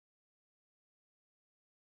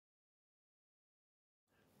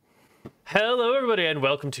Hello, everybody, and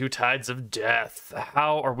welcome to Tides of Death.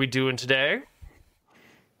 How are we doing today?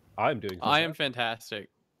 I'm doing. I am fantastic.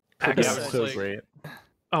 Excellent. So great.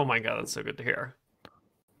 Oh my god, that's so good to hear.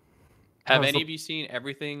 Have How's any the- of you seen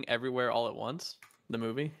Everything Everywhere All at Once? The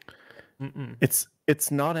movie? Mm-mm. It's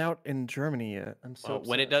not out in Germany yet. I'm so Well,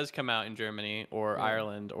 when it upset. does come out in Germany or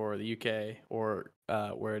Ireland or the UK or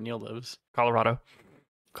where Neil lives, Colorado.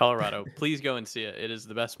 Colorado, please go and see it. It is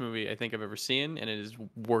the best movie I think I've ever seen, and it is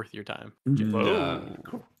worth your time.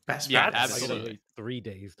 Whoa. Best Yeah, bets. I gotta absolutely. wait 3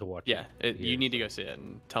 days to watch Yeah, it. you need to go see it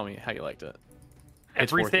and tell me how you liked it.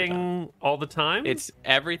 It's worth your time. Everything, all the time? It's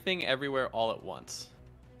Everything Everywhere All at Once.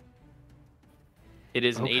 It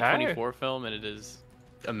is an Okay. A24 film, and it is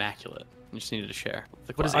immaculate. I just needed to share.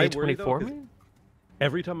 The What does class. I worry, though, A24 'cause- mean?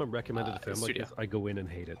 Every time I'm recommended a film like studio. this, I go in and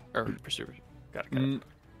hate it. Or Pursuit. Got it.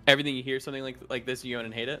 Everything you hear something like this, you go in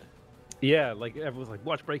and hate it. Yeah, like everyone's like,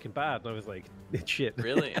 watch Breaking Bad, and I was like, it's shit.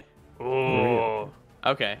 Really? Oh.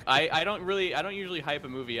 Okay. I don't usually hype a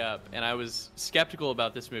movie up, and I was skeptical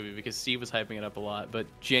about this movie because Steve was hyping it up a lot. But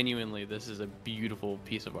genuinely, this is a beautiful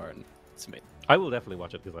piece of art, and it's amazing. I will definitely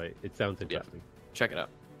watch it because it sounds interesting. Check it out.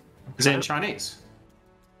 Is it in Chinese?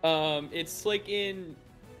 It's like in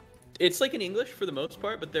English for the most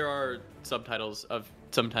part, but there are subtitles of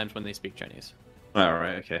sometimes when they speak Chinese. All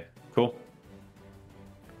right. Okay. Cool.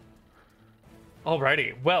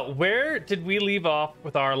 Alrighty. Well, where did we leave off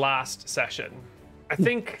with our last session? I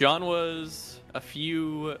think... John was a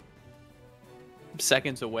few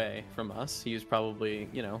seconds away from us. He was probably,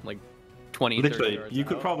 like 20, 30 Literally, yards you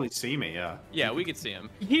could out. probably see me. Yeah. Yeah, we could see him.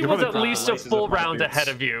 He You're was probably at least a laces full up my round boots. ahead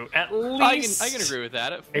of you. At I least can agree with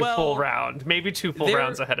that. a full round. Maybe 2 full they're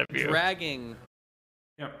rounds ahead of you. Dragging.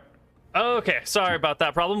 Yep. Okay, sorry about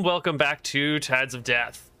that problem. Welcome back to Tides of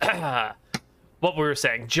Death. What we were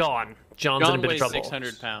saying, John's in a John bit of weighs trouble.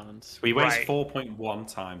 600 pounds. He weighs Right. 4.1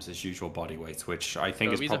 times his usual body weight, which I think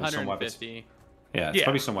So is he's probably somewhere. 150. It's Yeah.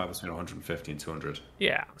 probably somewhere between 150 and 200.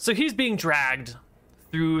 Yeah, so he's being dragged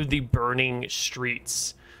through the burning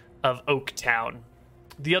streets of Oaktown.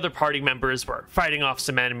 The other party members were fighting off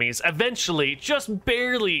some enemies, eventually just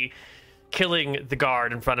barely killing the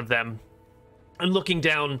guard in front of them. And looking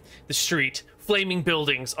down the street, flaming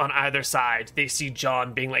buildings on either side, they see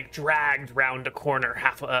John being dragged round a corner,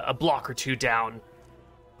 half a block or two down.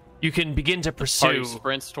 You can begin to pursue. Party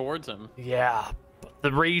sprints towards him. Yeah,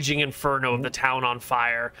 the raging inferno of the town on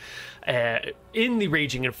fire. In the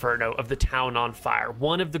raging inferno of the town on fire,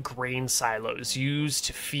 one of the grain silos used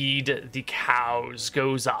to feed the cows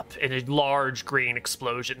goes up in a large grain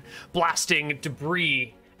explosion, blasting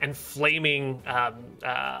debris and flaming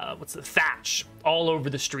thatch all over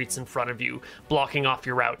the streets in front of you, blocking off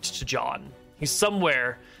your route to John. He's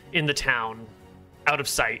somewhere in the town, out of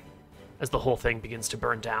sight, as the whole thing begins to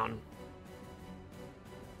burn down.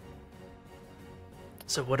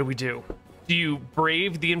 So what do we do? Do you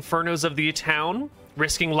brave the infernos of the town,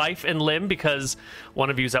 risking life and limb because one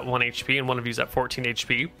of you's at 1 HP and one of you's at 14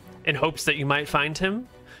 HP, in hopes that you might find him?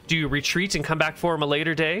 Do you retreat and come back for him a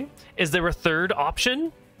later day? Is there a third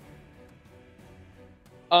option?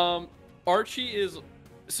 Archie is.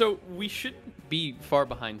 So we shouldn't be far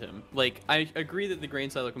behind him. I agree that the grain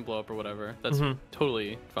silo can blow up or whatever. That's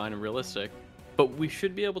totally fine and realistic. But we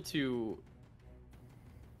should be able to.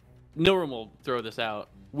 Nilram will throw this out.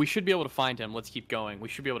 We should be able to find him. Let's keep going. We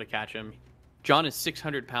should be able to catch him. John is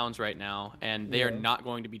 600 pounds right now, and they are not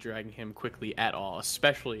going to be dragging him quickly at all,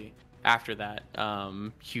 especially after that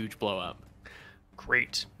huge blow up.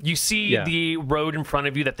 Great. You see the road in front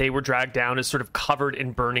of you that they were dragged down is sort of covered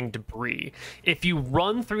in burning debris. If you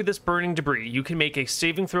run through this burning debris, you can make a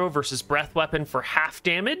saving throw versus breath weapon for half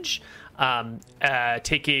damage,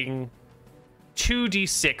 taking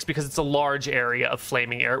 2d6 because it's a large area of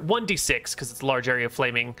flaming air, 1d6 because it's a large area of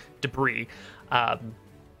flaming debris on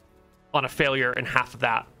a failure, and half of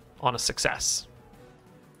that on a success.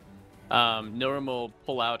 Nilram will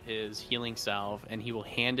pull out his healing salve and he will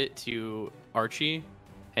hand it to Archie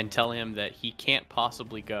and tell him that he can't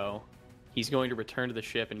possibly go. He's going to return to the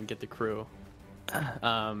ship and get the crew.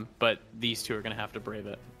 But these two are going to have to brave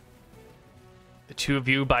it. The two of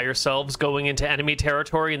you by yourselves going into enemy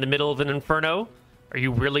territory in the middle of an inferno? Are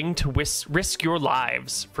you willing to risk your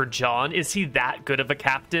lives for John? Is he that good of a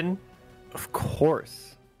captain? Of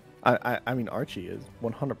course. I mean, Archie is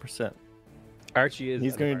 100%. Archie is.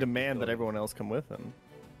 He's going to demand that everyone else come with him.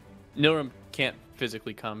 Nilram can't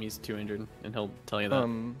physically come. He's too injured, and he'll tell you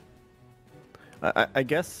that. I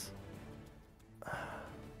guess.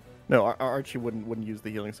 No, Archie wouldn't use the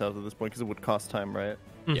healing salve at this point because it would cost time, right?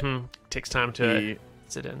 Mm-hmm. Takes time to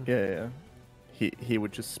sit in. Yeah. He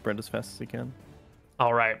would just sprint as fast as he can.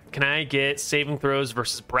 All right. Can I get saving throws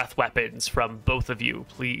versus breath weapons from both of you,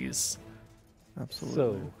 please? Absolutely.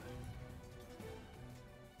 So,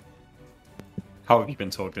 How have you been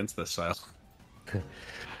talked into this, Sale?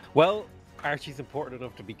 well, Archie's important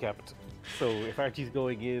enough to be kept. So if Archie's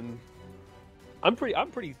going in, I'm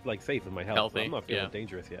pretty like safe in my health. Healthy, I'm not feeling yeah.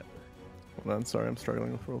 dangerous yet. Hold on, sorry, I'm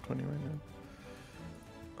struggling with roll 20 right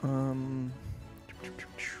now.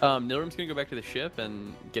 Nilrim's gonna go back to the ship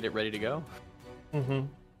and get it ready to go. Mm-hmm.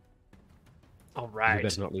 All You right.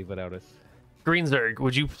 better not leave without us. Greenzerg,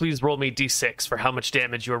 would you please roll me d6 for how much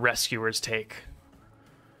damage your rescuers take?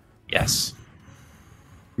 Yes.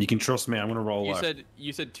 You can trust me. I'm going to roll You left. said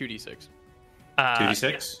 2d6.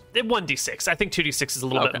 2d6? 1d6. I think 2d6 is a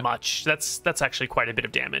little Okay. bit much. That's actually quite a bit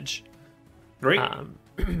of damage. Great.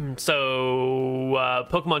 So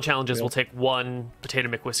Pokemon challenges will take 1. Potato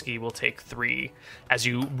McWhiskey will take 3 as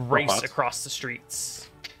you race bad. across the streets.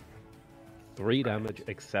 3 damage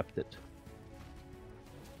accepted.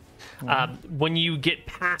 When you get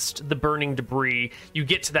past the burning debris, you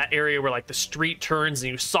get to that area where like the street turns,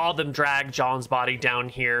 and you saw them drag John's body down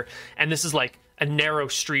here. And this is like a narrow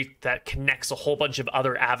street that connects a whole bunch of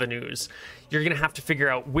other avenues. You're gonna have to figure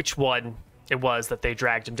out which one it was that they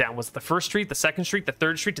dragged him down. Was it the first street, the second street, the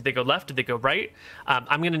third street? Did they go left? Did they go right?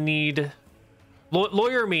 I'm gonna need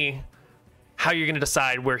lawyer me how you're gonna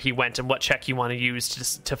decide where he went and what check you want to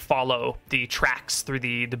use to follow the tracks through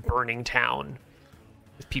the burning town.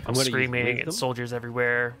 With people I'm gonna use screaming and wisdom. soldiers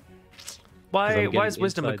everywhere. 'Cause Why I'm is getting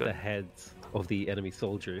wisdom a inside good? the heads of the enemy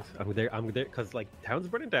soldiers? I'm there because like town's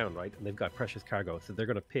burning down, right? And they've got precious cargo, so they're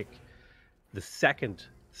gonna pick the second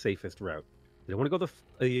safest route. They don't want to go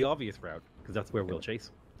the obvious route because that's where we'll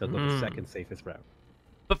chase them. They'll go the second safest route.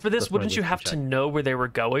 But for this, That's my wouldn't you wisdom have to check. know where they were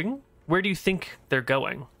going? Where do you think they're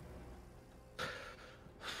going?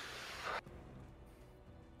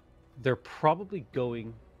 They're probably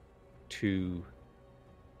going to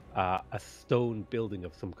a stone building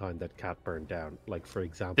of some kind that can't burn down. Like, for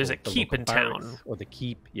example, There's a the keep local in town. barracks or the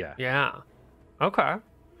keep. Yeah. Yeah. Okay.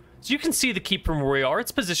 So you can see the keep from where we are.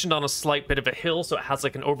 It's positioned on a slight bit of a hill, so it has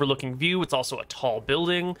like an overlooking view. It's also a tall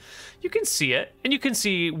building. You can see it, and you can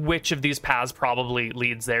see which of these paths probably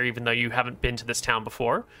leads there, even though you haven't been to this town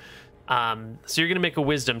before. So you're gonna make a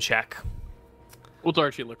wisdom check. What's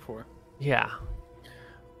Archie look for? Yeah.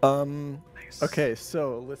 Okay,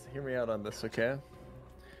 so listen, hear me out on this, okay?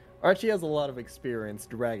 Archie has a lot of experience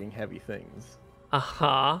dragging heavy things,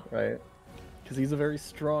 Uh-huh. right? Because he's a very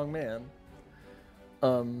strong man.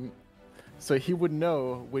 So he would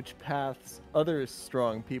know which paths other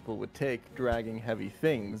strong people would take dragging heavy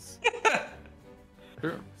things.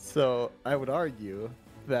 Sure. So I would argue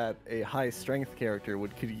that a high strength character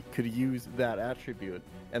could use that attribute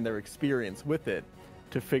and their experience with it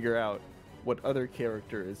to figure out what other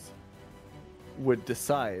characters would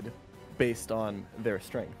decide based on their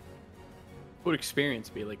strength. What would experience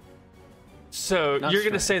be like? So Not you're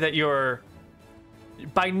going to strength. say that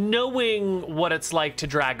by knowing what it's like to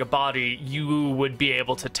drag a body, you would be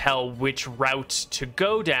able to tell which route to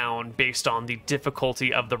go down based on the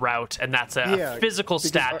difficulty of the route, and that's a Yeah, physical because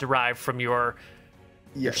stat derived from your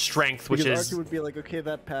Yes, strength, which because is- Archie would be like, okay,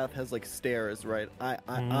 that path has like stairs, right? I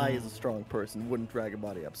as a strong person wouldn't drag a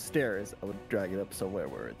body up stairs. I would drag it up somewhere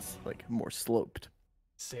where it's like more sloped,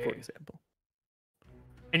 for example.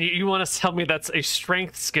 And you want to tell me that's a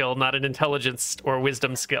strength skill, not an intelligence or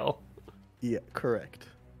wisdom skill? Yeah, correct.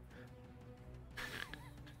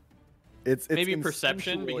 It's Maybe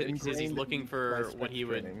perception instinctual, because he's ingrained looking in for my what strength he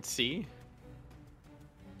would training. see.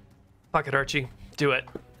 Fuck it, Archie. Do it.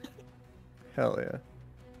 Hell yeah.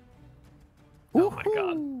 Oh my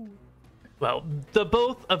god. Well, the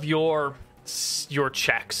both of your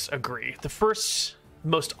checks agree. The first,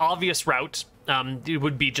 most obvious route, it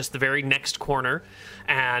would be just the very next corner,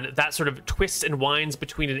 and that sort of twists and winds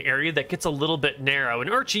between an area that gets a little bit narrow. And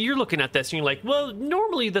Archie, you're looking at this and you're like, well,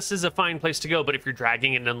 normally this is a fine place to go, but if you're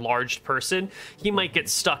dragging an enlarged person, he might get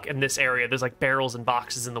stuck in this area. There's like barrels and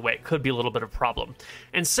boxes in the way. It could be a little bit of a problem.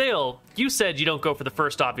 And Sale, you said you don't go for the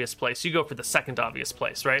first obvious place, you go for the second obvious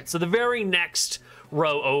place, right? So the very next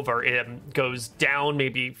row over, it goes down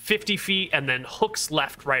maybe 50 feet and then hooks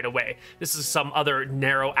left right away. This is some other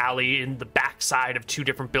narrow alley in the backside of two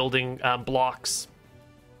different building blocks.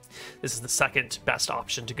 This is the second best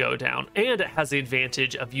option to go down, and it has the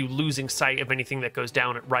advantage of you losing sight of anything that goes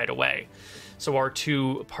down it right away. So our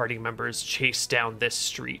two party members chase down this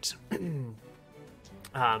street.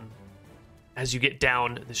 As you get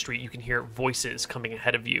down the street, you can hear voices coming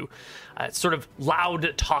ahead of you. It's sort of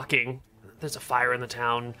loud talking. There's a fire in the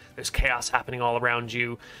town. There's chaos happening all around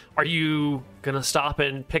you. Are you gonna stop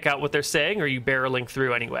and pick out what they're saying, or are you barreling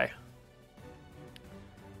through anyway?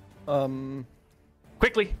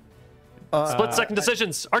 Quickly. Split second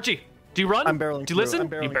decisions. Archie, do you run? I'm barreling. Do you listen? I'm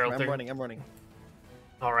barreling. You barrel I'm through. running. I'm running.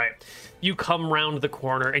 All right. You come round the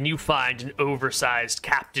corner and you find an oversized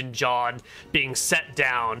Captain John being set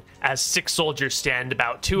down as 6 soldiers stand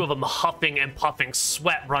about, 2 of them huffing and puffing,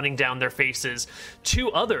 sweat running down their faces.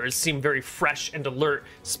 2 others seem very fresh and alert,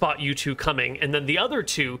 spot you 2 coming, and then the other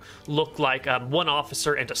 2 look like one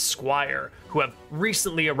officer and a squire who have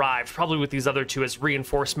recently arrived, probably with these other 2 as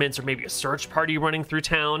reinforcements or maybe a search party running through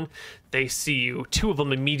town. They see you. 2 of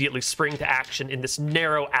them immediately spring to action in this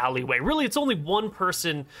narrow alleyway. Really, it's only 1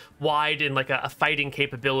 person wide in like a fighting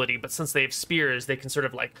capability, but since they have spears, they can sort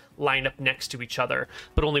of like line up next to each other.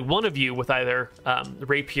 But only one of you with either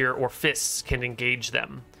rapier or fists can engage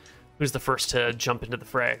them. Who's the first to jump into the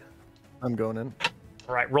fray? I'm going in.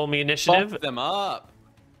 All right, roll me initiative. Bump them up.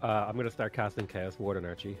 I'm gonna start casting Chaos Ward on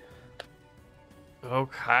Archie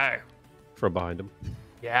Okay. from behind him.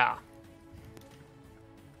 Yeah.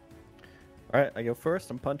 All right, I go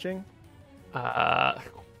first. I'm punching.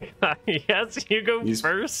 Yes, you go He's-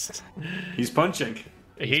 first. He's punching.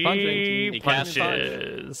 He punching. He can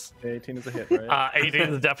punches. 18 is a hit, right? 18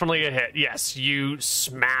 is definitely a hit. Yes, you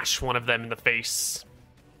smash one of them in the face.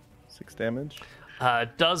 6 damage.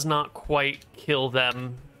 Does not quite kill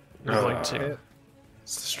them. You're going to. Hit.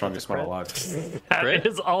 It's the strongest one alive. That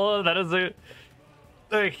is all. That is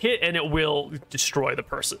a hit, and it will destroy the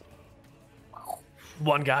person.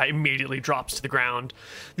 One guy immediately drops to the ground.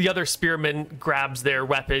 The other spearman grabs their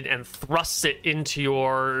weapon and thrusts it into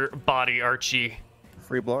your body, Archie.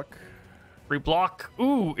 Free block. Free block.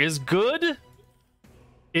 Ooh, is good.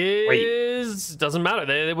 Doesn't matter.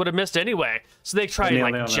 They would have missed anyway. So they try and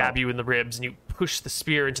like jab you in the ribs, and you push the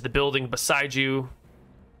spear into the building beside you.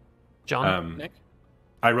 John. Nick?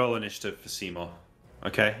 I roll initiative for Seymour.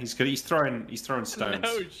 Okay, he's good. He's throwing stones.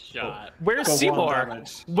 No shot. Where's Got 1 Seymour?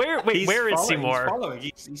 damage. Where is He's Seymour? following.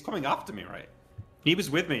 He's coming after me, right? He was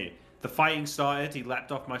with me. The fighting started. He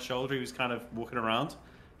leapt off my shoulder. He was kind of walking around.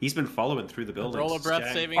 He's been following through the building. Roll a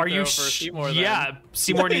breath saving Are throw you? for Seymour, then. Yeah,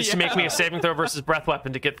 Seymour needs to make me Yeah. a saving throw versus breath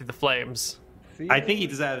weapon to get through the flames. I think he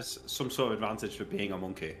deserves some sort of advantage for being a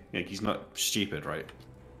monkey. Like, he's not stupid, right?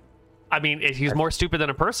 I mean, he's more stupid than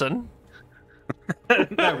a person.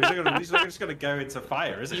 No, he's not just going to go into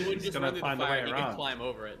fire, is He he? wouldn't He's just going run to through the find a fire. way He can around. climb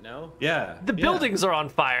over it. No. Yeah. The yeah. buildings are on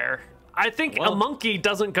fire. I think a Well- monkey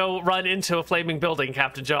doesn't go run into a flaming building,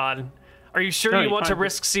 Captain John. Are you sure No, you you want to can't-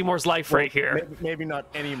 risk Seymour's life right here? Maybe not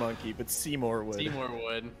any monkey, but Seymour would. Seymour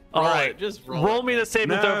would. All Roll right, it. Just roll it. me the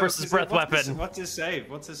saving No, throw versus breath what's weapon. What's his save?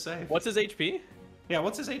 What's his save? What's his HP? Yeah,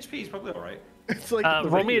 what's his HP? He's probably all right. It's like the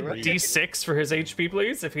Roll me a regular- d6 for his HP,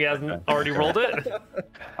 please, if he hasn't already rolled it.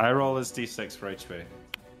 I roll his d6 for HP.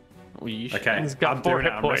 Okay, He's got I'm 4 doing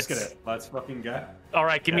hit it. I'm points. risking it. Let's fucking go. All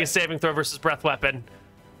right, give me a Okay. saving throw versus breath weapon.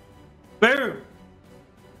 Boom!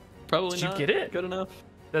 Probably Did you not. get it? Good enough.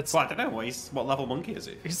 That's Well, I don't know. What level monkey is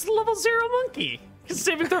he? he's a level 0 monkey. His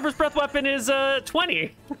saving throw versus breath weapon is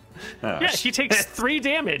 20. Oh, Yeah, he takes 3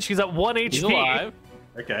 damage. He's at 1 HP. He's alive.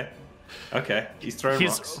 Okay. He's throwing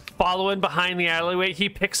He's rocks. following behind the alleyway. He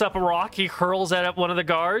picks up a rock. He hurls it at one of the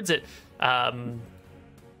guards. It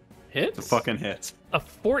Hits. The fucking hit. a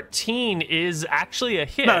 14 is actually a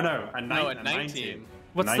hit. No, a No, 19. at 19.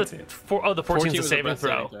 What's 19. the the 14 is a was saving breath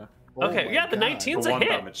throw. throw. Oh Okay, my yeah, the God. 19's For a 1 hit.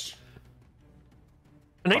 damage.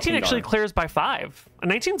 A 19 Fucking actually God. clears by 5. A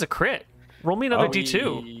 19's a crit. Roll me another Oh,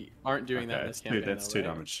 D2. We aren't doing that in this campaign. That's though, 2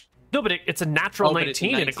 right? damage. No, but it's a natural Oh, but it's a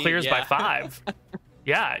 19 and it 19, clears by yeah. 5.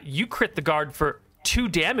 Yeah, you crit the guard for 2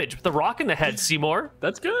 damage with the rock in the head, Seymour.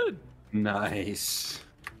 That's good. Nice.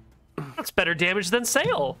 That's better damage than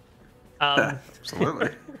Sail. Absolutely.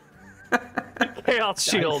 Chaos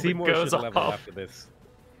Shield Seymour goes should level off. after this.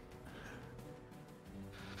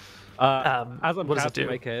 As I'm what does it casting do?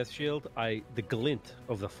 my Chaos Shield, the glint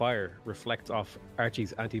of the fire reflects off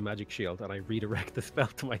Archie's anti-magic shield, and I redirect the spell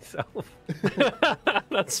to myself.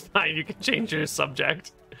 That's fine. You can change your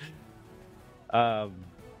subject.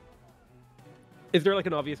 Is there like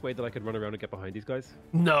an obvious way that I could run around and get behind these guys?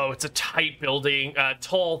 No, it's a tight building,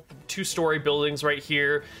 tall 2-story buildings right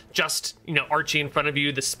here. Just, Archie in front of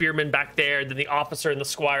you, the spearman back there, then the officer and the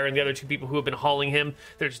squire and the other 2 people who have been hauling him.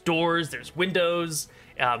 There's doors, there's windows.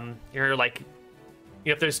 You're like,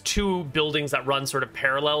 if there's 2 buildings that run sort of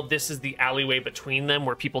parallel, this is the alleyway between them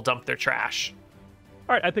where people dump their trash.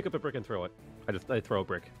 All right, I pick up a brick and throw it. I throw a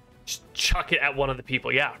brick. Just chuck it at one of the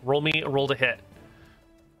people. Yeah, roll me a roll to hit.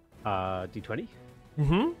 D20.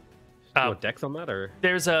 Mm-hmm. What dex on that, or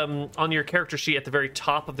There's on your character sheet at the very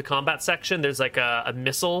top of the combat section, there's like a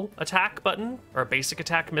missile attack button or a basic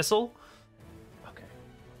attack missile. okay?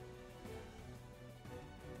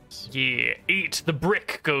 Yeah, 8. The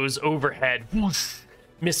brick goes overhead, whoosh,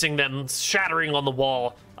 missing them, shattering on the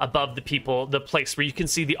wall above the place where you can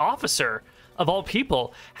see the officer, of all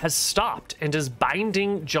people, has stopped and is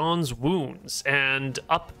binding John's wounds. And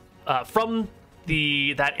up from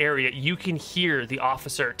that area, you can hear the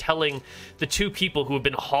officer telling the 2 people who have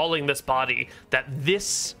been hauling this body that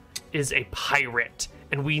this is a pirate,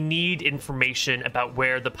 and we need information about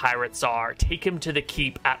where the pirates are. Take him to the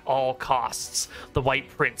keep at all costs. The White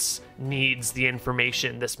Prince needs the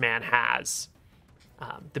information this man has.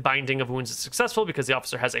 The binding of wounds is successful because the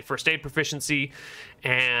officer has a first aid proficiency,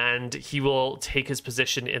 and he will take his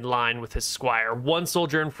position in line with his squire. 1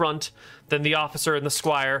 soldier in front, then the officer and the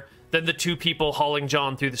squire, then the 2 people hauling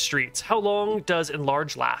John through the streets. How long does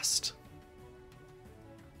Enlarge last?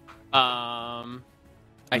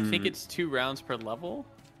 I think it's 2 rounds per level,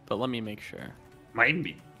 but let me make sure. Might even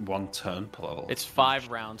be 1 turn per level. It's 5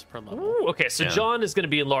 rounds per level. Ooh, okay, so John is going to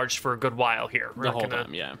be enlarged for a good while here. The whole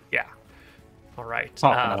time, yeah. Yeah. All right.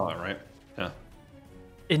 Half an hour, right? Yeah.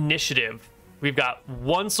 Initiative. We've got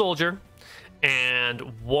 1 soldier and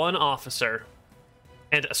 1 officer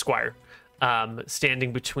and a squire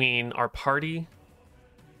standing between our party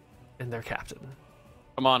and their captain.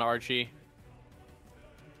 Come on, Archie.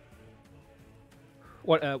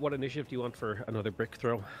 What initiative do you want for another brick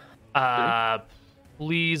throw?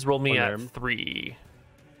 Please roll me at Unarmed. 3.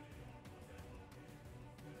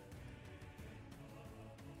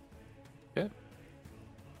 Okay.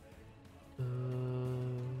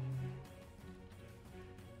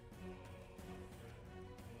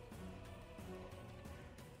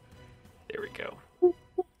 There we go.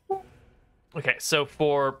 Okay, so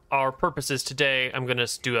for our purposes today, I'm going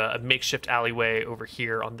to do a makeshift alleyway over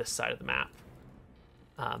here on this side of the map.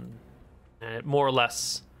 And it more or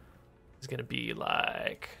less is going to be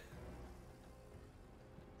like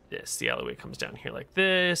this. The alleyway comes down here like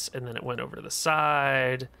this, and then it went over to the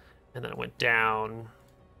side, and then it went down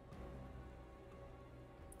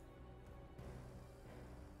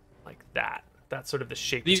like that. That's sort of the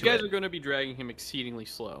shape. These to guys it. are going to be dragging him exceedingly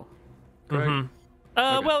slow. Correct?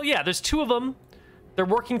 Okay. Well, yeah, there's 2 of them. They're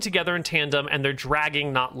working together in tandem, and they're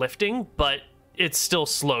dragging, not lifting, but it's still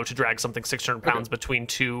slow to drag something 600 pounds between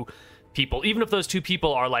 2 people. Even if those 2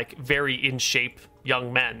 people are, like, very in shape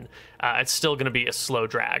young men, it's still going to be a slow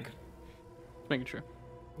drag. Just making sure.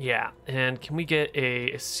 Yeah, and can we get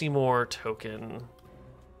a Seymour token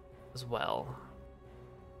as well?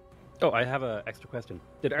 Oh, I have an extra question.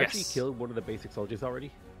 Did Archie Yes. kill one of the basic soldiers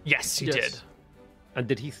already? Yes, he Yes. did. And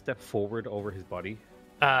did he step forward over his body?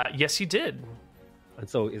 Yes, he did. And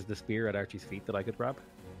so is the spear at Archie's feet that I could grab?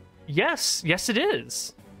 Yes, it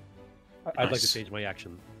is. I'd like to Nice. change my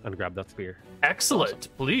action and grab that spear. Excellent,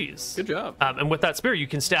 please. Good job. And with that spear, you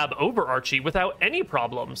can stab over Archie without any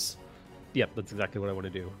problems. Yep, that's exactly what I want to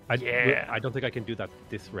do. Yeah. I don't think I can do that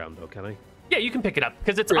this round, though, can I? Yeah, you can pick it up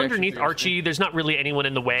because it's Free action, underneath free action. Archie. There's not really anyone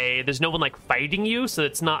in the way. There's no one like fighting you, so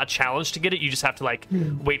it's not a challenge to get it. You just have to like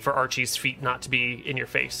wait for Archie's feet not to be in your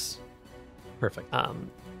face. Perfect.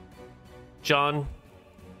 John,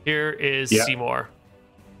 here is Yeah. Seymour.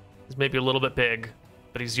 He's maybe a little bit big,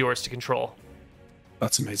 but he's yours to control.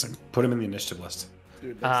 That's amazing. Put him in the initiative list.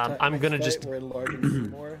 Dude, I'm next gonna fight, just- We're enlarging some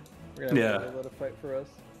more. We're gonna have to let a fight for us.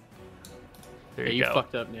 There Yeah, you you go.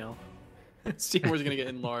 fucked up, Neil. Seymour's going to get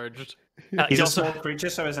enlarged. He's he a also- small creature,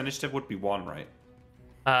 so his initiative would be 1, right?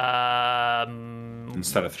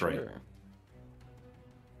 Instead of 3. Sure.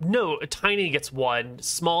 No, tiny gets 1.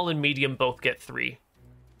 Small and medium both get 3.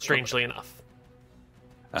 Strangely enough.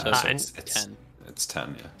 So and it's 10. It's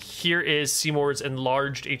 10, yeah. Here is Seymour's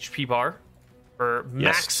enlarged HP bar for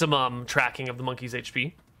maximum tracking of the monkey's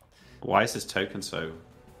HP. Why is this token so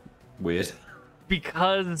weird?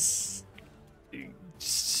 Because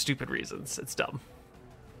stupid reasons. It's dumb.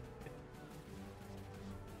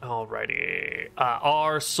 Alrighty.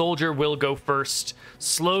 Our soldier will go first,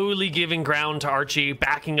 slowly giving ground to Archie,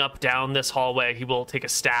 backing up down this hallway. He will take a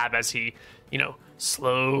stab as he,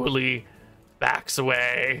 slowly backs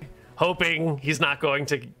away, hoping he's not going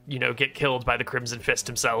to, get killed by the Crimson Fist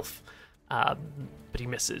himself. But he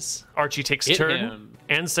misses. Archie takes a Hit turn. him.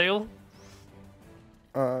 And Sale?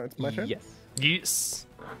 It's my turn. Yes. Yes.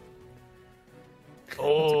 a crit.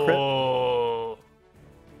 Oh.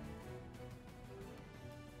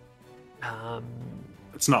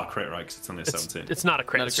 It's not a crit, right? Because it's only a It's 17. it's not a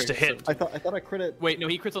crit. Not a It's just a crit, hit. it's I thought I crit it. Wait, no,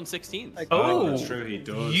 he crits on 16s. I- Oh, that's true. He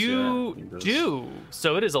does. You yeah, he does. do.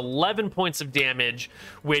 So it is 11 points of damage,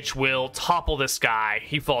 which will topple this guy.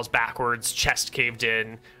 He falls backwards, chest caved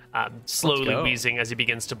in, slowly go. wheezing as he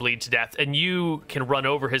begins to bleed to death. And you can run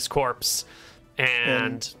over his corpse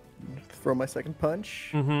and Throw my second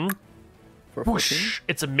punch. For 14? Whoosh!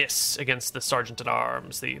 It's a miss against the sergeant at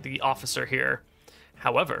arms, the officer here.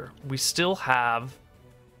 However, we still have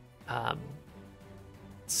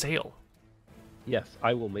Sail. Yes,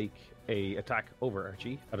 I will make a attack over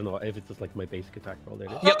Archie. I don't know if it's just like my basic attack roll there.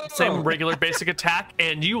 Yep, same regular basic attack,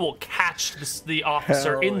 and you will catch the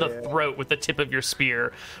officer Hell in the yeah. throat with the tip of your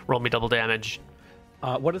spear. Roll me double damage.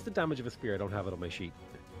 What is the damage of a spear? I don't have it on my sheet.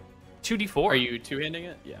 2d4. Are you two-handing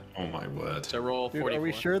it? Yeah. Oh my word. So roll Dude, 44. are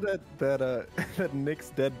we sure that that Nick's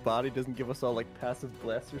dead body doesn't give us all like passive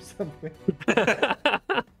bless or something?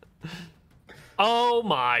 Oh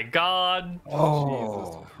my god.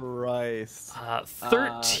 Jesus Christ.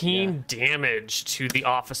 13 damage to the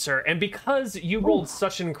officer, and because you rolled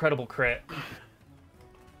such an incredible crit,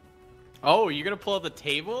 Oh, you're gonna pull out the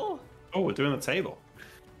table? Oh, we're doing the table.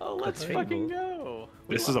 Oh, let's table. fucking go.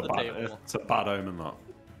 We This is love a the bad. table. It's a bad omen, that.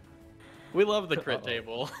 We love the crit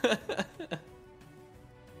table.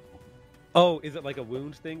 Oh, is it like a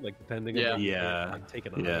wound thing? Like depending Yeah. on the, Yeah. like,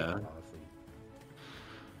 taken on. Yeah. Awesome.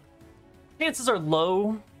 chances are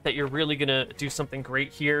low that you're really gonna do something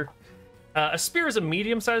great here. A spear is a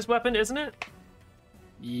medium-sized weapon, isn't it?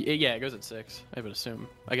 Yeah, it goes at 6. I would assume.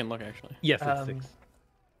 I can look actually. Yes, it's Um, 6.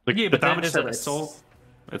 Yeah, The but then damage is set,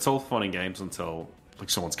 it it's all fun and games until like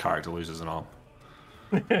someone's character loses an arm.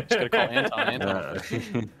 Just gotta call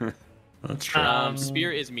Anton. That's true.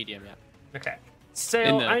 Spear is medium, yeah. Okay. In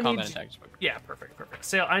Sail, the I need combat you... attacks book. Yeah, perfect.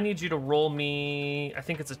 Sail, I need you to roll me... I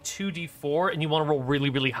think it's a 2d4, and you want to roll really,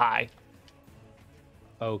 really high.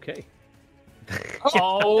 Okay.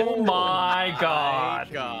 Oh my god.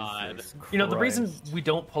 God. Jesus You know, the reason Christ. we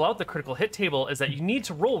don't pull out the critical hit table is that you need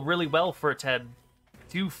to roll really well for it to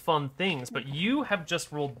do fun things, but you have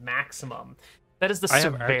just rolled maximum. That is the I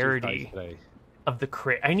have Archie's severity dice today. of the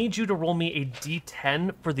crit. I need you to roll me a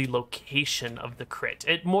d10 for the location of the crit.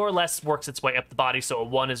 It more or less works its way up the body, so a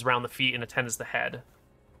 1 is around the feet and a 10 is the head.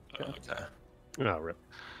 Okay. Oh, rip.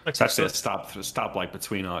 It's actually a stab like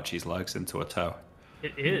between Archie's legs into a toe.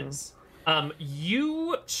 It is.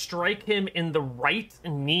 You strike him in the right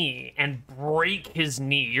knee and break his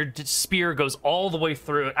knee. Your spear goes all the way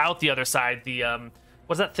through, out the other side. The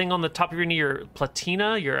what's that thing on the top of your knee? Your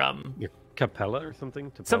platina? Your Your capella or something?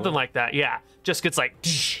 Tapella? something like that. Yeah, just gets like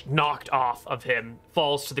knocked off of him,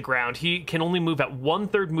 falls to the ground. He can only move at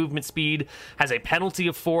 1/3 movement speed, has a penalty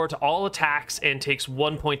of 4 to all attacks, and takes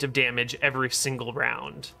 1 point of damage every single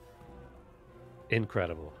round.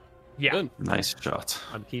 Incredible. Yeah, Good. Nice shot.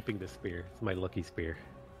 I'm keeping this spear. It's my lucky spear.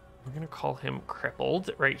 we're gonna call him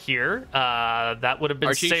crippled right here. That would have been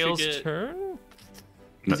Archie should Sail's get- turn.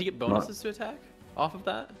 Does he get bonuses to attack off of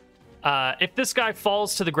that? If this guy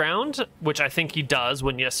falls to the ground, which I think he does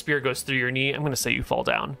when your spear goes through your knee, I'm going to say you fall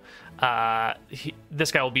down.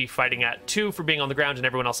 This guy will be fighting at 2 for being on the ground, and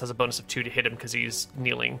everyone else has a bonus of 2 to hit him because he's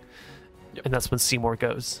kneeling. Yep. And that's when Seymour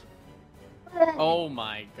goes. Oh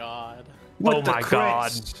my god. Oh my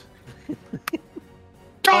god.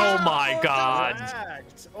 Oh my god.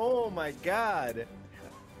 Correct. Oh my god.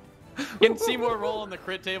 Can Seymour roll on the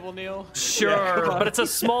crit table, Neil? Sure, but it's a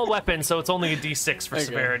small weapon, so it's only a d6 for Okay.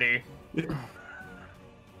 severity. Oh,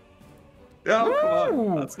 come on.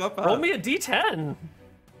 Ooh, That's not bad. Roll me a d10.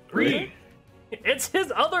 3. It's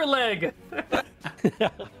his other leg.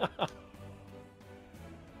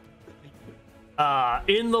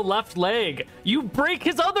 In the left leg, you break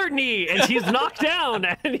his other knee, and he's knocked down,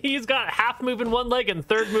 and he's got half move in one leg and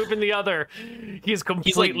third move in the other. He's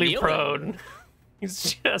completely kneeling. prone.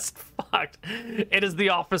 He's just fucked. It is the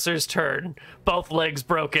officer's turn. Both legs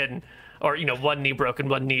broken, or one knee broken,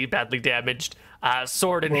 one knee badly damaged.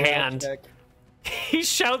 Sword in hand. Check. He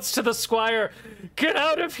shouts to the squire, "Get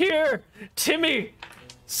out of here! Timmy,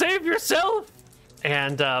 save yourself!"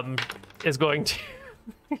 And is going to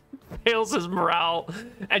fails his morale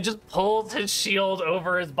and just pulls his shield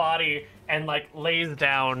over his body and lays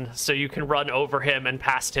down so you can run over him and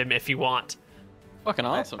past him if you want. Fucking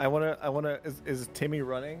awesome. I wanna. Is Timmy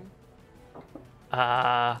running?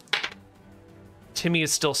 Timmy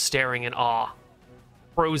is still staring in awe,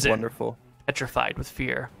 frozen, Wonderful. petrified with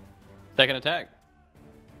fear. Second attack.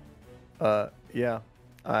 Yeah.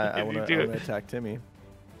 I wanna do it. attack Timmy.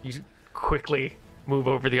 You quickly move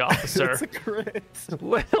over the officer. It's a crit.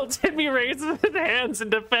 Little Timmy raises his hands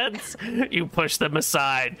in defense. You push them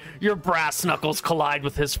aside. Your brass knuckles collide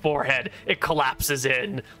with his forehead. It collapses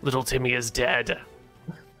in. Little Timmy is dead.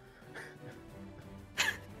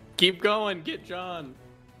 Keep going. Get John.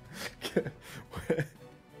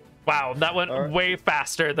 Wow, that went All right. way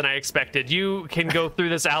faster than I expected. You can go through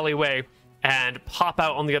this alleyway and pop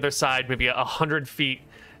out on the other side, maybe 100 feet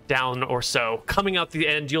down or so. Coming out the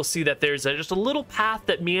end, you'll see that there's just a little path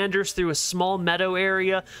that meanders through a small meadow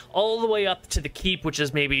area all the way up to the keep, which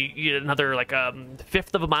is maybe another like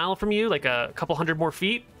fifth of a mile from you, like a couple hundred more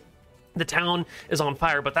feet. The town is on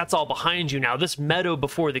fire, but that's all behind you now. This meadow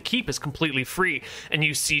before the keep is completely free, and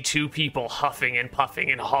you see two people huffing and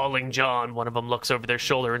puffing and hauling John. One of them looks over their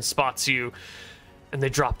shoulder and spots you, and they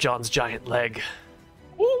drop John's giant leg,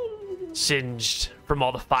 singed from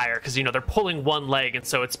all the fire, because they're pulling one leg, and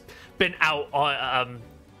so it's been out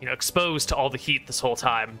exposed to all the heat this whole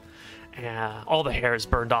time, and all the hair is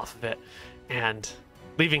burned off of it. And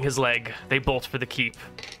leaving his leg, they bolt for the keep.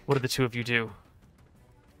 What do the two of you do?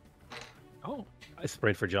 Oh, I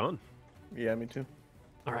sprint for John. Yeah, me too.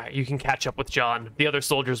 All right, you can catch up with John. The other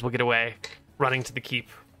soldiers will get away, running to the keep.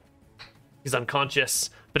 He's unconscious,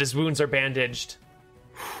 but his wounds are bandaged.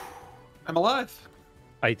 I'm alive.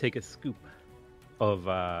 I take a scoop of.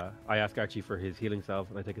 I ask Archie for his healing salve,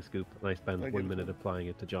 and I take a scoop, and I spend 1 minute applying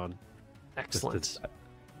it to John. Excellent. Just to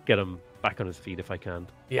get him back on his feet if I can.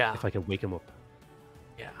 Yeah. If I can wake him up.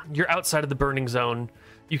 Yeah. You're outside of the burning zone.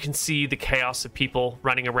 You can see the chaos of people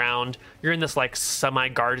running around. You're in this like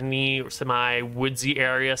semi-gardeny or semi-woodsy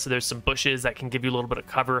area, so there's some bushes that can give you a little bit of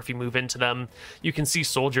cover if you move into them. You can see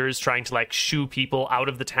soldiers trying to like shoo people out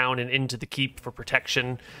of the town and into the keep for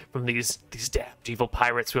protection from these damned evil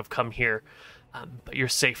pirates who have come here. But you're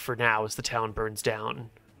safe for now as the town burns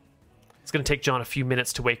down. It's going to take John a few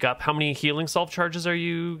minutes to wake up. How many healing salve charges are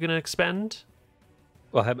you going to expend?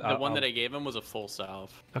 Well, the one that I gave him was a full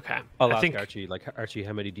salve. Okay. I'll ask Archie. Archie,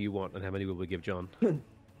 how many do you want, and how many will we give John? Hold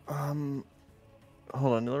on.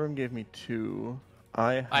 Nilrim gave me 2.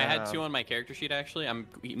 I had 2 on my character sheet actually.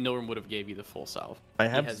 Nilrim would have gave you the full salve. I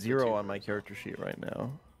have 0 on my character sheet right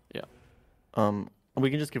now. Yeah. We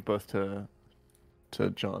can just give both to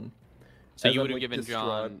John. So you would have given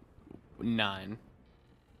John 9.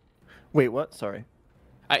 Wait, what? Sorry.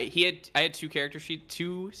 I had 2 character sheet,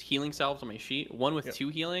 2 healing salves on my sheet. One with 2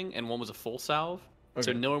 healing, and one was a full salve. Okay.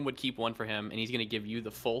 So Nilrim would keep 1 for him, and he's going to give you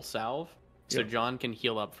the full salve. So John can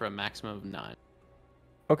heal up for a maximum of 9.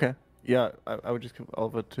 Okay. Yeah, I would just give all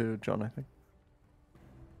of it to John. I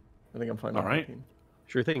think I'm fine. All right.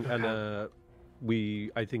 Sure thing. And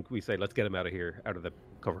I think we say let's get him out of here, out of the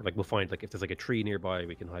cover. Like we'll find if there's like a tree nearby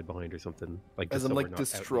we can hide behind or something. Like as I'm like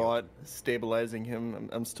distraught, stabilizing him.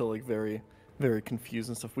 I'm still like very, very confused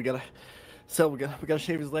and stuff. We gotta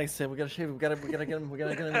shave his legs. Sam, we gotta shave him. We gotta get him. We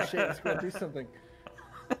gotta get him in shape. Let's go do something.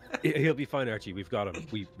 He'll be fine, Archie. We've got him.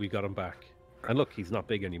 We got him back. And look, he's not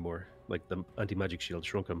big anymore. Like the anti-magic shield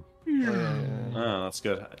shrunk him. Oh, that's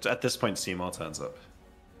good. At this point, Seymour turns up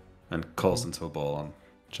and calls into a ball on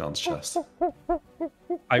John's chest.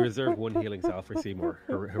 I reserve 1 healing salve for Seymour,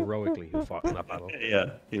 heroically, who fought in that battle.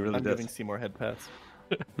 Yeah, he really I'm did. giving Seymour head pats.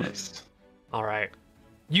 Nice. All right.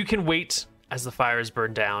 You can wait as the fires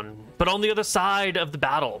burn down, but on the other side of the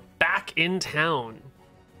battle, back in town,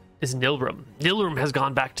 is Nilrim. Nilrim has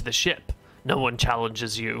gone back to the ship. No one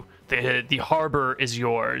challenges you. The harbor is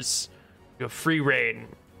yours. You have free reign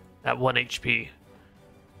at 1 HP.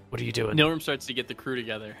 What are you doing? Nilrim starts to get the crew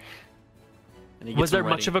together. And was there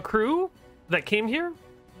much of a crew that came here?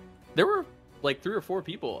 There were like 3 or 4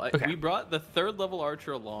 people. Okay. We brought the 3rd level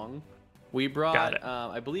archer along. We brought,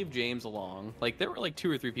 I believe, James along. Like there were like 2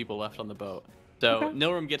 or 3 people left on the boat. So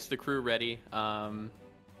Nilrim gets the crew ready,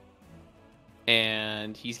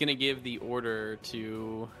 and he's gonna give the order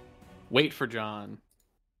to wait for John.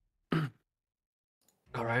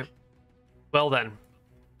 All right. Well then,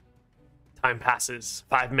 time passes.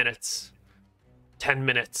 5 minutes, 10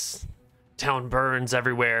 minutes. Town burns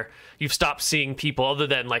everywhere. You've stopped seeing people other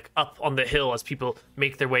than like up on the hill as people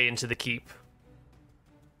make their way into the keep.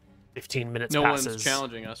 15 minutes passes. No one's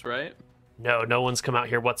challenging us, right? No one's come out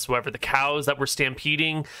here whatsoever. The cows that were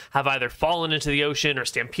stampeding have either fallen into the ocean or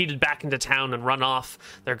stampeded back into town and run off.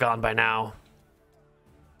 They're gone by now.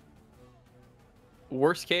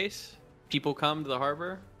 Worst case, people come to the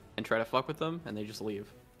harbor and try to fuck with them, and they just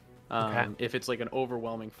leave. If it's like an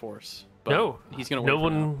overwhelming force. But no, he's gonna. No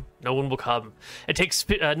one will come. It takes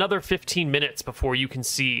another 15 minutes before you can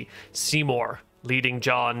see Seymour leading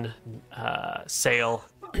John, Sail,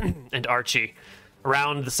 and Archie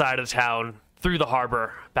around the side of the town, through the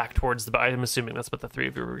harbor, back towards the. I'm assuming that's what the 3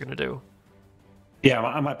 of you were going to do. Yeah,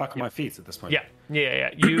 I'm back on my feet at this point.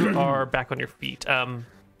 Yeah. You are back on your feet.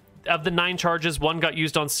 Of the 9 charges, 1 got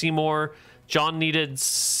used on Seymour. John needed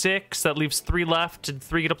 6. That leaves 3 left. Did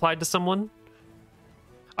 3 get applied to someone?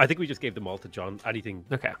 I think we just gave them all to John. Anything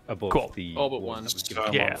above the... All but 1. So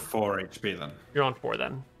I'm on 4 HP then. You're on 4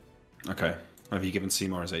 then. Okay. Have you given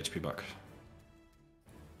Seymour his HP back?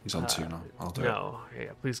 He's on 2 now. I'll do it. No.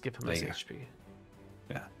 Yeah, please give him his HP.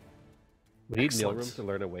 Yeah. We need Excellent. Nilrim to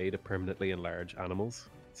learn a way to permanently enlarge animals,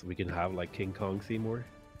 so we can have like King Kong Seymour.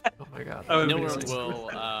 Oh my god. Nilrim will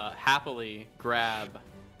happily grab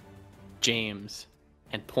James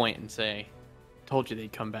and point and say, "Told you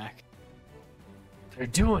they'd come back." They're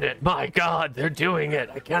doing it. My god, they're doing it.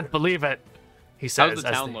 I can't believe it. He says. How's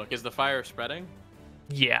the town look? Is the fire spreading?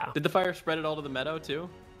 Yeah. Did the fire spread it all to the meadow too,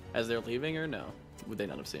 as they're leaving, or no? Would they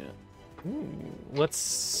not have seen it?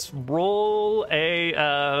 Let's roll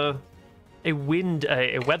a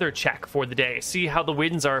weather check for the day. See how the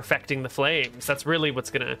winds are affecting the flames. That's really what's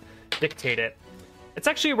gonna dictate it. It's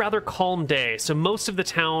actually a rather calm day, so most of the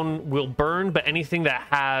town will burn, but anything that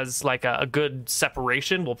has like a good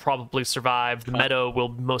separation will probably survive. The meadow will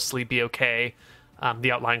mostly be okay.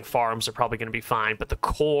 The outlying farms are probably going to be fine, but the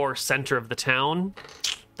core center of the town,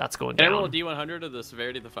 that's going Can down. I roll a D100 of the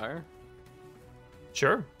severity of the fire?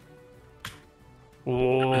 Sure.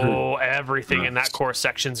 Oh, everything in that core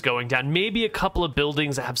section's going down. Maybe a couple of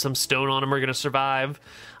buildings that have some stone on them are going to survive,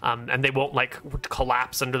 and they won't like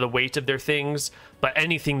collapse under the weight of their things. But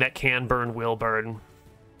anything that can burn will burn.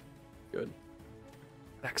 Good.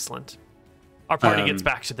 Excellent. Our party gets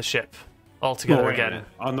back to the ship all together wait a again. minute.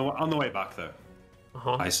 On the way back though,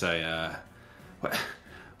 Uh-huh. I say,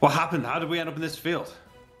 what happened? How did we end up in this field?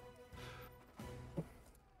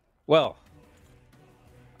 Well,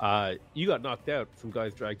 you got knocked out. Some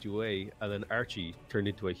guys dragged you away, and then Archie turned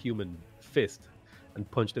into a human fist and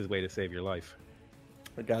punched his way to save your life.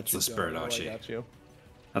 I got you. The John. spirit, Oh, Archie. I got you.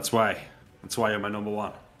 That's why you're my number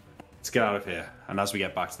one. Let's get out of here. And as we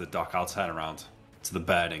get back to the dock, I'll turn around to the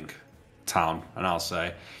burning town and I'll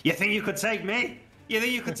say, "You think you could take me? You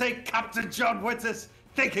think you could take Captain John Winters?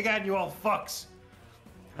 Think again, you old fucks."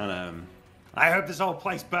 And I hope this whole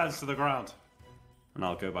place burns to the ground. And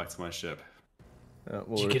I'll go back to my ship.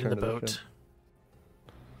 We'll You get in the return to boat. ship.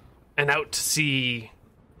 And out to sea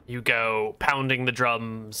you go, pounding the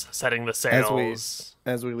drums, setting the sails.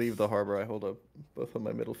 As we leave the harbor, I hold up both of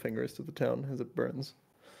my middle fingers to the town as it burns.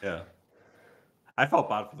 Yeah. I felt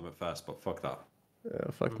bad for them at first, but fuck that.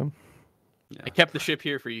 Fuck them. I kept the ship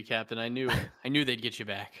here for you, Captain. I knew they'd get you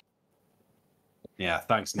back. Yeah,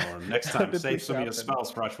 thanks, Norm. Next time, did save this some of your happen?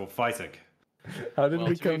 spells for actual fighting. How did Well,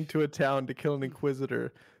 we to be come to a town to kill an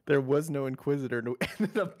inquisitor? There was no inquisitor, and we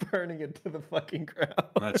ended up burning it to the fucking ground.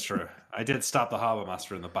 That's true. I did stab the harbour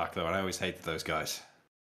master in the back, though, and I always hated those guys.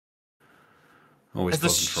 Always As the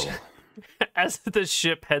causing trouble. As the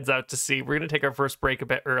ship heads out to sea, we're going to take our first break a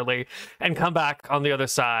bit early and come back on the other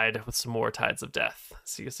side with some more Tides of Death.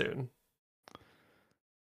 See you soon.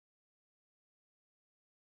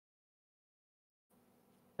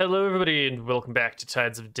 Hello, everybody, and welcome back to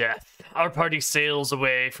Tides of Death. Our party sails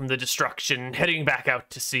away from the destruction, heading back out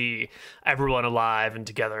to sea, everyone alive and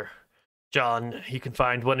together. John, you can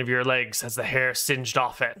find one of your legs has the hair singed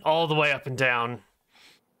off it, all the way up and down.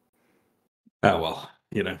 Oh, well,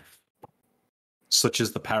 you know. Such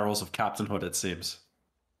is the perils of captainhood, it seems.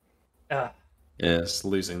 Yes,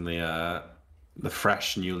 losing the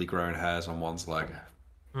fresh, newly grown hairs on one's leg.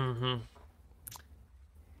 Mm-hmm.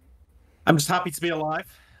 I'm just happy to be alive.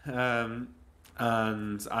 And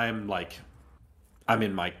I'm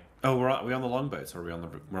in my... Oh, are we on the longboat? Or are we on the...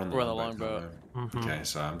 We're on the longboat. Mm-hmm. Okay,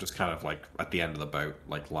 so I'm just kind of like at the end of the boat,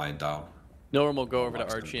 like lying down. Norm will go over to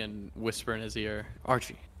Archie and whisper in his ear,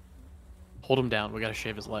 "Archie, hold him down. We gotta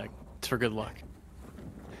shave his leg. It's for good luck."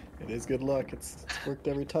 It is good luck. It's worked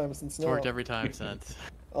every time since It's worked every time since.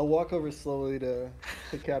 I'll walk over slowly to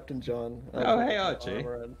Captain John. Oh, hey, Archie.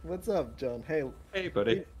 What's up, John? Hey, Hey,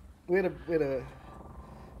 buddy. we had a.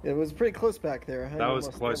 It was pretty close back there. I That was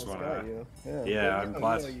almost- close almost one, got you. Yeah, Yeah, but I'm you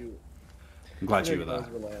glad. know I'm glad you you were can there.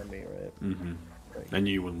 always rely on me, right? Mm-hmm. I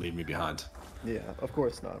knew you wouldn't leave me behind. Yeah, of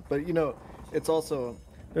course not. But it's also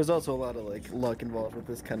there's also a lot of like luck involved with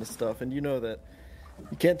this kind of stuff, and you know that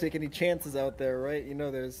you can't take any chances out there, right?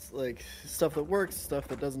 There's like stuff that works, stuff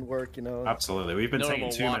that doesn't work. Absolutely. We've been No one taking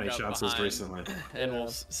will too walk many up chances behind. recently. And we'll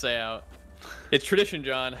say out, "It's tradition,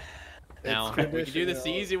 John. Now, we can tradition, do this the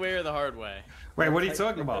y'all. easy way or the hard way." Wait, what are you Tight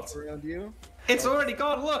talking about? fingers around you. It's already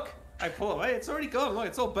gone, look! I pull away, it's already gone, look,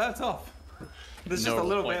 it's all burnt off. There's just a Norm will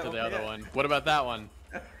little point bit to the of- other yeah. one. What about that one?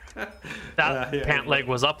 That yeah, pant yeah. leg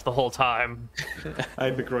was up the whole time. I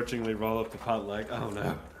begrudgingly roll up the pant leg. Oh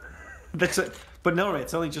no. That's it. But no,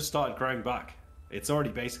 it's only just started growing back. It's already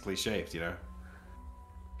basically shaved,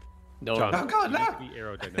 No, John, Oh, God, you need no! to be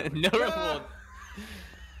aerodynamic. Norm will.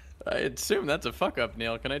 I assume that's a fuck up,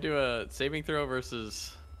 Neil. Can I do a saving throw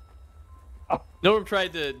versus? Norm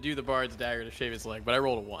tried to do the bard's dagger to shave his leg, but I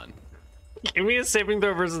rolled a 1. Give me a saving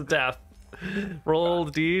throw versus death. Roll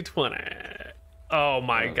d20. Oh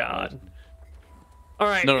my god. All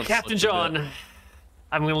right, No, Captain flip the John,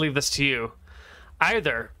 I'm going to leave this to you.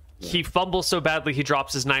 Either he fumbles so badly he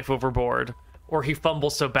drops his knife overboard, or he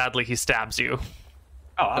fumbles so badly he stabs you.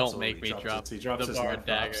 Oh, Don't absolutely. make me He drop drops the his bard knife,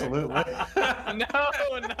 dagger. Absolutely.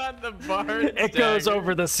 No, not the bard. It goes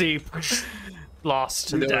over the sea. Lost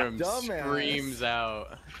to the Norum depths. Dumbass. screams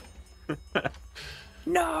out.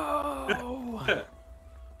 No! Wait,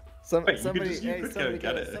 somebody could go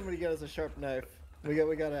get it. somebody get us a sharp knife. We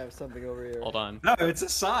gotta have something over here. Hold on. No, it's a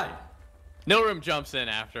sign. Norum jumps in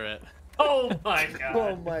after it. Oh my god.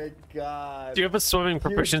 Oh my god. Do you have a swimming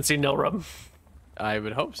proficiency, Nilrum? I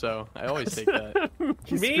would hope so. I always take that.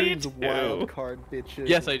 He Me screams too. wild card bitches.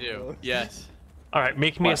 Yes, I do. Yes. All right,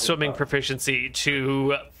 make me a swimming proficiency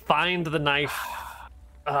to find the knife.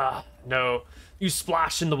 No. You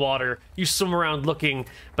splash in the water. You swim around looking,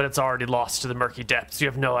 but it's already lost to the murky depths. You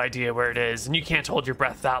have no idea where it is, and you can't hold your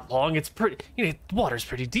breath that long. It's pretty. The water's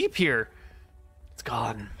pretty deep here. It's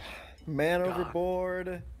gone. Man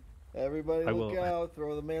overboard. Everybody I look will. out.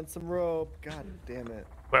 Throw the man some rope. God damn it.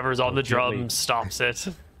 Whoever's on the Gently. drum stops it.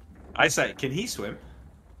 I say, can he swim?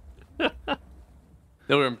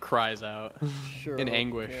 Norum cries out. Sure. In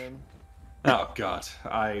anguish. man. Oh god,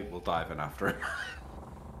 I will dive in after him.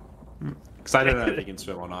 Because I don't know if he can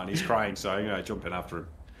swim or not. He's crying, so I'm gonna jump in after him.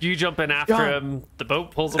 You jump in after John. him. The boat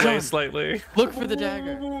pulls away slightly. Look for the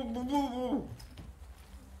dagger.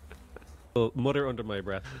 Well, mutter under my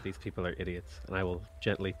breath that these people are idiots, and I will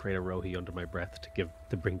gently pray to Rohi under my breath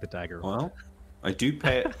to bring the dagger. Well, I do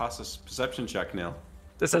pass a perception check, Neil.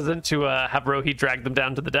 This isn't to have Rohi drag them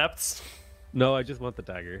down to the depths. No, I just want the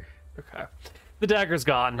dagger. Okay. The dagger's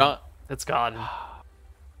gone. It's gone.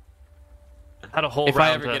 Had a whole If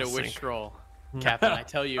I round ever get to a wish sink. scroll, Captain, I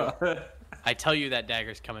tell you that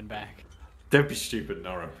dagger's coming back. Don't be stupid,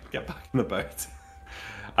 Nora. Get back in the boat.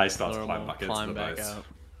 I start to Norum climb will back into climb the back boat. out.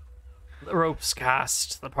 The rope's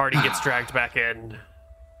cast. The party gets dragged back in.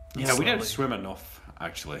 Yeah, we don't Slowly. swim enough,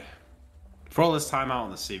 actually. For all this time out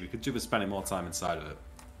on the sea, we could do with spending more time inside of it.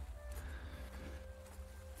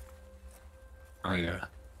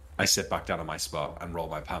 I sit back down on my spot and roll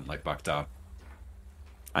my pant leg back down.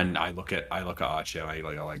 And I look at Archie and I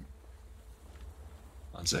like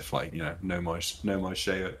as if like, no more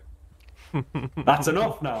shave it. That's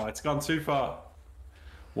enough now, it's gone too far.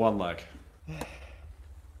 One leg.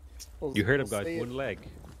 You heard him, We'll guys. say it- One leg,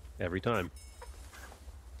 every time.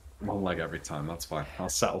 One leg every time, that's fine. I'll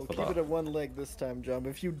settle We'll for keep that. it at one leg this time, John.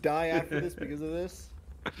 If you die after this because of this,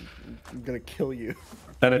 I'm gonna kill you.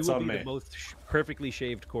 Then You it's will on be me. the most perfectly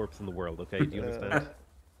shaved corpse in the world. Okay, do you understand?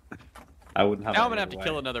 I wouldn't have Now it I'm gonna any have to other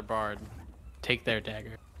kill way. another bard. Take their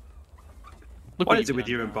dagger. Look What is you've it with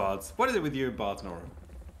done. you and bards? What is it with you and bards, Nora?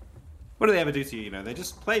 What do they ever do to you? They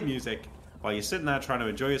just play music while you're sitting there trying to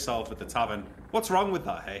enjoy yourself at the tavern. What's wrong with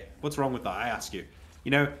that, hey? What's wrong with that? I ask you.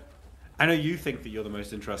 I know you think that you're the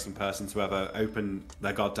most interesting person to ever open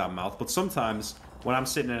their goddamn mouth, but sometimes when I'm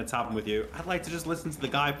sitting in a tavern with you, I'd like to just listen to the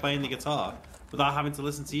guy playing the guitar without having to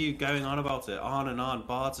listen to you going on about it, on and on.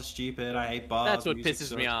 Bards are stupid. I hate bards. That's what music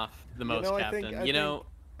pisses me sucks." off the most, I Captain. think,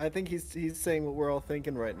 I think he's saying what we're all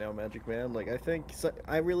thinking right now, Magic Man. Like,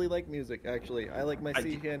 I really like music, actually. I like my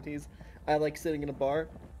sea shanties. I like sitting in a bar.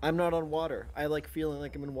 I'm not on water. I like feeling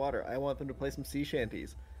like I'm in water. I want them to play some sea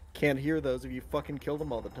shanties. Can't hear those if you fucking kill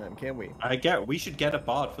them all the time, can we? We should get a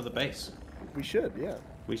bard for the base. We should, yeah.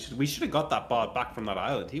 We should have got that bard back from that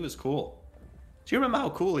island. He was cool. Do you remember how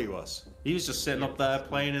cool he was? He was just sitting up there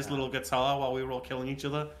playing his little guitar while we were all killing each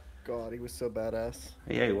other. God, he was so badass.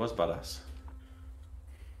 Yeah, he was badass.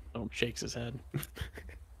 Shakes his head.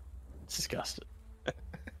 It's disgusting.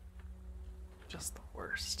 Just the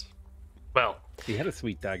worst. Well, He had a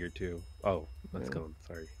sweet dagger too. Oh, that's gone.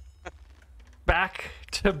 Sorry. back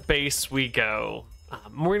to base we go.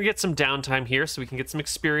 We're going to get some downtime here so we can get some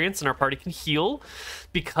experience and our party can heal.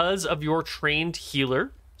 Because of your trained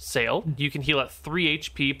healer, Sail, you can heal at 3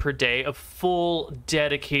 HP per day of full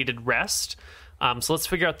dedicated rest. So let's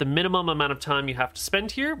figure out the minimum amount of time you have to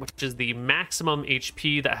spend here, which is the maximum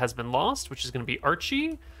HP that has been lost, which is going to be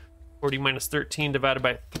Archie. 40 minus 13 divided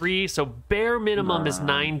by 3. So bare minimum is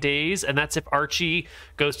 9 days, and that's if Archie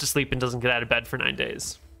goes to sleep and doesn't get out of bed for 9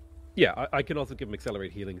 days. Yeah, I can also give him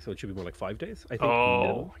accelerate healing, so it should be more like 5 days. I think. Oh,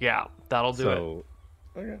 minimum. yeah, that'll do it. So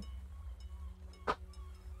Okay.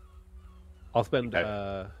 I'll spend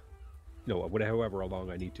however long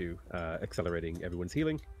I need to accelerating everyone's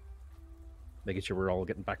healing, making sure we're all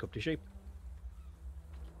getting back up to shape.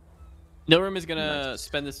 Nilrim is gonna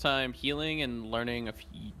spend this time healing and learning a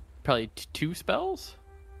few, probably 2 spells.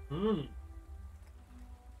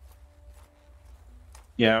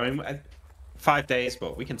 Yeah, I mean, 5 days,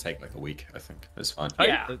 but we can take like a week. I think it's fine.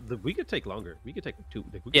 Yeah. We could take longer. We could take 2.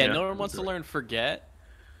 Yeah, Yeah, Nilrim wants to learn Forget.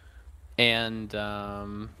 And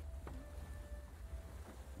I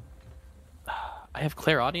have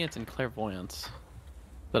clairaudience and clairvoyance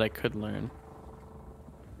that I could learn.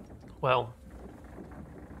 Well,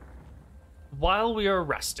 while we are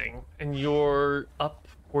resting and you're up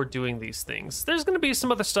or doing these things, there's going to be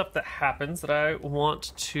some other stuff that happens that I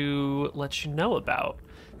want to let you know about.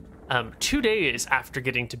 2 days after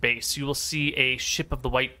getting to base, you will see a ship of the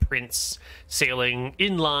White Prince sailing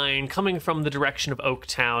inline, coming from the direction of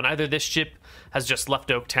Oaktown. Either this ship has just left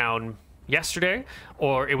Oaktown yesterday,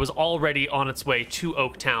 or it was already on its way to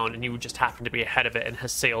Oaktown and you just happened to be ahead of it and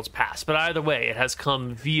has sailed past. But either way, it has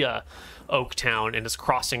come via Oaktown and is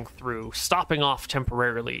crossing through, stopping off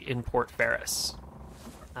temporarily in Port Ferris.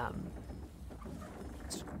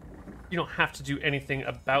 You don't have to do anything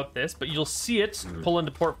about this, but you'll see it pull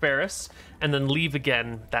into Port Ferris and then leave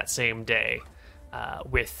again that same day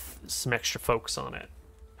with some extra folks on it.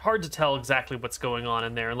 Hard to tell exactly what's going on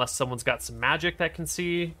in there unless someone's got some magic that can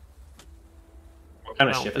see. What kind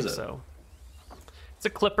I of don't ship think is it? so. It's a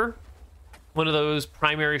clipper, one of those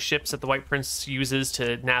primary ships that the White Prince uses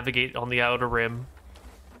to navigate on the Outer Rim.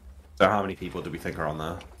 So how many people do we think are on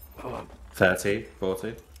there? 30,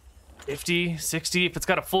 40? 50, 60. If it's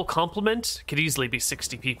got a full complement, it could easily be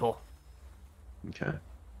 60 people. Okay.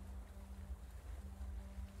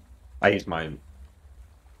 I use mine.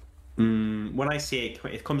 When I see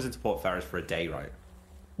it comes into Port Ferris for a day, right?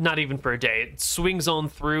 Not even for a day. It swings on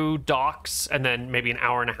through, docks, and then maybe an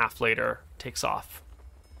hour and a half later takes off.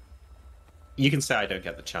 You can say I don't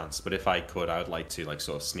get the chance, but if I could, I would like to like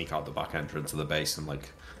sort of sneak out the back entrance of the base and like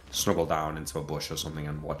snuggle down into a bush or something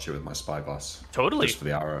and watch it with my spyglass. Totally. Just for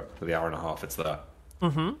the hour and a half it's there.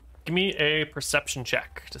 Give me a perception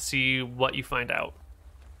check to see what you find out.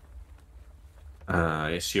 I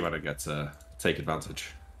assume I don't get to take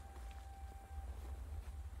advantage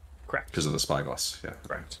Correct. because of the spyglass. Yeah.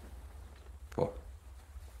 Correct. 4.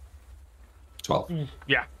 12.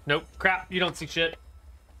 Yeah. Nope. Crap. You don't see shit.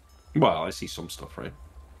 Well, I see some stuff, right?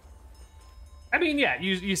 I mean, yeah,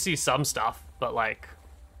 you see some stuff, but like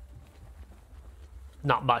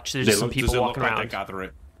not much. There's just some people does it walking look around.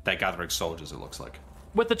 like they're gathering soldiers, it looks like.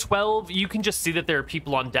 With the 12, you can just see that there are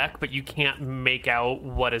people on deck, but you can't make out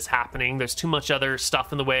what is happening. There's too much other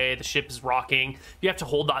stuff in the way. The ship is rocking. You have to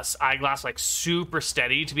hold that eyeglass like super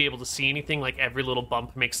steady to be able to see anything. Like every little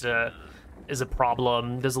bump is a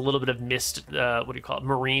problem. There's a little bit of mist,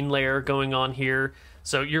 marine layer going on here.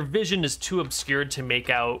 So your vision is too obscured to make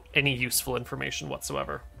out any useful information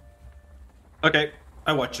whatsoever. Okay,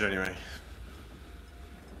 I watch it anyway.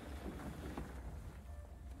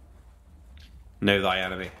 Know thy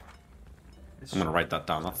enemy. I'm going to write that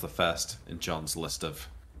down. That's the first in John's list of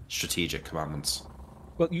strategic commandments.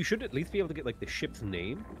 Well, you should at least be able to get like the ship's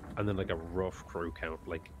name and then like a rough crew count,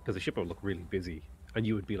 like because the ship would look really busy, and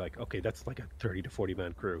you would be like, okay, that's like a 30 to 40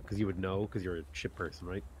 man crew, because you would know because you're a ship person,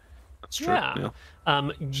 right? That's true. Yeah.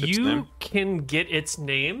 Ship's You name. can get its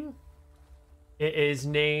name. It is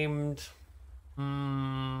named.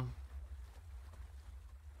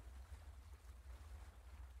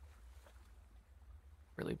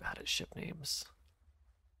 Really bad at ship names.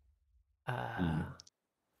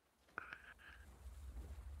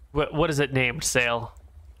 What is it named, Sail?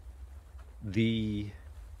 The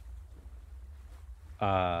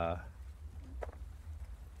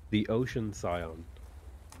Ocean Scion.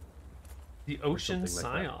 The Ocean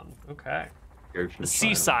something like that. Scion. Okay. Ocean The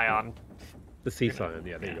Sea Scion. The Sea Scion,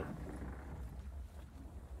 yeah, there you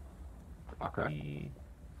go. Okay.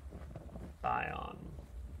 The Scion.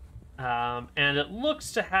 And it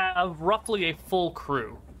looks to have roughly a full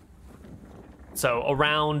crew. So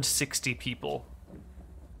around 60 people.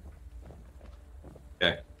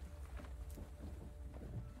 Okay.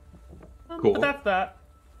 Cool. But that's that.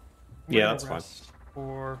 We're Yeah, gonna that's fine. rest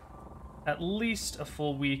for at least a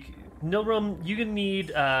full week. Nilrum, you can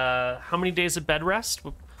need how many days of bed rest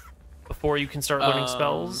before you can start learning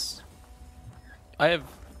spells? I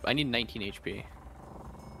need 19 HP.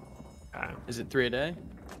 Okay. Is it 3 a day?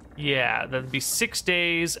 Yeah, that'd be 6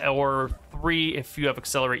 days or 3 if you have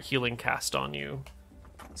Accelerate Healing cast on you.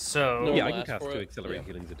 So No. Yeah, I Last can cast for 2 it, Accelerate yeah.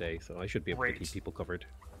 Healings a day, so I should be able Great. to keep people covered.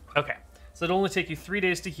 okay, so it'll only take you 3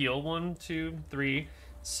 days to heal. 1, 2, 3.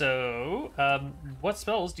 So, what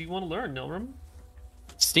spells do you want to learn, Nilrum?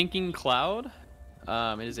 Stinking Cloud.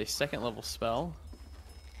 It is a 2nd level spell.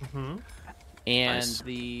 Mm-hmm. And Nice.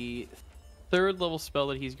 the 3rd level spell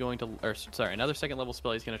that he's going to, or sorry, another 2nd level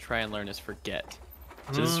spell he's going to try and learn is Forget.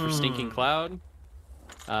 So this is for Stinking Cloud,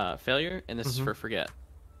 Failure, and this is for Forget,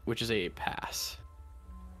 which is a pass.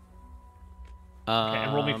 Okay,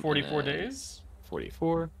 and roll me and 44 then days.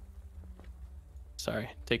 44. Sorry,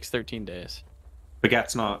 takes 13 days.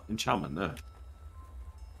 Forget's not enchantment, no.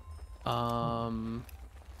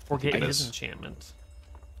 Forget it his is. enchantment.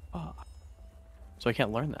 So I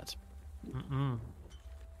can't learn that.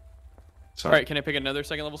 Sorry. All right, can I pick another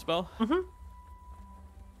second level spell?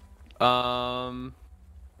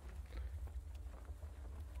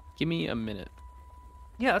 Give me a minute.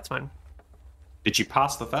 Yeah, that's fine. Did you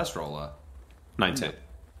pass the first roller? 19.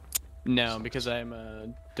 No, because I'm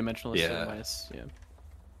a dimensionalist. Yeah. Otherwise,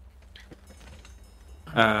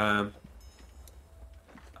 yeah.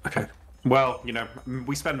 Okay. Well, you know,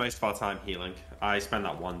 we spend most of our time healing. I spend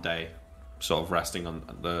that one day sort of resting on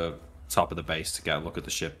the top of the base to get a look at the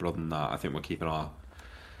ship, but other than that, I think we're keeping our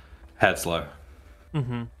heads low.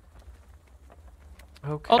 Okay.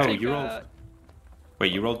 I'll Oh, take, you rolled...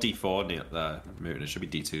 Wait, you rolled D4 near the moon. It should be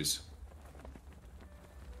D2s.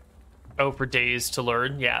 Oh, for days to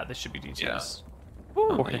learn? Yeah, this should be D2s. Yeah.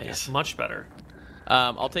 Ooh, Four days. much better.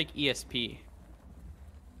 I'll take ESP.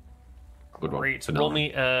 Good one. Great. So Roll now-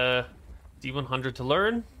 me a D100 to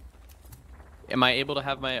learn. Am I able to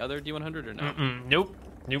have my other D100 or no? Nope.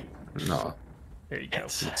 Nope. No, There you go. that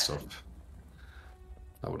sucked.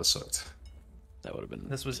 That would have sucked. That would have been.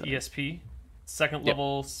 This was upsetting. ESP. Second Yep.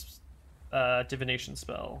 level divination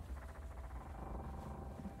spell.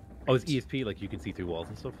 Oh, it's ESP, like you can see through walls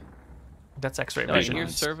and stuff? That's X-ray No, you vision. can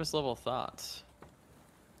hear surface level thoughts.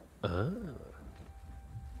 Ah.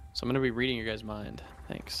 So I'm gonna be reading your guys' mind.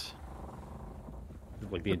 Thanks.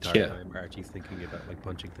 Like the entire Yeah. time Archie's thinking about like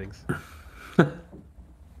punching things.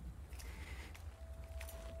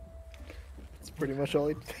 It's pretty much all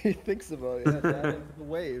he thinks about. Yeah, that and the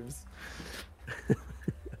waves.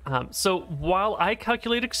 So while I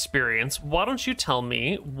calculate experience, why don't you tell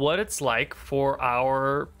me what it's like for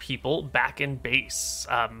our people back in base?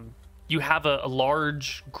 You have a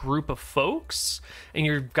large group of folks, and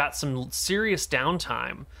you've got some serious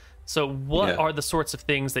downtime. So what Yeah. are the sorts of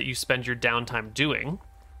things that you spend your downtime doing?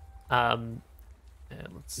 And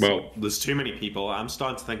let's see. Well, there's too many people. I'm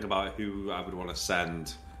starting to think about who I would want to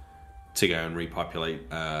send to go and repopulate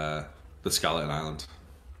the Skeleton Island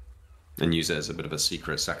and use it as a bit of a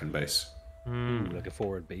secret second base. Like a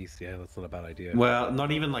forward base, yeah, that's not a bad idea. Well,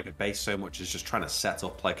 not even like a base so much as just trying to set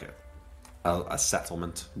up like a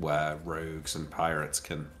settlement where rogues and pirates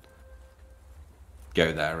can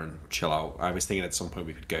go there and chill out. I was thinking at some point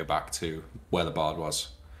we could go back to where the bard was,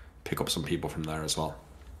 pick up some people from there as well.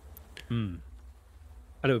 And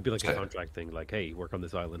it would be like a Okay. contract thing, like, hey, work on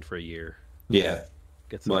this island for a year, Yeah,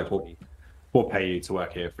 get some like money. we'll pay you to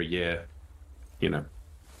work here for a year. You know,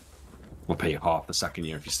 we'll pay you half the second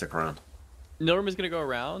year if you stick around. Norm is gonna go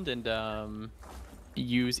around and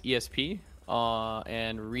use ESP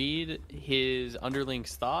and read his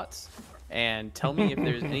underling's thoughts and tell me if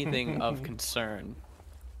there's anything of concern.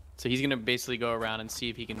 So he's gonna basically go around and see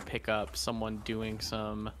if he can pick up someone doing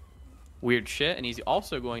some weird shit, and he's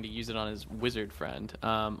also going to use it on his wizard friend.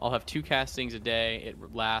 I'll have 2 castings a day.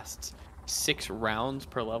 It lasts 6 rounds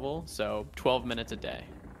per level, so 12 minutes a day.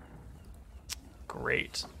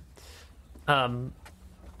 Great.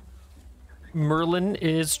 Merlin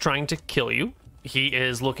is trying to kill you. He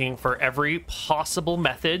is looking for every possible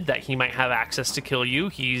method that he might have access to kill you.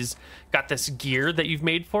 He's got this gear that you've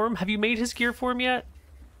made for him. Have you made his gear for him yet?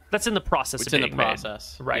 That's in the process It's of in the being made.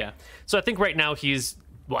 process, Right. yeah. So I think right now he's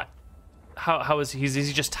what? How is he? Is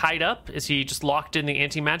he just tied up? Is he just locked in the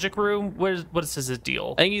anti-magic room? What is his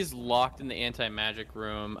deal? I think he's locked in the anti-magic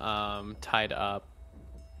room, tied up.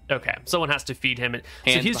 Okay, someone has to feed him. So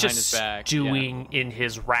Hands he's behind just his back, stewing in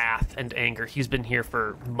his wrath and anger. He's been here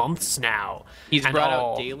for months now. He's and brought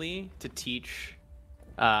all- out daily to teach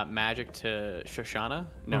magic to Shoshana.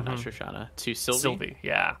 No, not Shoshana. To Sylvie. Sylvie,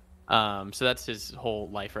 yeah. So that's his whole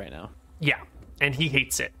life right now. Yeah, and he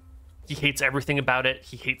hates it. He hates everything about it.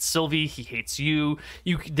 He hates Sylvie. He hates you.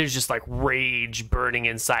 There's just like rage burning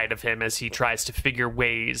inside of him as he tries to figure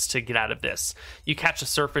ways to get out of this. You catch a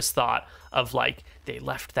surface thought of like, they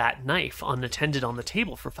left that knife unattended on the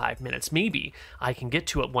table for 5 minutes. Maybe I can get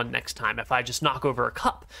to it one next time. If I just knock over a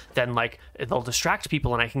cup, then like they'll distract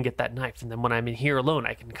people and I can get that knife. And then when I'm in here alone,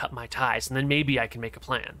 I can cut my ties. And then maybe I can make a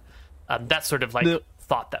plan. That's sort of like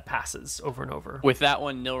thought that passes over and over. With that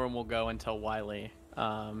one, Nilrim will go and tell Wiley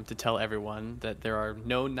to tell everyone that there are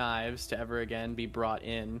no knives to ever again be brought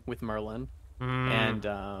in with Merlin.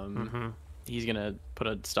 And he's going to put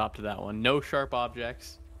a stop to that one. No sharp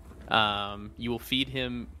objects. You will feed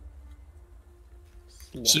him.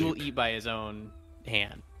 He will eat by his own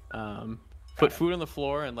hand. Put food on the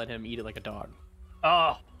floor and let him eat it like a dog.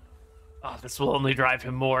 Oh, this will only drive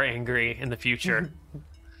him more angry in the future.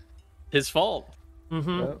 His fault.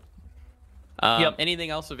 Yep. Yep. Anything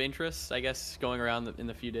else of interest, I guess, going around in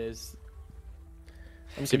the few days?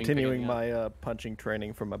 I'm See if you can pick continuing anything my punching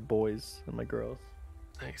training for my boys and my girls.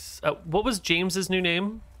 Nice. What was James's new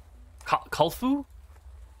name? Kulfu?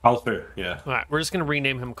 Alfu, yeah. All right, we're just going to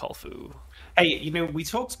rename him Kulfu. Hey, we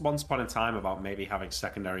talked once upon a time about maybe having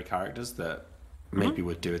secondary characters that maybe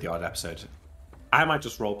would do the odd episode. I might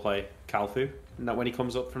just roleplay Kalfu when he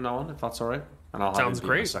comes up from now on, if that's all right. And I'll Sounds have him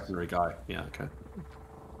be great. a secondary guy. Yeah, okay.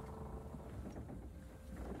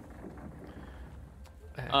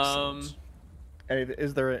 Excellent.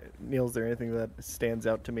 Is there, Neil, is there anything that stands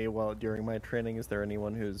out to me during my training? Is there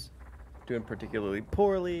anyone who's doing particularly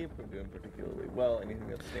poorly, doing particularly well? Anything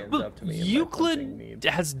that stands out to me? in my punching Euclid need?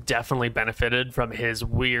 has definitely benefited from his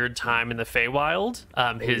weird time in the Feywild.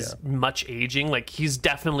 His much aging, like he's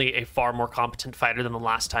definitely a far more competent fighter than the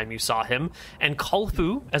last time you saw him. And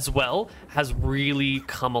Kulfu as well has really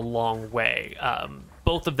come a long way.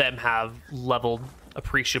 Both of them have leveled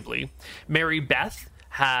appreciably. Mary Beth.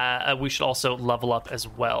 We should also level up as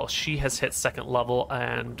well. She has hit 2nd level,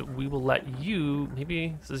 and we will let you.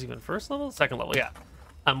 Maybe this is even 1st level, 2nd level. Yeah.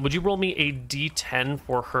 Would you roll me a D10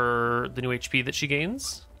 for the new HP that she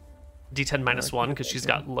gains? D10 minus 1 because she's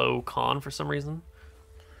got low con for some reason.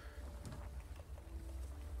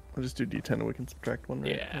 I'll just do D10 and we can subtract 1.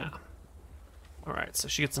 Right? Yeah. All right. So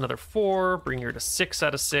she gets another 4, bring her to 6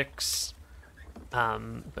 out of 6.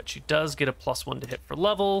 But she does get a +1 to hit for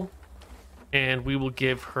level. And we will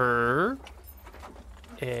give her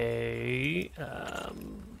a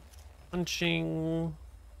punching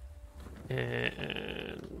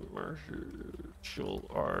and martial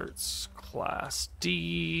arts class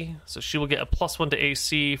D. So she will get a +1 to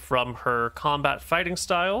AC from her combat fighting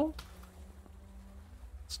style.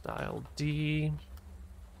 Style D.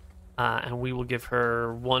 And we will give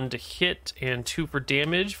her 1 to hit and 2 for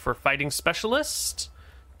damage for fighting specialist.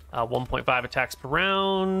 1.5 attacks per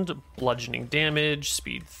round, bludgeoning damage,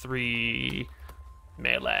 speed 3,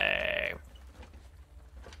 melee.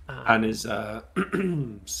 And is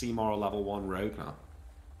Seymour a level 1 rogue now?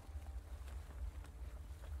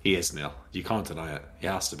 He is, Neil. You can't deny it. He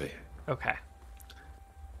has to be. Okay.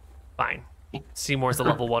 Fine. Seymour's a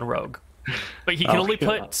level 1 rogue. But he can only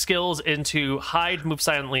put skills into hide, move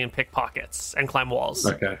silently, and pick pockets, and climb walls.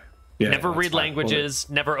 Okay. Yeah, never read languages,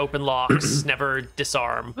 never open locks, never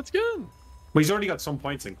disarm. That's good. Well, he's already got some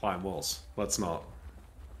points in climb walls. Let's not.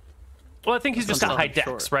 Well, I think he's just got high dex,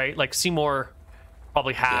 short. right? Like Seymour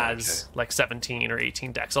probably has like 17 or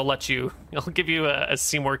 18 dex. I'll give you a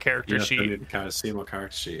Seymour character sheet. Kind of Seymour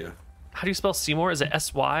character sheet, yeah. How do you spell Seymour? Is it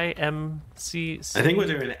SYMC? I think we're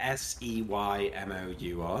doing SEYMOUR.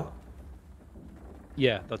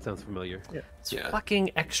 Yeah, that sounds familiar. Yeah. It's Yeah.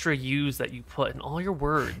 fucking extra U's that you put in all your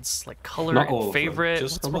words, like color Not all and of them, favorite.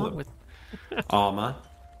 just What's some of wrong them. with Armor.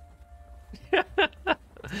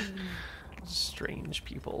 strange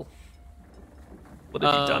people? What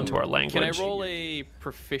have you done to our language? Can I roll a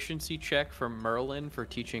proficiency check for Merlin for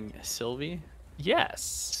teaching Sylvie? Yes.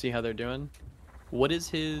 See how they're doing. What is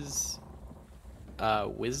his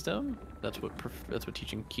wisdom? That's what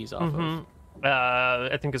teaching keys off of.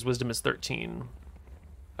 I think his wisdom is 13.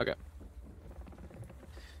 Okay.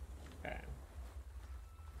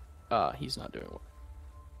 He's not doing well.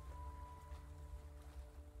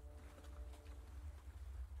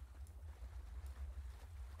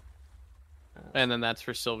 And then that's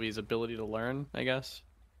for Sylvie's ability to learn, I guess.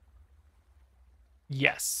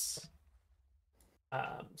 Yes.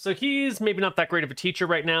 So he's maybe not that great of a teacher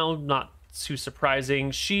right now. Not too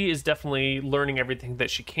surprising. She is definitely learning everything that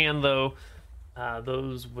she can, though.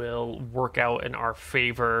 Those will work out in our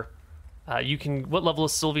favor. What level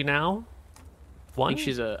is Sylvie now? I 1? think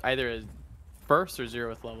she's either a 1st or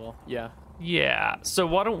 0th level. Yeah. Yeah. So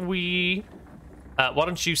why don't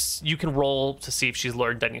you can roll to see if she's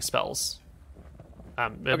learned any spells.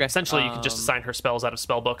 Okay. Essentially, you can just assign her spells out of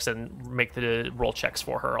spell books and make the roll checks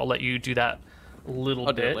for her. I'll let you do that a little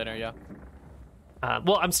I'll bit do it later, yeah.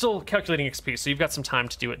 Well, I'm still calculating XP, so you've got some time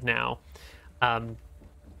to do it now. I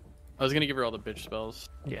was going to give her all the bitch spells.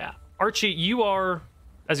 Yeah. Archie, you are,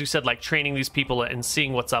 as you said, like training these people and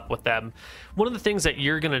seeing what's up with them. One of the things that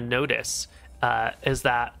you're going to notice is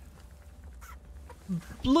that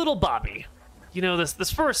little Bobby,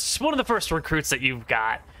 this one of the first recruits that you've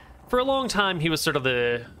got, for a long time, he was sort of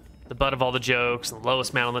the butt of all the jokes, and the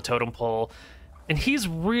lowest man on the totem pole. And he's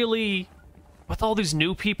really, with all these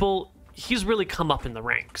new people, he's really come up in the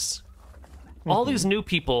ranks. All these new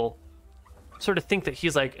people sort of think that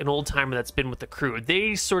he's like an old timer that's been with the crew.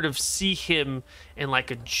 They sort of see him in like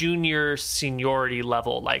a junior seniority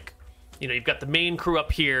level. Like, you've got the main crew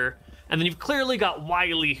up here, and then you've clearly got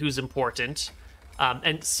Wiley, who's important.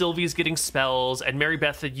 And Sylvie's getting spells, and Mary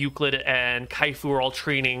Beth and Euclid and Kaifu are all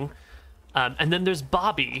training. And then there's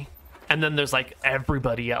Bobby, and then there's like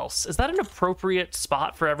everybody else. Is that an appropriate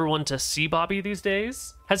spot for everyone to see Bobby these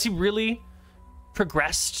days? Has he really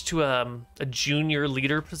progressed to a junior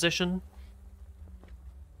leader position?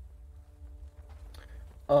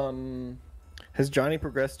 Has Johnny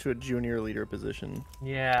progressed to a junior leader position?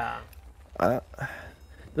 Yeah.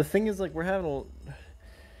 The thing is, like,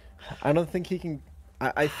 I don't think he can.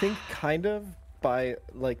 I think kind of by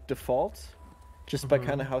like default, just by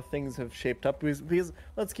kind of how things have shaped up. Because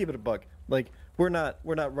let's keep it a buck. Like, we're not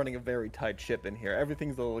running a very tight ship in here.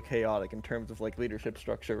 Everything's a little chaotic in terms of like leadership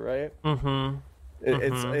structure, right? Mm-hmm.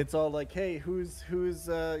 It's all like, hey, who's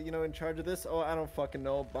in charge of this? Oh, I don't fucking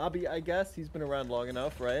know. Bobby, I guess. He's been around long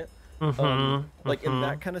enough, right? Like in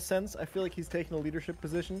that kind of sense, I feel like he's taking a leadership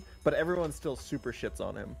position, but everyone still super shits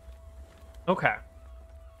on him. Okay.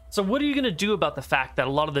 So what are you going to do about the fact that a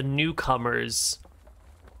lot of the newcomers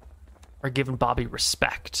are giving Bobby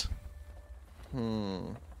respect?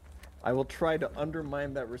 I will try to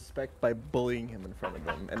undermine that respect by bullying him in front of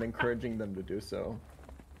them and encouraging them to do so.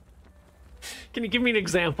 Can you give me an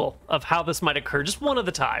example of how this might occur? Just one of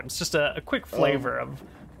the times. Just a quick flavor of...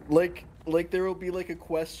 Like there will be like a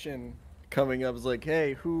question coming up. It's like,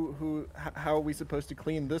 hey, how are we supposed to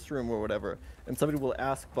clean this room or whatever? And somebody will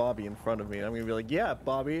ask Bobby in front of me, and I'm gonna be like, yeah,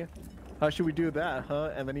 Bobby, how should we do that,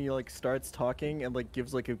 huh? And then he like starts talking and like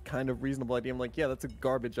gives like a kind of reasonable idea. I'm like, yeah, that's a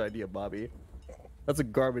garbage idea, Bobby. That's a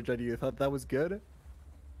garbage idea. You thought that was good?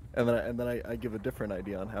 And then I give a different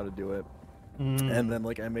idea on how to do it. And then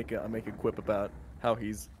like I make a quip about how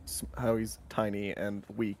he's tiny and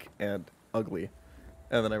weak and ugly.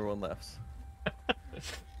 And then everyone laughs.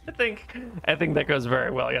 I think that goes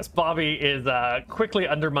very well. Yes, Bobby is quickly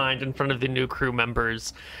undermined in front of the new crew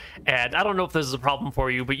members, and I don't know if this is a problem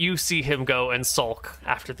for you, but you see him go and sulk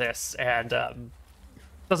after this, and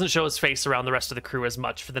doesn't show his face around the rest of the crew as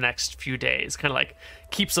much for the next few days. Kind of like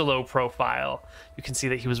keeps a low profile. You can see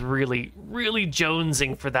that he was really, really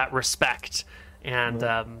jonesing for that respect, and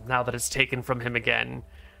now that it's taken from him again,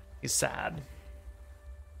 he's sad.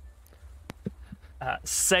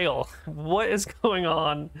 Sail, what is going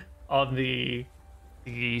on the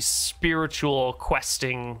spiritual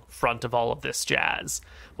questing front of all of this jazz?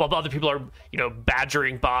 While other people are,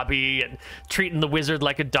 badgering Bobby and treating the wizard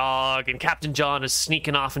like a dog, and Captain John is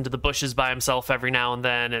sneaking off into the bushes by himself every now and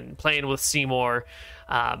then and playing with Seymour.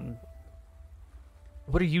 What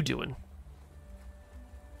are you doing?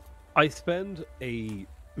 I spend a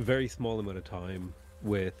very small amount of time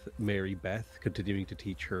with Mary Beth, continuing to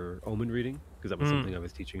teach her omen reading, because that was something I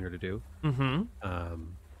was teaching her to do.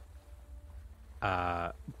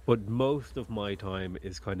 But most of my time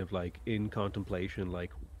is kind of like in contemplation,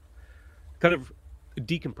 like kind of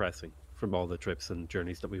decompressing from all the trips and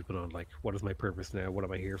journeys that we've been on. Like, what is my purpose now? What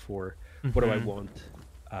am I here for? What do I want?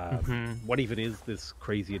 What even is this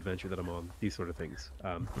crazy adventure that I'm on? These sort of things.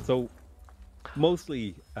 So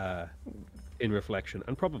mostly in reflection,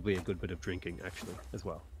 and probably a good bit of drinking actually as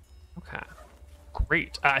well. Okay,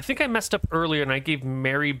 great. I think I messed up earlier and I gave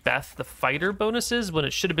Mary Beth the fighter bonuses when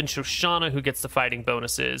it should have been Shoshana who gets the fighting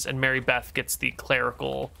bonuses, and Mary Beth gets the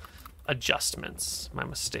clerical adjustments. My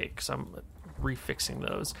mistake, so I'm refixing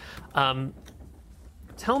those.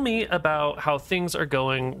 Tell me about how things are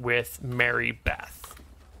going with Mary Beth.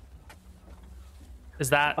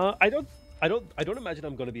 Is that I don't imagine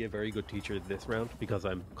I'm going to be a very good teacher this round, because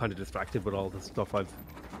I'm kind of distracted with all the stuff I've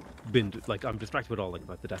been like. I'm distracted with all like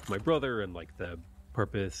about the death of my brother and like the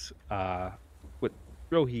purpose with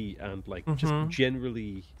Rohi, and like just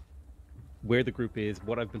generally where the group is,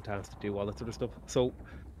 what I've been tasked to do, all that sort of stuff. So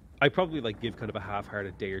I probably like give kind of a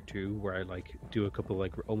half-hearted day or two where I like do a couple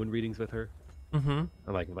like omen readings with her, and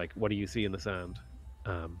like what do you see in the sand,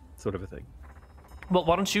 sort of a thing. Well,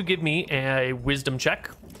 why don't you give me a wisdom check?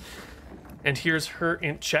 And here's her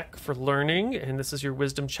int check for learning, and this is your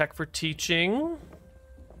wisdom check for teaching.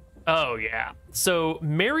 Oh, yeah. So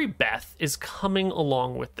Mary Beth is coming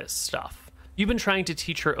along with this stuff. You've been trying to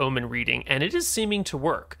teach her omen reading, and it is seeming to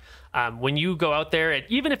work. When you go out there, and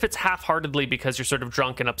even if it's half-heartedly because you're sort of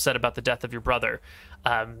drunk and upset about the death of your brother,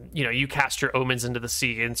 you cast your omens into the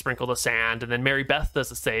sea and sprinkle the sand, and then Mary Beth does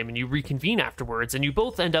the same, and you reconvene afterwards, and you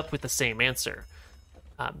both end up with the same answer.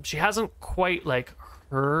 She hasn't quite, like,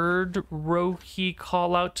 heard Rohi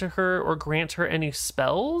call out to her or grant her any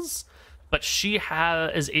spells, but she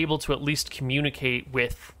is able to at least communicate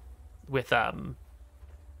with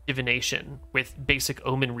divination, with basic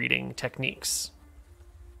omen reading techniques.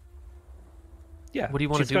 Yeah, what do you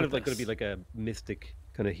want to do? She's kind of like going to be like a mystic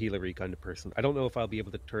kind of healery kind of person. I don't know if I'll be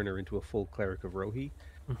able to turn her into a full cleric of Rohi,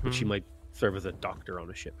 but she might serve as a doctor on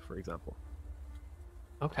a ship, for example.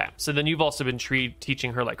 Okay, so then you've also been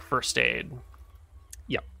teaching her like first aid.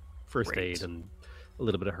 Yep. First Great. aid and a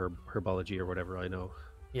little bit of herbology or whatever I know.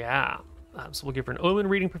 Yeah. So we'll give her an omen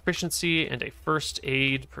reading proficiency and a first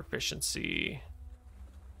aid proficiency.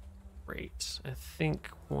 Great. I think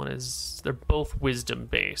they're both wisdom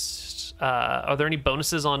based. Are there any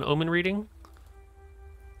bonuses on omen reading?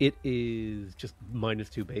 It is just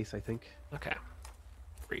 -2 base, I think. Okay.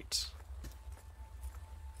 Great.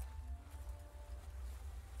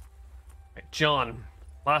 Right, John,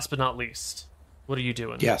 last but not least, what are you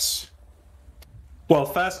doing? Yes. Well,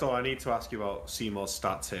 first of all, I need to ask you about Seymour's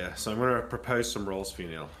stats here. So I'm going to propose some rolls for you,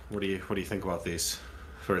 Neil. What do you think about these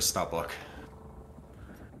for his stat block?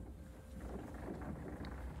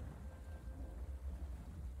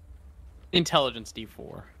 Intelligence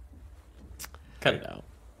D4. Cut it out.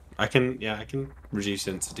 I can reduce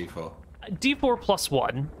it into D4. D4 plus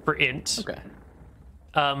 1 for int. Okay.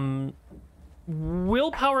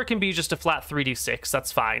 Willpower can be just a flat 3d6.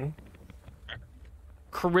 That's fine.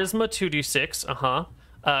 Charisma 2d6.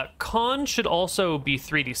 Con should also be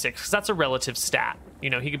 3d6 because that's a relative stat. You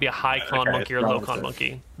know, he could be a high con monkey or a low con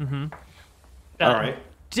monkey. All right.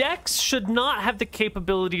 Dex should not have the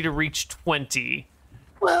capability to reach 20.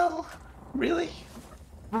 Well, really?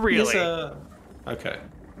 Really? Okay.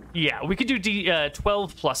 Yeah, we could do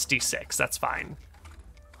 12 plus d6. That's fine.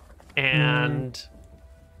 And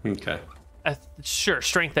Okay. sure,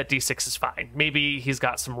 strength at d6 is fine. Maybe he's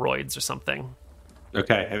got some roids or something.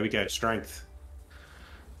 Okay, here we go. Strength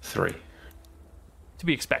 3. To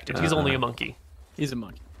be expected. He's only a monkey. He's a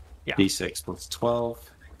monkey. Yeah. D6 plus 12.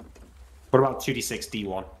 What about 2d6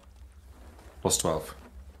 D1 plus 12?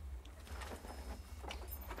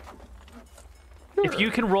 If you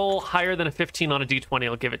can roll higher than a 15 on a d20,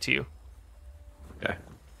 I'll give it to you. Okay.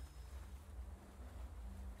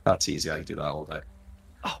 That's easy. I can do that all day.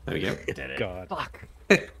 Oh, there we go. did it. God. Fuck.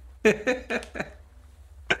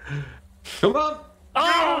 Come on.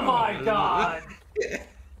 Oh my god.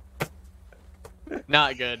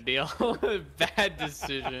 Not good, deal. Bad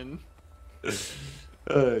decision.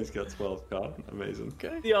 He's got 12 card. Amazing.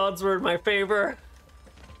 Okay. The odds were in my favor.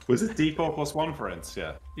 Was it D4 plus 1 for ints?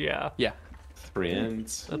 Yeah. Yeah, Yeah. 3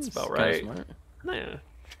 ints. that's about Kinda right. smart. Yeah.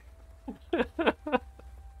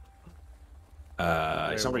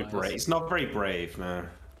 He's not very brave. He's not very brave, no.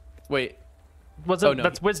 Wait. Was it? Oh, no.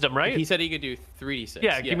 That's wisdom, right? He said he could do 3d6.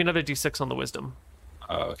 Yeah, give me another d6 on the wisdom.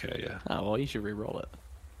 Oh, okay, yeah. Oh, well, you should re-roll it.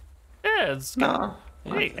 Yeah, it's No.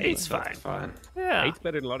 Hey, eight's fine. That's fine. Yeah. 8's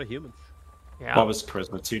better than a lot of humans. Yeah. What was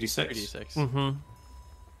charisma? 2d6? 3d6. Mm-hmm.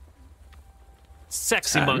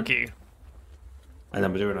 Sexy 10. monkey. And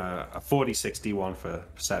then we're doing a 46 D1 for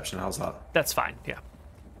perception. How's that? That's fine. Yeah.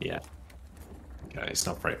 Yeah. Okay, it's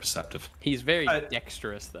not very perceptive. He's very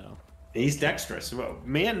dexterous, though. He's dexterous. Well,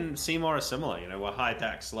 me and Seymour are similar. You know, we're high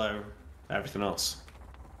dex, low, everything else.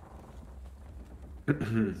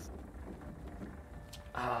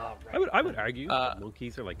 I would argue that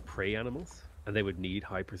monkeys are like prey animals, and they would need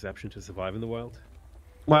high perception to survive in the wild.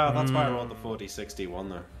 Well, that's why I rolled the 40-6 D1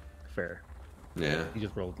 though. Fair. Yeah. You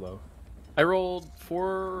just rolled low. I rolled 4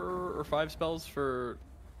 or 5 spells for...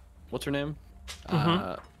 What's her name?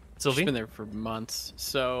 Sylvie? She's been there for months.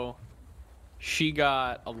 So she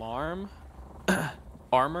got Alarm,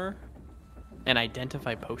 Armor, and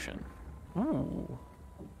Identify Potion. Ooh.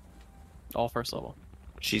 All first level.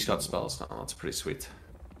 She's got spells now. That's pretty sweet.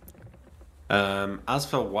 As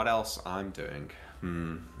for what else I'm doing,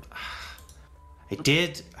 I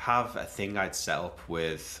did have a thing I'd set up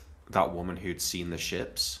with that woman who'd seen the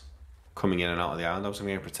ships coming in and out of the island. I was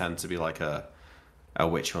going to pretend to be like a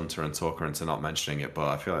witch hunter and talk her into not mentioning it, but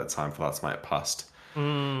I feel like the time for that might have passed.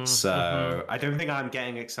 So I don't think I'm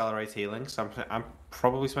getting accelerate healing. So I'm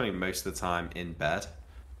probably spending most of the time in bed.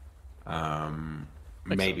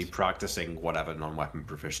 Maybe sense. practicing whatever non-weapon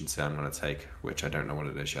proficiency I'm going to take, which I don't know what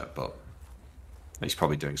it is yet, but he's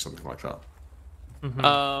probably doing something like that.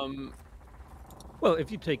 Well,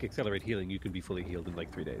 if you take accelerate healing, you can be fully healed in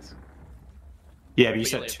like 3 days. Yeah, but you We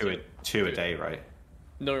said only have two a day, right?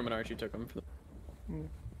 Norman and Archie took them. No,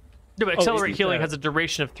 but accelerate is healing that- has a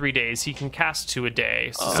duration of 3 days. He can cast 2 a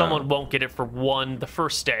day. So someone won't get it for the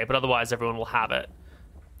first day, but otherwise everyone will have it.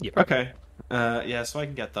 Okay. Yeah, so I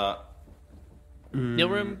can get that.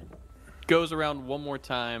 Nilrim goes around one more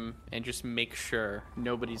time and just makes sure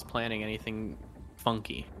nobody's planning anything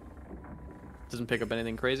funky. Doesn't pick up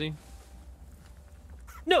anything crazy.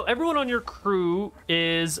 No, everyone on your crew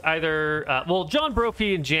is either John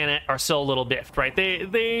Brophy and Janet are still a little biffed, right?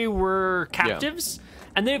 They were captives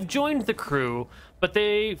and they've joined the crew, but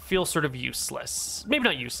they feel sort of useless. Maybe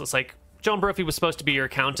not useless, like John Brophy was supposed to be your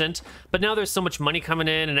accountant, but now there's so much money coming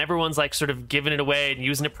in and everyone's like sort of giving it away and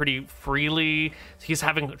using it pretty freely. He's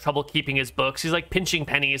having trouble keeping his books. He's like pinching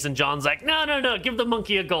pennies, and John's like, no, give the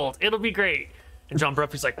monkey a gold. It'll be great. And John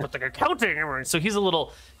Brophy's like, but the accounting. So he's a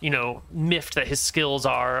little, miffed that his skills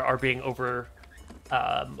are being overwritten.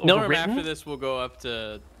 After this, we'll go up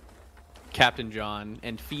to Captain John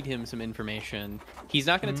and feed him some information. He's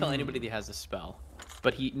not going to tell anybody that he has a spell,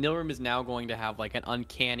 but Nilrim is now going to have like an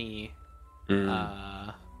uncanny,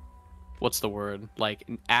 what's the word? Like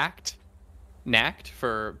an knack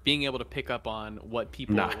for being able to pick up on what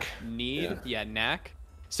people need. Yeah, knack.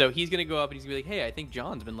 So he's going to go up and he's going to be like, hey, I think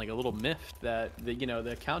John's been like a little miffed that the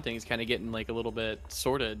accounting is kind of getting like a little bit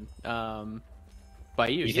sorted by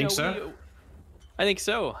you. You think so? I think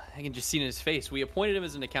so. I can just see it in his face. We appointed him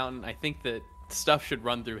as an accountant. I think that stuff should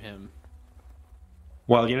run through him.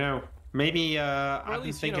 Well, maybe or I've at been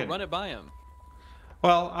least, thinking. Run it by him.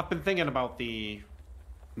 Well, I've been thinking about the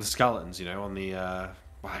skeletons. On the I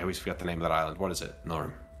always forget the name of that island. What is it,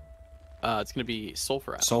 Norm? It's going to be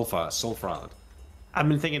Sulphur Island. Sulphur Island. I've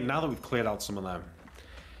been thinking now that we've cleared out some of them.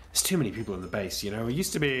 There's too many people in the base. It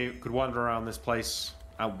used to be could wander around this place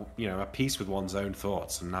at peace with one's own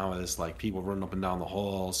thoughts, and now there's like people running up and down the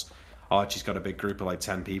halls. Archie's got a big group of like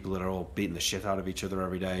 10 people that are all beating the shit out of each other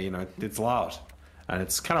every day. It's loud, and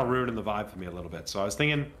it's kind of ruining the vibe for me a little bit. So I was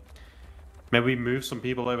thinking maybe we move some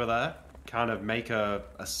people over there, kind of make a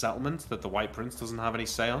settlement that the White Prince doesn't have any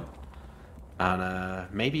say on,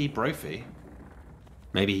 and maybe Brophy,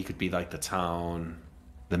 maybe he could be like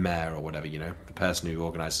the mayor or whatever, the person who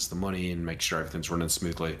organizes the money and makes sure everything's running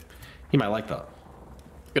smoothly. He might like that.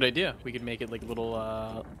 Good idea. We could make it like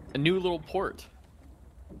a new little port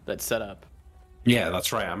that's set up. Yeah,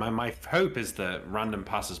 that's right. My hope is that random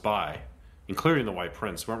passers-by, including the White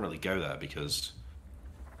Prince, won't really go there because,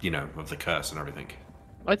 of the curse and everything.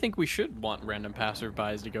 I think we should want random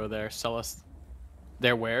passers-by to go there, sell us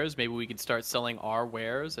their wares. Maybe we could start selling our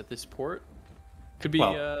wares at this port. Could be.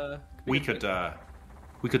 We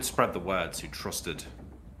could spread the word to trusted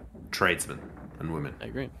tradesmen and women. I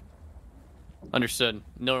agree. Understood.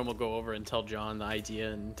 Norm will go over and tell John the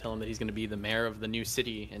idea and tell him that he's going to be the mayor of the new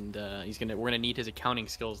city, and we're going to need his accounting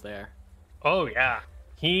skills there. Oh yeah,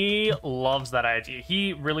 he loves that idea.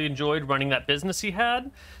 He really enjoyed running that business he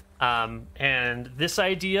had, and this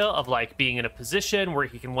idea of like being in a position where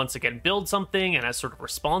he can once again build something and is sort of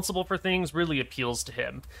responsible for things really appeals to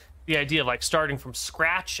him. The idea of like starting from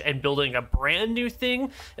scratch and building a brand new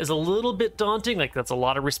thing is a little bit daunting. Like that's a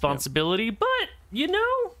lot of responsibility, but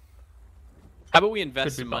How about we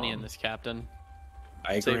invest some money in this, Captain?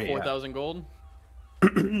 I agree. Say 4,000 gold?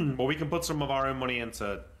 Well, we can put some of our own money in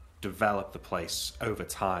to develop the place over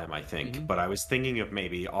time, I think. Mm-hmm. But I was thinking of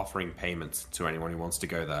maybe offering payments to anyone who wants to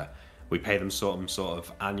go there. We pay them some sort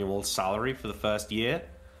of annual salary for the first year,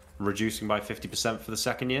 reducing by 50% for the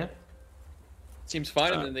second year. Seems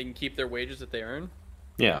fine, and then they can keep their wages that they earn.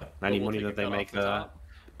 Yeah, any money that they make there.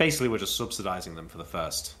 Basically, we're just subsidizing them for the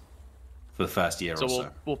first year or so. So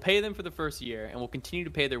we'll pay them for the first year, and we'll continue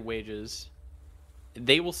to pay their wages.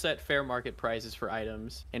 They will set fair market prices for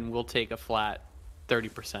items, and we'll take a flat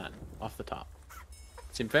 30% off the top.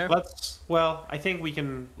 Seem fair? I think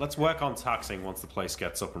let's work on taxing once the place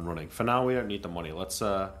gets up and running. For now, we don't need the money. Let's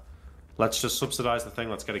just subsidize the thing.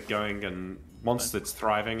 Let's get it going, and once it's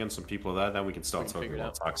thriving and some people are there, then we can start talking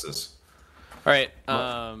about taxes. All right.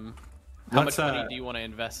 How much money do you want to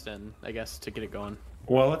invest in, I guess, to get it going?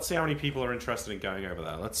 Well, let's see how many people are interested in going over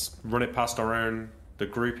there. Let's run it past the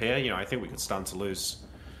group here. I think we could stand to lose.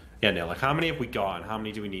 Yeah, Neil, like how many have we got and how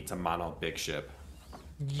many do we need to man our big ship?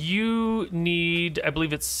 You need, I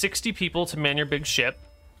believe it's 60 people to man your big ship.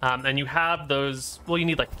 And you have those, well, you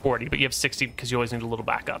need like 40, but you have 60 because you always need a little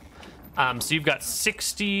backup. So you've got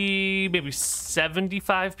 60, maybe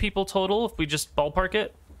 75 people total if we just ballpark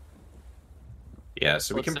it. Yeah,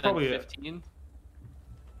 so we can probably 15.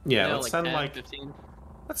 Yeah, let's send 15.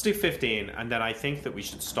 Let's do 15, and then I think that we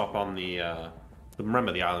should stop on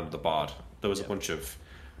remember the island of the Bard. There was a bunch of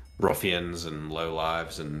ruffians and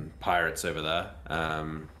lowlives and pirates over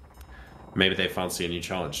there. Maybe they fancy a new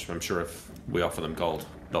challenge. I'm sure if we offer them gold,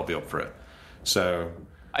 they'll be up for it. So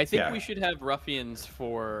I think we should have ruffians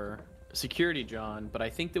for security, John, but I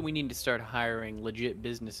think that we need to start hiring legit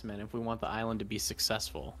businessmen if we want the island to be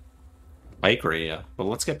successful. I agree, yeah. But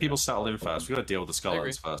let's get people settled in first. We've got to deal with the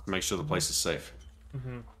skeletons first, make sure the place is safe.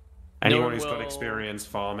 Mm-hmm. Anyone who's got experience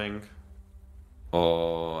farming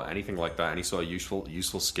or anything like that, any sort of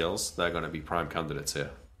useful skills, they're going to be prime candidates here.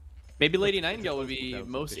 Maybe Lady Nightingale would be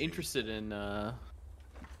most interested in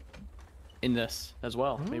this as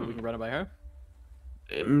well. Maybe we can run it by her.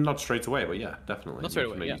 Not straight away, but yeah, definitely. Not straight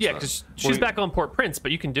away, yeah. Yeah, because she's back on Port Prince,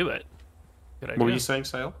 but you can do it. Good idea. What were you saying,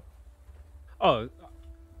 Sale? Oh,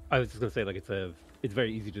 I was just gonna say like it's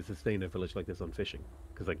very easy to sustain a village like this on fishing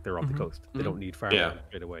because like they're off the coast. They don't need farmland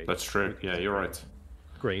straight away. That's true. Yeah, you're right.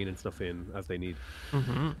 Grain and stuff in as they need.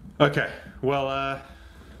 Okay, well,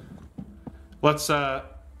 let's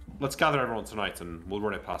gather everyone tonight and we'll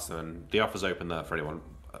run it past them. And the offer's open there for anyone.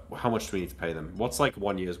 How much do we need to pay them? What's like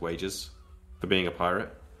 1 year's wages for being a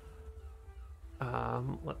pirate?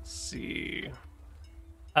 Let's see.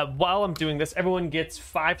 While I'm doing this, everyone gets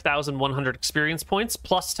 5,100 experience points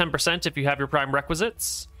plus 10% if you have your prime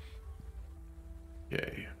requisites.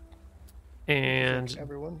 Yay. And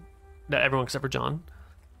Everyone. everyone except for John.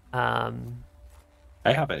 I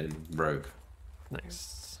have it in Rogue.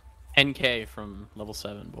 Nice. 10k from level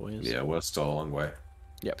 7, boys. Yeah, we're still a long way.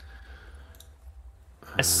 Yep.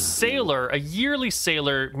 A yearly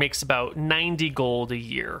sailor makes about 90 gold a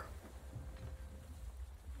year.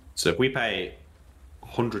 So if we pay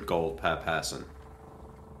 100 gold per person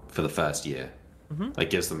for the first year, that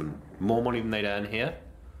gives them more money than they'd earn here,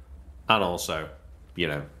 and also, we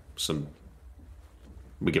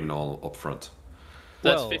give them all up front.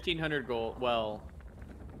 That's Well- 1,500 gold. Well,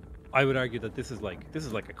 I would argue that this is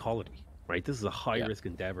like a colony, right? This is a high Yeah. risk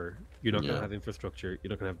endeavor. You're not going Yeah. to have infrastructure. You're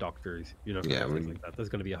not going to have doctors. You're not going to Yeah, have I things mean- like that. There's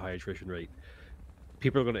going to be a high attrition rate.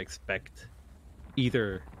 People are going to expect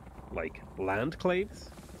either like land claims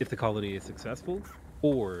if the colony is successful,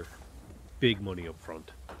 or big money up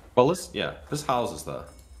front. Well, there's houses there.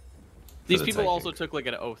 these the people taking. also took like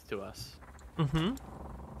an oath to us.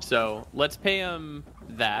 So let's pay them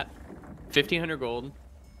that 1,500 gold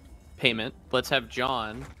payment. Let's have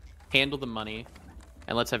John handle the money,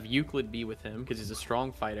 and let's have Euclid be with him because he's a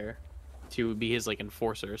strong fighter to be his like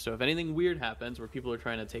enforcer. So if anything weird happens where people are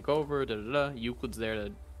trying to take over, Euclid's there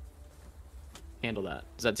to handle that.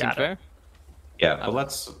 Does that seem Got it. fair? Yeah, but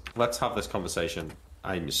let's have this conversation.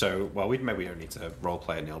 We don't need to role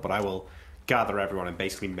play it, Neil, but I will gather everyone and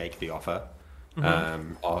basically make the offer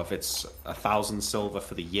of it's 1,000 silver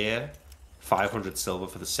for the year, 500 silver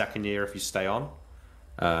for the second year if you stay on.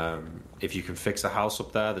 If you can fix a house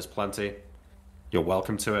up there, there's plenty. You're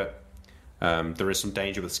welcome to it. There is some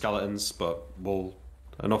danger with skeletons, but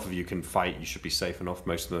enough of you can fight. You should be safe enough.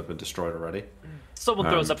 Most of them have been destroyed already. Someone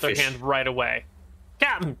throws up their fish. hand right away.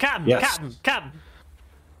 Captain, Yes. Captain.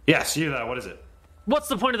 Yes, you there. What is it? What's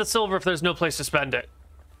the point of the silver if there's no place to spend it?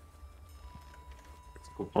 That's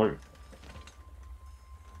a good point.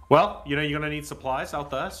 Well, you're going to need supplies out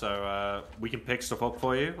there, so we can pick stuff up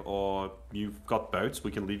for you, or you've got boats.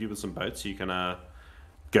 We can leave you with some boats. You can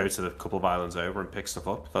go to the couple of islands over and pick stuff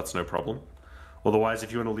up. That's no problem. Otherwise,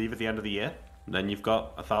 if you want to leave at the end of the year, then you've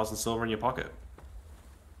got 1,000 silver in your pocket.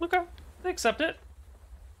 Okay, I accept it.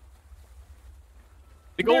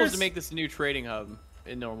 The goal is There's- to make this a new trading hub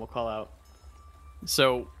in normal call out.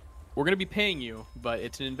 So we're going to be paying you, but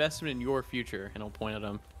it's an investment in your future, and I'll point at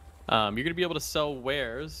them. You're going to be able to sell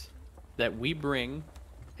wares that we bring,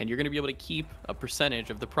 and you're going to be able to keep a percentage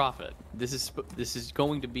of the profit. This is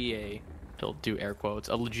going to be he'll do air quotes,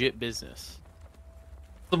 a legit business.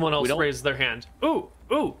 Someone else don't- raised their hand. Ooh,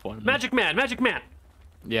 One. magic man.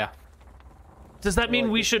 Yeah. Does that mean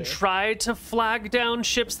like we this should guy. try to flag down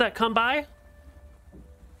ships that come by?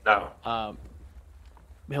 No,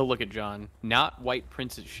 He'll look at John. Not white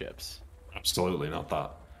princes ships. absolutely not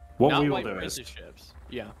that. What Not we will white do princes is ships.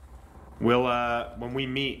 Yeah. we'll when we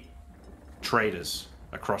meet traders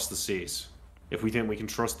across the seas, if we think we can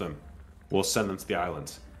trust them, we'll send them to the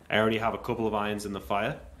island. I already have a couple of irons in the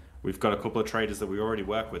fire. We've got a couple of traders that we already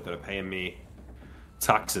work with that are paying me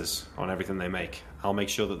taxes on everything they make. I'll make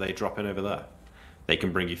sure that they drop in over there. They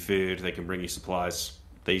can bring you food, they can bring you supplies.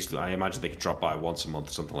 I imagine they could drop by once a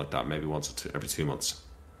month, something like that, maybe once or two, every 2 months.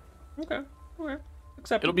 Okay.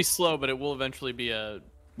 Accept It'll be slow, but it will eventually be a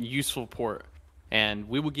useful port. And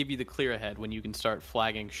we will give you the clear ahead when you can start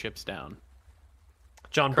flagging ships down.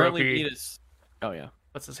 John Currently, Brokey Pete is. Oh yeah.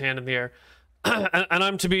 puts his hand in the air. and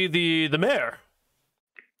I'm to be the mayor.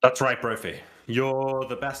 That's right, Brophy. You're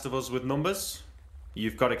the best of us with numbers.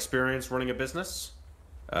 You've got experience running a business.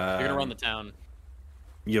 You're gonna run the town.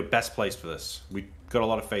 You're best placed for this. We got a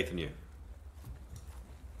lot of faith in you.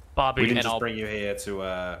 Bobby We didn't And just I'll- bring you here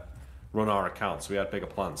to run our accounts. We had bigger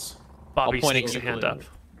plans. Bobby I'll point at sneaks a you, hand William. up.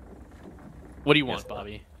 What do you want, Yes.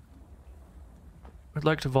 Bobby? I'd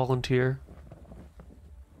like to volunteer.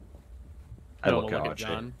 I Don't look at look at Archie.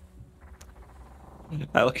 John.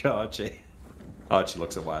 I look at Archie. Archie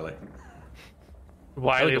looks at Wiley.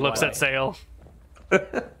 Wiley at looks Wiley. at Sale.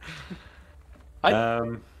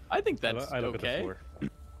 I think that's I look at the okay. floor.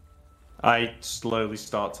 I slowly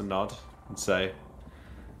start to nod and say,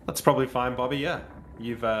 That's probably fine, Bobby. Yeah,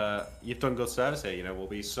 you've done good service here. You know, we'll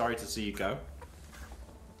be sorry to see you go,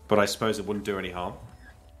 but I suppose it wouldn't do any harm.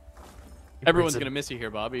 Everyone's gonna miss you here,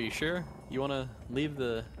 Bobby. Are you sure? You wanna leave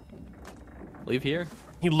here?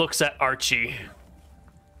 He looks at Archie.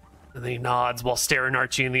 And then he nods while staring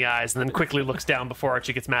Archie in the eyes, and then quickly looks down before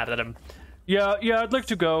Archie gets mad at him. Yeah, I'd like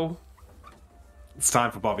to go. It's time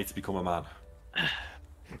for Bobby to become a man.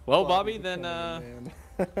 Well, Bobby, then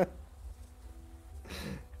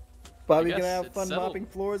Bobby I gonna guess have it's fun settled. mopping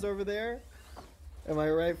floors over there? Am I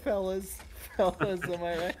right, fellas? Fellas, am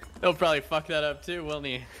I right? he'll probably fuck that up too, won't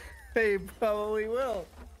he? He probably will.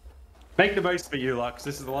 Make the most of it, you lot, 'cause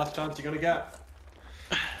this is the last chance you're gonna get.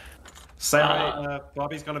 Say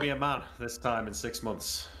Bobby's gonna be a man this time in 6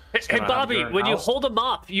 months. Hey, Bobby, when you hold a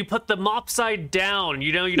mop, you put the mop side down.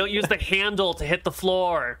 You know, you don't use the handle to hit the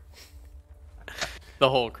floor. The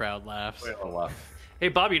whole crowd laughs. Hey,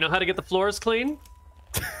 Bobby, you know how to get the floors clean?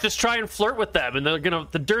 Just try and flirt with them, and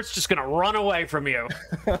the dirt's just gonna run away from you.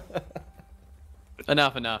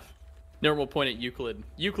 Enough. Now we'll point at Euclid.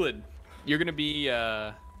 Euclid, you're gonna be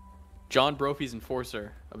John Brophy's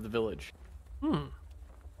enforcer of the village.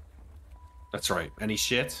 That's right. Any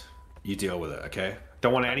shit, you deal with it, okay?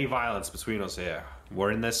 Don't want any violence between us here.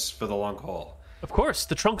 We're in this for the long haul. Of course,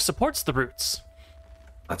 the trunk supports the roots.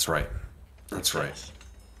 That's right.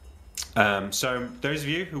 So those of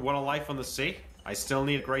you who want a life on the sea, I still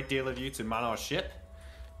need a great deal of you to man our ship.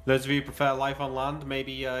 Those of you who prefer life on land,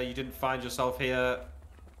 maybe you didn't find yourself here,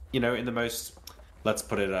 in the most, let's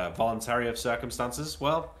put it, voluntary of circumstances.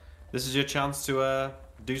 Well, this is your chance to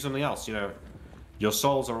do something else. Your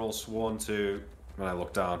souls are all sworn to, when I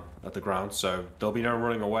look down at the ground, so there'll be no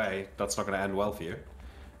running away. That's not going to end well for you.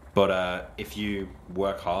 But if you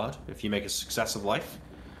work hard, if you make a success of life,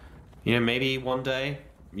 maybe one day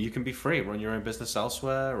you can be free, run your own business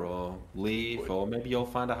elsewhere, or leave, or maybe you'll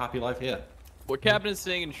find a happy life here. What Captain is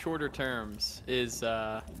saying in shorter terms is,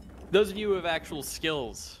 those of you who have actual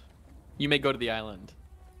skills, you may go to the island.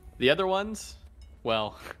 The other ones,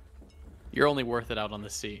 well, you're only worth it out on the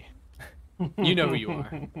sea. You know who you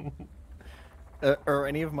are. Are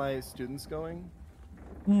any of my students going?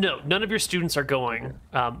 No, none of your students are going.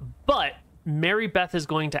 But Mary Beth is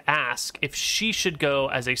going to ask if she should go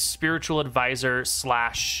as a spiritual advisor /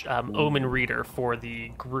 omen reader for the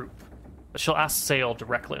group. She'll ask Sale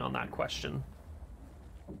directly on that question.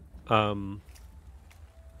 I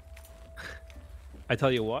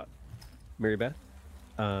tell you what, Mary Beth,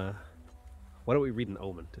 why don't we read an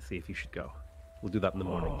omen to see if you should go? We'll do that in the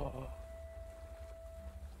morning.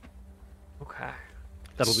 Okay.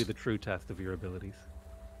 That'll be the true test of your abilities.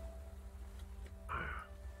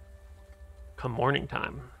 Come morning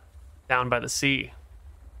time, down by the sea,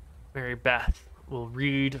 Mary Beth will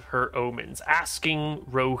read her omens, asking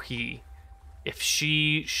Rohi if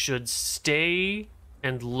she should stay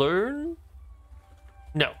and learn.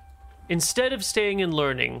 No. Instead of staying and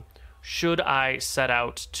learning, should I set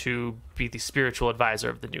out to be the spiritual advisor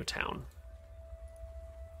of the new town?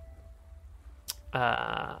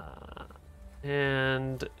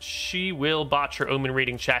 And she will botch her omen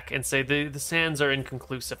reading check and say the sands are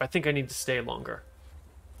inconclusive. I think I need to stay longer.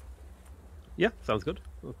 Yeah, sounds good.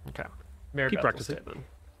 Okay. Mary Keep Beth practicing. will stay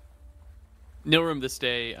then. Nilrim this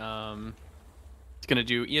day, he's going to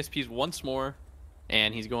do ESPs once more,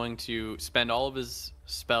 and he's going to spend all of his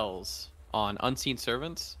spells on unseen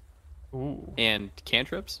servants and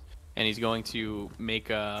cantrips, and he's going to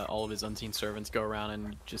make all of his unseen servants go around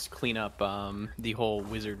and just clean up the whole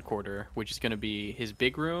wizard quarter, which is going to be his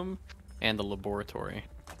big room and the laboratory.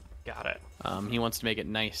 Got it. He wants to make it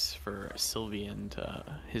nice for Sylvie and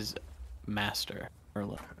his master,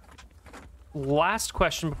 Erla. Last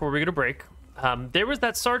question before we go to break. There was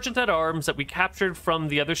that sergeant at arms that we captured from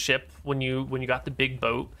the other ship when you got the big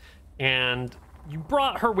boat, and you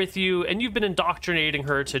brought her with you, and you've been indoctrinating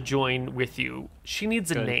her to join with you. She needs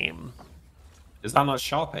a name. Is that not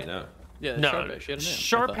Sharpay? No. Yeah, No, Sharpay. She had a name.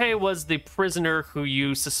 Sharpay was the prisoner who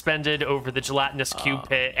you suspended over the gelatinous cube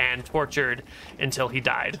pit and tortured until he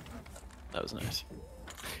died. That was nice.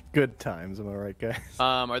 Good times, am I right, guys?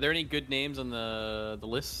 Are there any good names on the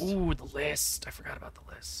list? Ooh, the list. I forgot about the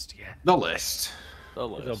list. Yeah. The list. The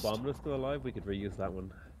Is list. Abominus still alive? We could reuse that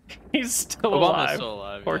one. He's still Obama's alive, still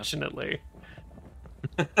alive, yeah. fortunately.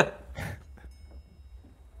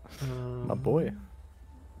 My boy.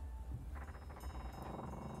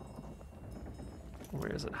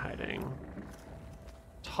 Where is it hiding?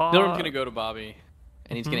 Nilrim's gonna go to Bobby,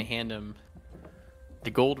 and he's gonna hand him the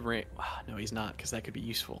gold ring. No, he's not, because that could be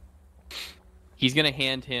useful. He's gonna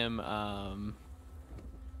hand him some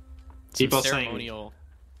People ceremonial.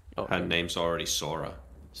 Her name's already Sora.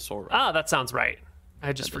 Sora. Ah, that sounds right. I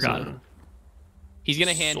had just That doesn't- forgotten. He's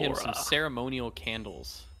gonna hand him some Sora. ceremonial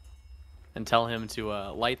candles, and tell him to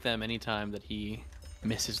light them anytime that he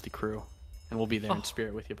misses the crew, and we'll be there in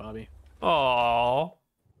spirit with you, Bobby. Aww.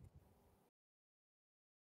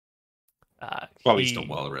 Well, he's done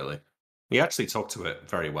well, really. He actually took to it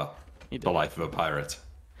very well. He did. The life of a pirate.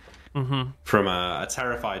 Mm-hmm. From a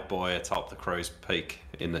terrified boy atop the crow's peak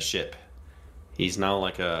in the ship, he's now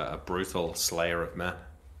like a brutal slayer of men.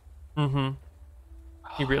 Mm-hmm.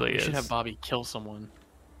 He really We is. should have Bobby kill someone.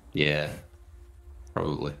 Yeah,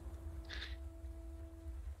 probably.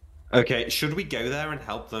 Okay, should we go there and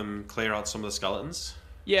help them clear out some of the skeletons?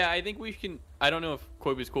 Yeah, I think we can. I don't know if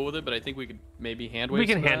Kobe's cool with it, but I think we could maybe hand wave. We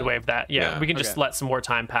can some of hand that. wave that. Yeah, Yeah. we can just Okay. let some more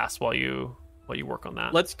time pass while you work on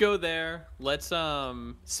that. Let's go there. Let's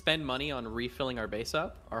spend money on refilling our base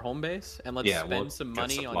up, our home base, and let's Yeah, we'll spend some get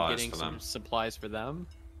money on supplies getting for some them. supplies for them.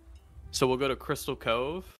 So we'll go to Crystal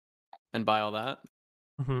Cove and buy all that.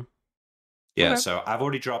 Mm-hmm. Yeah, Okay. so I've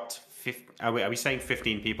already dropped... Are we saying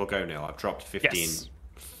 15 people go, Neil? I've dropped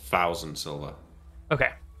 15,000 silver.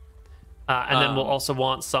 Okay. And then we'll Um, also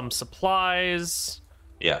want some supplies.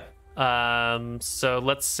 Yeah. So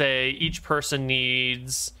let's say each person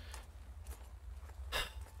needs.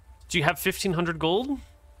 Do you have 1,500 gold?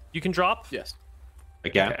 You can drop. Yes.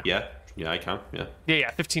 Again? Okay. Yeah, I can. Yeah.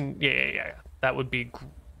 Yeah. 15. Yeah. That would be.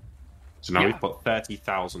 So now Yeah. we've put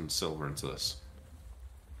 30,000 silver into this.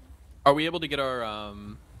 Are we able to get our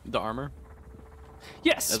the armor?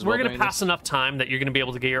 Yes, As we're well going to during pass this? enough time that you're going to be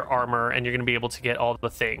able to get your armor and you're going to be able to get all the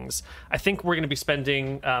things. I think we're going to be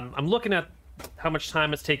spending. I'm looking at how much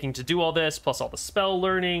time it's taking to do all this, plus all the spell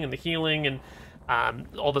learning and the healing and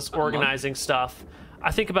all this organizing stuff.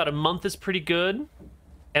 I think about a month is pretty good,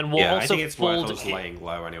 and we'll Yeah, also I think it's worth fold us laying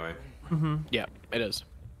low anyway. Yeah, it is.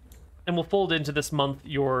 and we'll fold into this month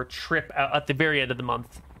your trip out at the very end of the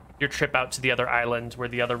month. Your trip out to the other island where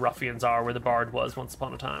the other ruffians are, where the bard was once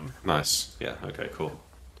upon a time. Nice. Yeah, okay, cool.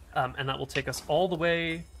 And that will take us all the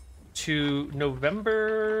way to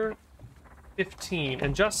November 15.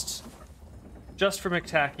 And just for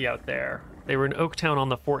McTacky out there, they were in Oaktown on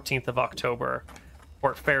the 14th of October,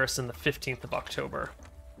 Port Ferris on the 15th of October.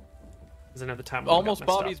 Is another time. when I got Almost messed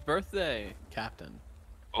up. Bobby's birthday, Captain.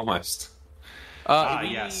 Almost. We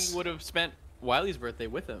yes. would have spent Wiley's birthday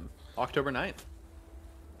with him, October 9th.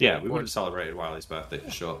 Yeah, we would have celebrated Wiley's birthday for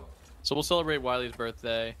sure. So we'll celebrate Wiley's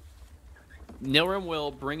birthday. Nilrim will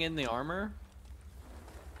bring in the armor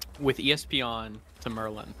with ESP on to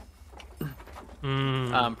Merlin.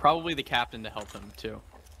 Probably the captain to help him too.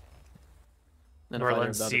 And if either Merlin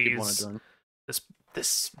of the other people wanna sees join.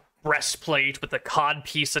 this breastplate with a cod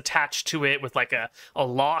piece attached to it with like a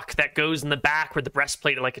lock that goes in the back where the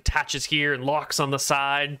breastplate like attaches here and locks on the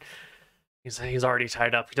side. He's already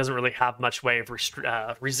tied up. He doesn't really have much way of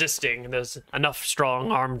resisting. There's enough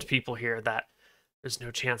strong armed people here that there's no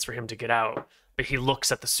chance for him to get out. But he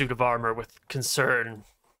looks at the suit of armor with concern.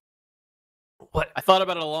 What? I thought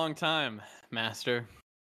about it a long time, Master.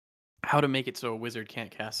 How to make it so a wizard can't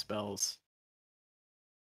cast spells.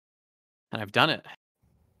 And I've done it.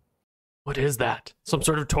 What is that? Some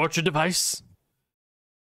sort of torture device? It's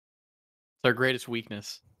our greatest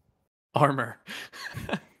weakness. Armor.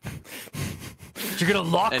 You're gonna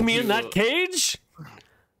lock And me in you- that cage? I'm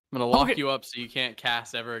gonna lock Okay. you up so you can't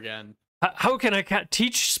cast ever again. How can I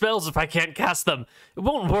teach spells if I can't cast them? It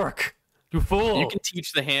won't work. You fool. You can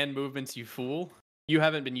teach the hand movements, you fool. You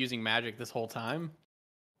haven't been using magic this whole time.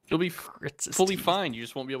 You'll be Grits his fully teeth. fine. You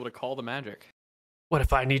just won't be able to call the magic. What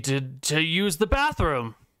if I need to use the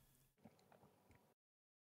bathroom?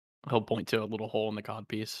 He'll point to a little hole in the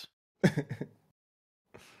codpiece. Do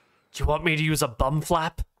you want me to use a bum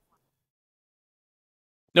flap?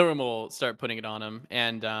 Nilrim will start putting it on him,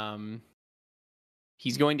 and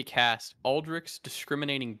he's going to cast Aldrich's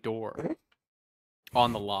Discriminating Door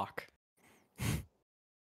on the lock.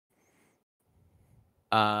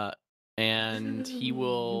 And he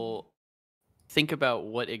will think about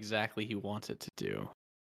what exactly he wants it to do.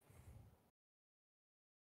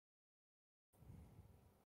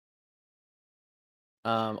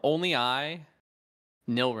 Only I,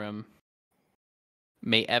 Nilrim,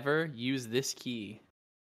 may ever use this key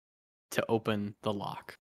to open the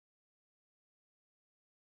lock.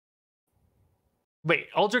 Wait,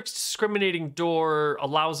 Aldrich's discriminating door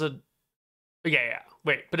allows a. Yeah.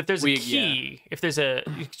 Wait, but if there's a key, if there's a,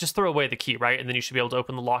 you can just throw away the key, right? And then you should be able to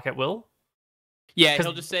open the lock at will. Yeah, 'Cause-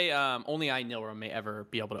 he'll just say, only I, Nilrim, may ever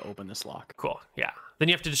be able to open this lock. Cool. Yeah. Then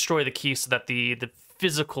you have to destroy the key so that the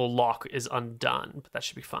physical lock is undone, but that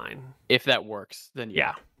should be fine. If that works, then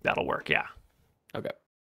Yeah, that'll work. Yeah. Okay.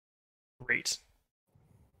 Great.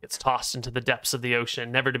 It's tossed into the depths of the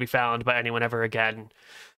ocean, never to be found by anyone ever again.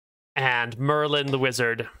 And Merlin the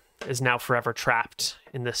wizard is now forever trapped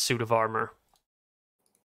in this suit of armor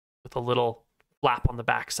with a little flap on the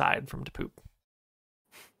backside from to poop.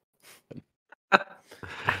 I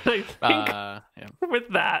think with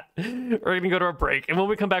that, we're going to go to our break. And when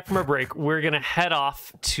we come back from our break, we're going to head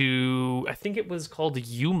off to, I think it was called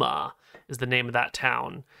Yuma is the name of that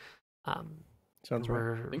town. Sounds right.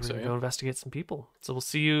 We're going to go investigate some people. So we'll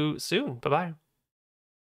see you soon. Bye-bye.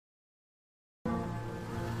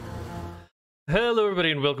 Hello,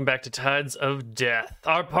 everybody, and welcome back to Tides of Death.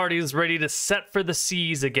 Our party is ready to set for the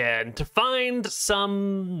seas again to find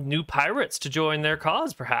some new pirates to join their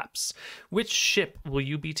cause, perhaps. Which ship will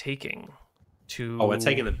you be taking to... Oh, we're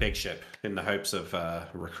taking the big ship in the hopes of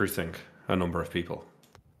recruiting a number of people.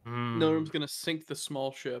 Norm's gonna sink the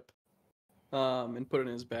small ship and put it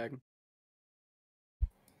in his bag.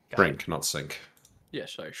 Shrink, not sink. Yeah,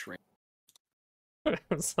 sorry, shrink. I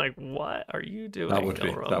was like, what are you doing?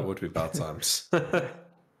 That would be bad times. Oh,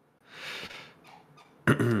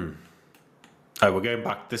 we're going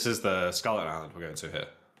back. This is the Scarlet Island we're going to here.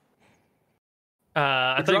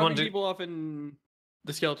 I thought you wanted to... people off in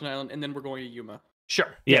the Skeleton Island, and then we're going to Yuma.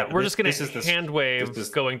 Sure. Yeah, we're just going to hand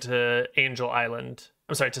wave going to Angel Island.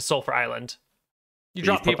 I'm sorry, to Sulphur Island. You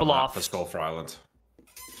drop people off. For Sulphur Island.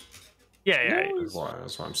 Yeah. That's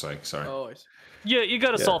what I'm saying. Sorry. Oh, I see. Yeah, you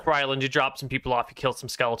go to Sulphur Island, you drop some people off, you kill some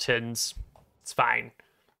skeletons. It's fine.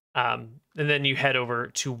 And then you head over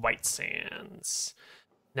to White Sands.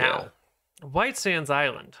 Now, White Sands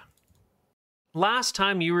Island. Last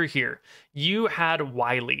time you were here, you had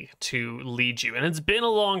Wiley to lead you. And it's been a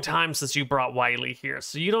long time since you brought Wiley here.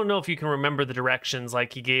 So you don't know if you can remember the directions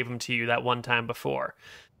like he gave them to you that one time before.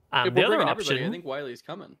 The other option... I think Wiley's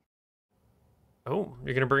coming. Oh,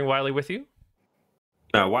 you're going to bring Wiley with you?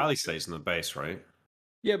 No, Wiley stays in the base, right?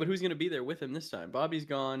 Yeah, but who's going to be there with him this time? Bobby's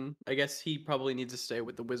gone. I guess he probably needs to stay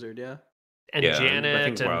with the wizard, yeah? And Janet. I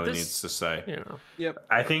think Wiley needs to stay. You know. Yep.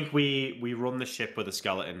 I think we run the ship with a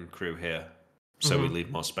skeleton crew here. So we leave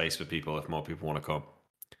more space for people if more people want to come.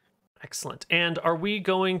 Excellent. And are we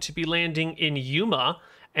going to be landing in Yuma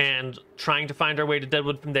and trying to find our way to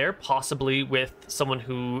Deadwood from there, possibly with someone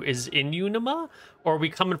who is in Yuma? Or are we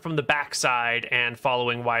coming from the backside and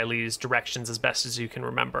following Wiley's directions as best as you can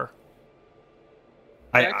remember?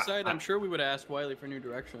 Backside, I'm sure we would ask Wiley for new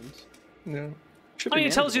directions. Yeah. I mean,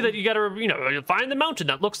 it tells you that you gotta, find the mountain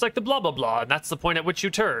that looks like the blah, blah, blah, and that's the point at which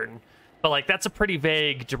you turn. But, like, that's a pretty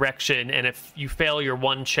vague direction, and if you fail your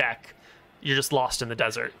one check, you're just lost in the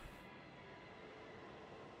desert.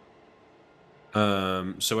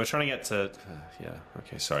 So we're trying to get to...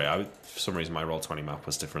 okay, sorry. For some reason, my Roll20 map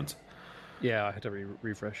was different. Yeah, I had to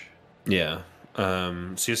refresh. Yeah.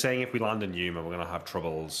 So you're saying if we land in Yuma, we're going to have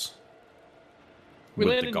troubles we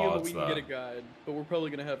with land the in Yuma, guards we can there. get a guide, but we're probably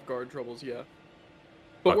going to have guard troubles, yeah.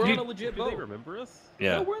 But we're on a legit Do boat. they remember us?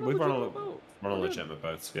 Yeah, No, we're on a legitimate boat. We're on a legitimate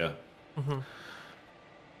boat, yeah. Mm-hmm.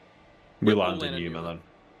 We land in Yuma, then.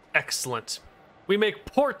 Excellent. We make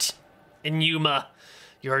port in Yuma.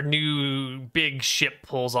 Your new big ship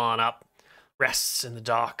pulls on up, rests in the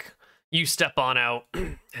dock. You step on out,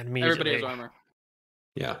 and immediately... Everybody has armor.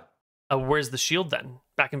 Yeah. Where's the shield, then?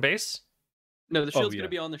 Back in base? No, the shield's going to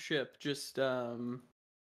be on the ship, just in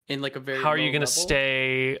like a very How are you going to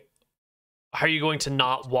stay... How are you going to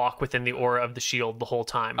not walk within the aura of the shield the whole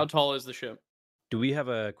time? How tall is the ship? Do we have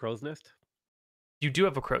a crow's nest? You do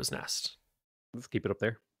have a crow's nest. Let's keep it up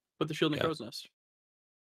there. Put the shield in the crow's nest.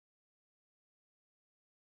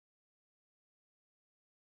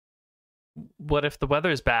 What if the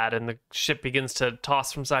weather's bad and the ship begins to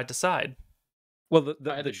toss from side to side? Well,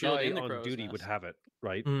 the shield guy in the on crow's duty nest. would have it,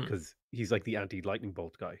 right? Mm. Because he's like the anti-lightning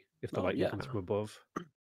bolt guy. If the lightning comes from above.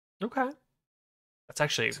 Okay.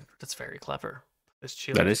 That's very clever. This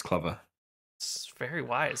shield. That is clever. It's very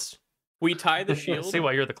wise. We tie the I shield. see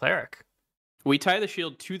why you're the cleric. We tie the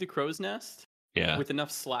shield to the crow's nest Yeah. with enough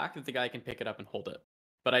slack that the guy can pick it up and hold it.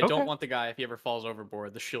 But I Okay. don't want the guy, if he ever falls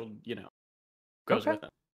overboard, the shield, goes Okay. with him.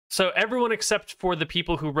 So everyone except for the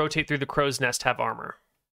people who rotate through the crow's nest have armor.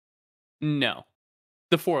 No.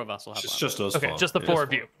 The four of us will have It's armor. just us Okay, four. just the four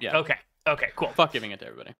of you. Yeah. Okay, cool. Fuck giving it to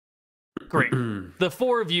everybody. Great. The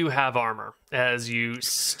four of you have armor as you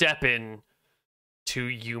step in to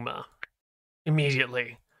Yuma.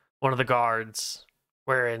 Immediately, one of the guards,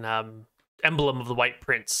 wearing emblem of the White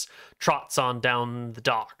Prince, trots on down the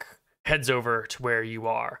dock, heads over to where you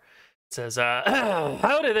are. Says,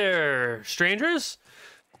 howdy there, strangers.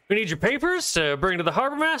 We need your papers to bring to the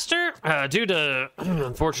harbor master. Due to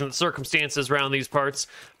unfortunate circumstances around these parts,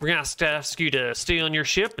 we're going to ask you to stay on your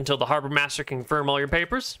ship until the harbor master can confirm all your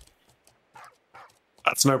papers.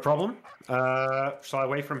 That's no problem. Shall I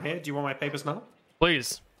wait from here? Do you want my papers now?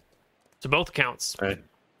 Please. To both accounts. There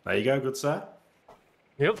you go, good sir.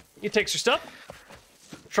 Yep. He takes your stuff,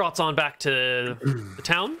 trots on back to the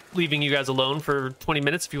town, leaving you guys alone for 20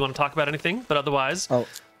 minutes if you want to talk about anything. But otherwise,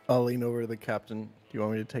 I'll lean over to the captain. Do you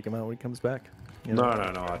want me to take him out when he comes back? You No,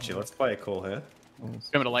 know? no, Archie. Let's play it cool here. You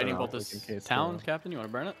want me to lightning bolt just in this case, town, Captain? You want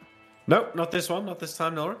to burn it? Nope, not this one. Not this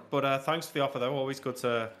time, Nora. But thanks for the offer, though. Always good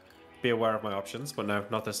to be aware of my options. But no,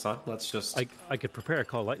 not this time. Let's just... I could prepare a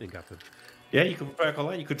call lightning, Captain. Yeah, you could prepare a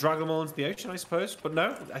call. You could drag them all into the ocean, I suppose. But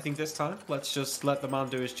no, I think this time, let's just let the man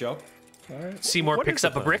do his job. All right. Seymour What picks is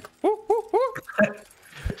up the a brick. Woo, woo, woo.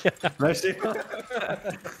 No, see?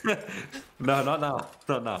 No, not now.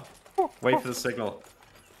 Not now. Wait for the signal.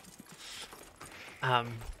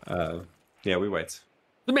 Yeah, we wait.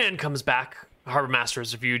 The man comes back. The harbor master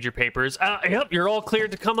has reviewed your papers. Yep, you're all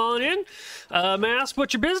cleared to come on in. May I ask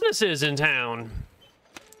what your business is in town?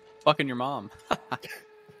 Fucking your mom.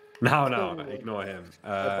 No, ignore him.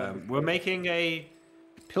 We're making a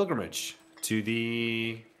pilgrimage to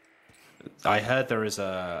the... I heard there is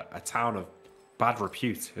a town of bad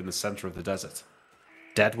repute in the center of the desert.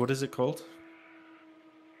 Deadwood, is it called?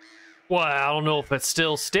 Well, I don't know if it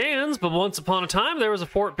still stands, but once upon a time there was a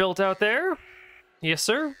fort built out there. Yes,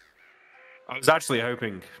 sir. I was actually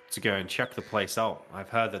hoping to go and check the place out. I've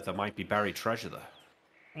heard that there might be buried treasure there.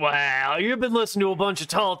 Wow, you've been listening to a bunch of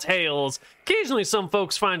tall tales. Occasionally some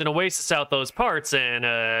folks find an oasis out those parts,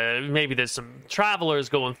 and maybe there's some travelers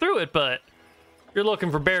going through it, but if you're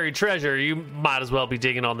looking for buried treasure, you might as well be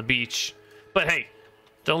digging on the beach. But hey,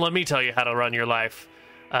 don't let me tell you how to run your life.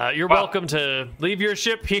 You're welcome to leave your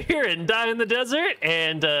ship here and die in the desert,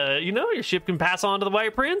 and, your ship can pass on to the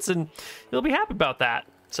White Prince, and he'll be happy about that.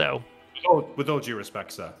 So, With all due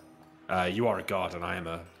respect, sir, you are a god, and I am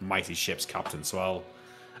a mighty ship's captain, so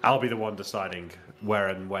I'll be the one deciding where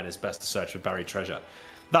and when is best to search for buried treasure.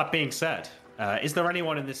 That being said, is there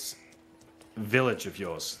anyone in this village of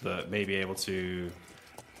yours that may be able to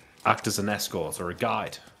act as an escort or a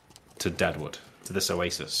guide to Deadwood, to this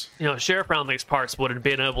oasis? Sheriff Brownlee's parts would have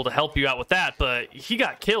been able to help you out with that, but he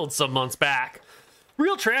got killed some months back.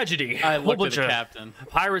 Real tragedy. I A whole looked at bunch the of captain.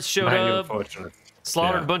 pirates showed Very up, unfortunate.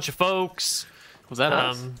 slaughtered Yeah. a bunch of folks. Was that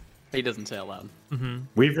us? He doesn't say it loud.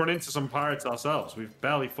 We've run into some pirates ourselves. We've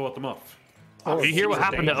barely fought them off. Did you hear what it's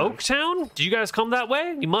happened to dangerous. Oaktown? Did you guys come that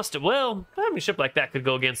way? You must have. Well, a ship like that could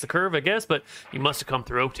go against the curve, I guess, but you must have come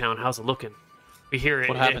through Oaktown. How's it looking? We hear it,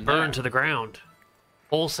 What it happened burned there? to the ground.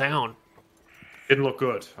 Whole sound. Didn't look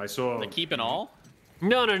good. I saw... The keep and all?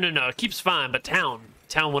 No. It keeps fine, but town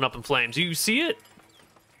went up in flames. You see it?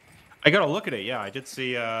 I got to look at it, yeah. I did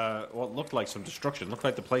see what looked like some destruction. Looked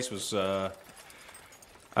like the place was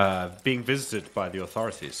being visited by the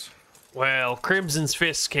authorities. Well, Crimson's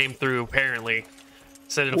fists came through, apparently.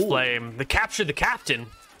 Set it aflame. They captured the captain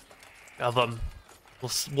of them.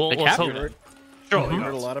 We'll captured hope. him? Surely You heard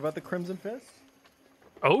a not. lot about the Crimson Fist?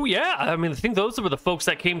 Oh, yeah. I mean, I think those were the folks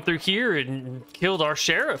that came through here and killed our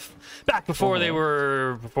sheriff back before they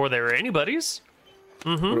were anybody's.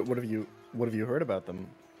 What have you heard about them?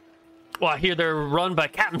 Well, I hear they're run by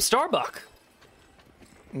Captain Starbuck.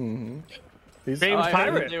 These Famed I heard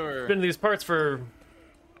pirate. they were- Been in these parts for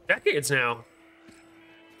decades now.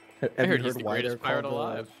 have I you heard he's the why they're greatest pirate called,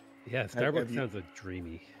 alive. Yeah, have Starbucks you- sounds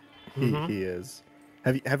dreamy. He is.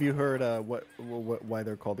 Have you heard why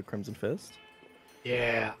they're called the Crimson Fist?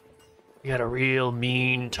 Yeah. You got a real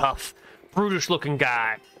mean, tough, brutish-looking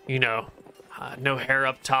guy. No hair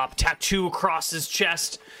up top, tattoo across his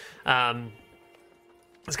chest.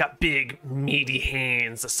 He's got big, meaty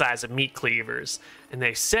hands the size of meat cleavers. And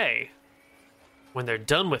they say, when they're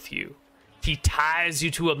done with you, he ties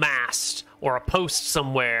you to a mast or a post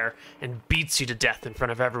somewhere and beats you to death in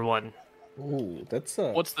front of everyone. Ooh, that's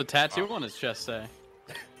What's the tattoo on his chest say?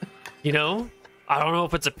 I don't know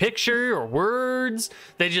if it's a picture or words.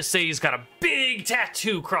 They just say he's got a big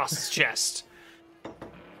tattoo across his chest.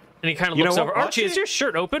 And he kind of You looks know over. what, Archie, is Archie? your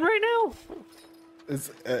shirt open right now?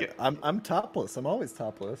 I'm topless. I'm always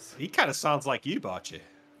topless. He kind of sounds like you, Barchi.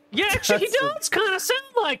 Yeah, actually, he That's a- does kind of sound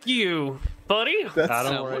like you, buddy. That's I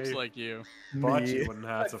don't That worry. looks like you. Barchi wouldn't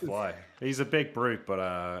hurt to fly. He's a big brute,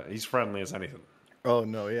 but he's friendly as anything. Oh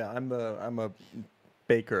no, yeah, I'm a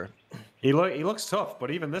baker. He looks tough,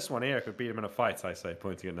 but even this one here could beat him in a fight, I say,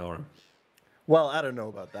 pointing at Norum. Well, I don't know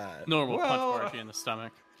about that. Normal Well, punch Archie in the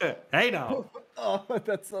stomach. Hey now! Oh,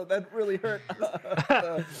 that really hurt.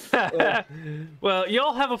 Well,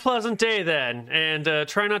 y'all have a pleasant day then, and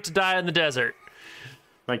try not to die in the desert.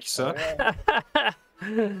 Thank you, sir.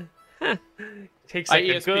 Takes like a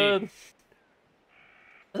ESP. good...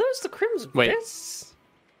 Are those the Crimson Wait. Fists?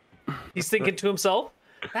 He's thinking to himself,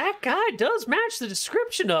 that guy does match the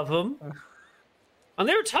description of him. And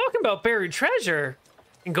they were talking about buried treasure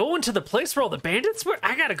and going to the place where all the bandits were.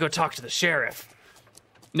 I gotta go talk to the sheriff.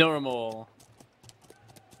 Normal.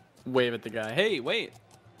 Wave at the guy. Hey, wait.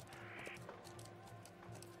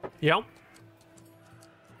 Yep.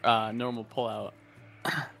 Normal pull out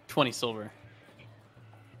 20 silver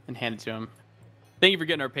and hand it to him. Thank you for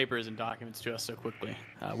getting our papers and documents to us so quickly.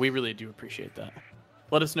 We really do appreciate that.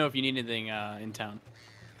 Let us know if you need anything in town.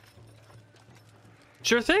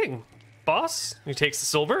 Sure thing, boss. He takes the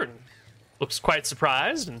silver and looks quite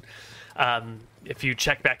surprised. And if you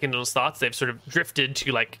check back into his thoughts, they've sort of drifted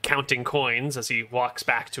to like counting coins as he walks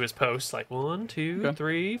back to his post. Like 1, 2,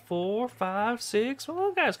 3, 4, 5, 6. Well,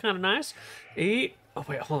 that guy's kind of nice. 8. Oh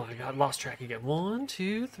wait, hold on. I got lost track again. 1,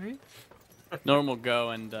 2, 3. Normal go,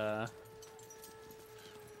 and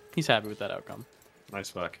he's happy with that outcome.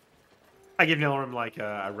 Nice work. I give Norm like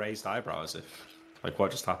a raised eyebrow as if, like, what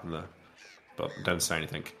just happened there? But don't say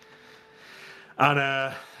anything.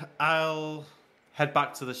 And I'll head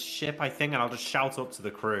back to the ship, I think, and I'll just shout up to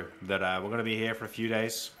the crew that we're going to be here for a few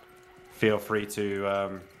days. Feel free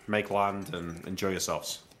to make land and enjoy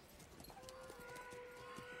yourselves.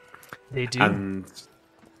 They do. And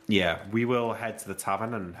yeah, we will head to the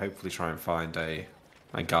tavern and hopefully try and find a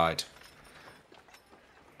guide.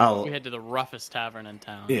 We head to the roughest tavern in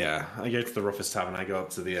town. Yeah, I go to the roughest tavern. I go up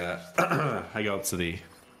to the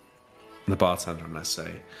the bartender and I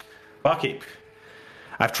say, "Barkeep,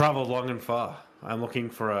 I've travelled long and far. I'm looking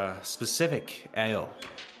for a specific ale.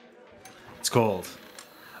 It's called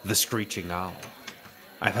the Screeching Owl.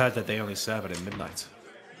 I've heard that they only serve it at midnight.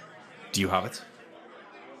 Do you have it?"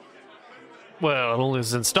 Well, it only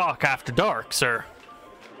is in stock after dark, sir.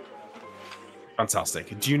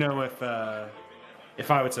 Fantastic. Do you know if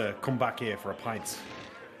I were to come back here for a pint,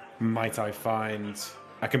 might I find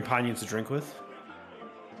a companion to drink with?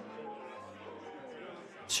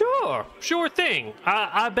 Sure thing.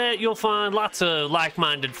 I bet you'll find lots of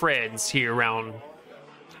like-minded friends here around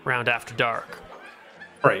after dark.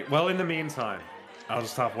 Right. Well, in the meantime, I'll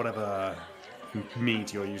just have whatever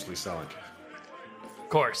meat you're usually selling. Of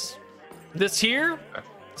course. This here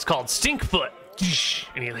is called Stinkfoot.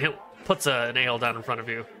 And he puts an ale down in front of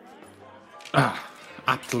you.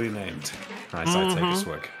 Aptly named. Nice, I take a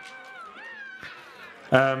swig.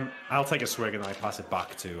 I'll take a swig and I pass it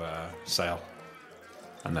back to Sale.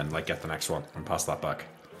 And then, like, get the next one and pass that back.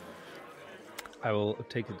 I will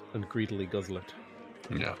take it and greedily guzzle it.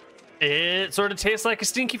 Yeah. It sort of tastes like a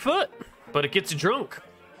stinky foot, but it gets you drunk.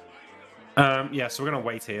 Yeah, so we're going to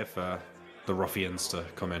wait here for the ruffians to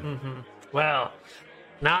come in. Well,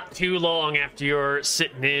 not too long after you're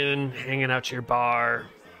sitting in, hanging out your bar,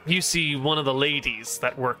 you see one of the ladies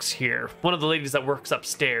that works here. One of the ladies that works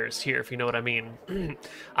upstairs here, if you know what I mean.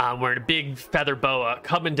 Wearing a big feather boa,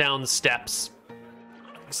 coming down the steps.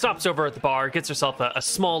 Stops over at the bar, gets herself a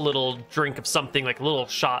small little drink of something, like a little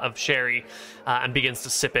shot of sherry, and begins to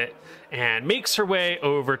sip it, and makes her way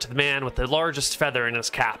over to the man with the largest feather in his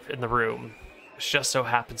cap in the room. Which just so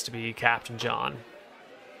happens to be Captain John.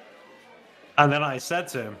 And then I said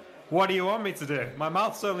to him, "What do you want me to do? My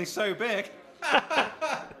mouth's only so big."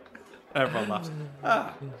 Everyone laughs.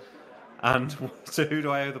 And to who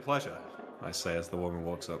do I owe the pleasure? I say as the woman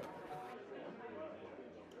walks up.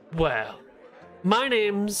 Well, my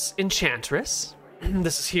name's Enchantress.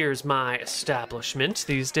 Here's my establishment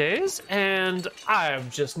these days, and I'm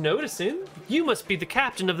just noticing you must be the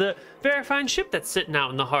captain of the very fine ship that's sitting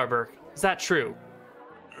out in the harbor. Is that true?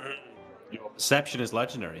 Your perception is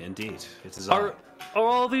legendary, indeed. It is. Are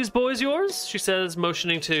all these boys yours? She says,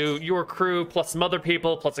 motioning to your crew, plus some other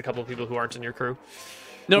people, plus a couple of people who aren't in your crew.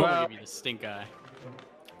 No, Well- we'll give you the stink eye.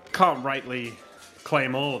 Can't rightly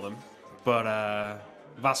claim all of them, but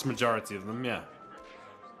vast majority of them, yeah.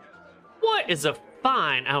 What is a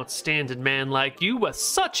fine, outstanding man like you with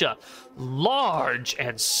such a large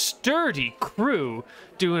and sturdy crew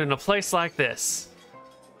doing in a place like this?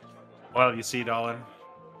 Well, you see, darling,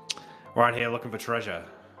 we're out here looking for treasure.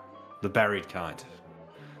 The buried kind.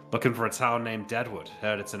 Looking for a town named Deadwood.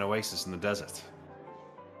 Heard it's an oasis in the desert.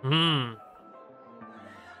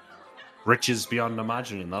 Riches beyond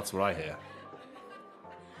imagining, that's what I hear.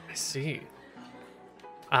 I see.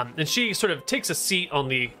 And she sort of takes a seat on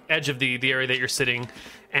the edge of the area that you're sitting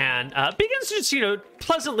and begins to just,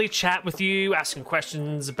 pleasantly chat with you, asking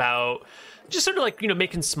questions about just sort of like,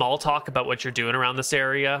 making small talk about what you're doing around this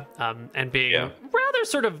area, and being rather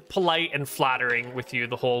sort of polite and flattering with you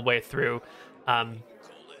the whole way through.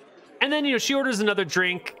 And then, she orders another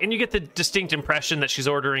drink, and you get the distinct impression that she's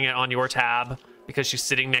ordering it on your tab because she's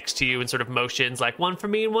sitting next to you and sort of motions like one for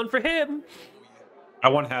me and one for him. I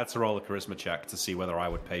want her to roll a charisma check to see whether I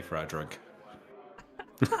would pay for our drink.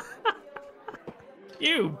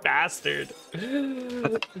 You bastard.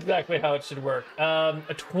 That's exactly how it should work.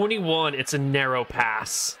 A 21, it's a narrow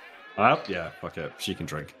pass. Yeah, fuck it. She can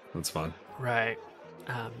drink. That's fine. Right.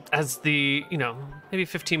 As the, maybe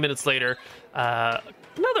 15 minutes later,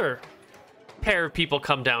 another pair of people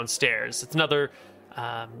come downstairs. It's another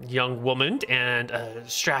young woman and a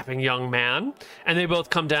strapping young man. And they both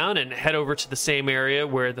come down and head over to the same area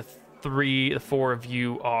where the four of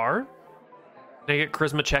you are. Can I get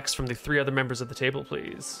charisma checks from the 3 other members of the table,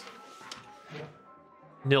 please?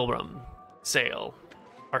 Nilram, Sale,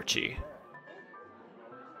 Archie.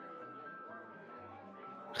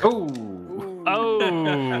 Oh,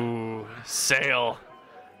 Sale.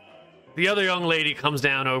 The other young lady comes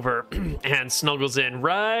down over and snuggles in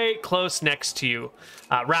right close next to you,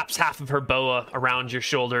 wraps half of her boa around your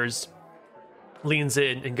shoulders, leans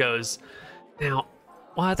in and goes, "Now,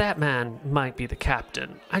 while that man might be the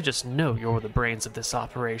captain, I just know you're the brains of this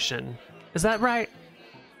operation. Is that right?"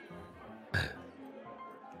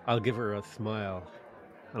 I'll give her a smile,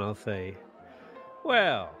 and I'll say,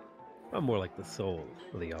 "Well, I'm more like the soul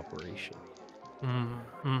of the operation."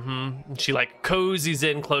 And she cozies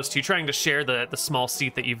in close to you, trying to share the small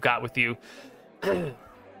seat that you've got with you. Did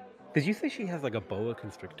you say she has a boa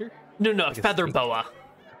constrictor? No, a feather boa.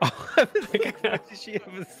 Oh, I was like, does she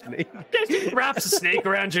have a snake? She wraps a snake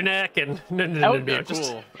around your neck and That would be a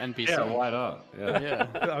cool NPC. Yeah, why not? Yeah.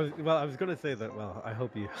 I was going to say that. Well, I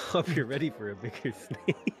hope you're ready for a bigger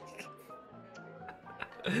snake.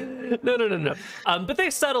 No. But they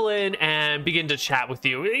settle in and begin to chat with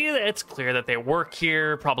you. It's clear that they work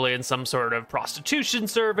here, probably in some sort of prostitution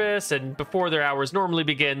service, and before their hours normally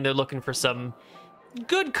begin, they're looking for some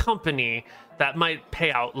good company that might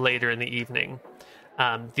pay out later in the evening.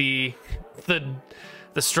 The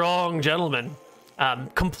strong gentleman,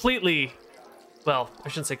 completely, well, I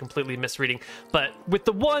shouldn't say completely misreading, but with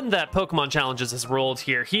the one that Pokemon Challenges has rolled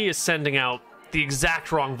here, he is sending out the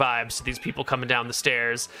exact wrong vibes to these people coming down the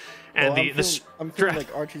stairs. And I'm feeling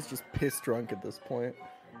like Archie's just pissed drunk at this point.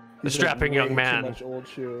 The strapping young man. Too much old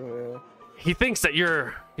shoe, yeah. He thinks that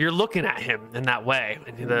you're looking at him in that way,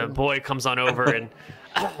 and the boy comes on over and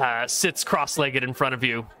sits cross-legged in front of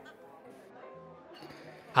you.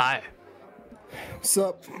 Hi. What's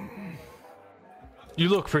up? You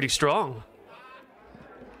look pretty strong.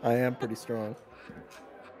 I am pretty strong.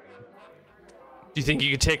 Do you think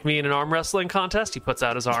you could take me in an arm wrestling contest? He puts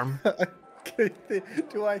out his arm.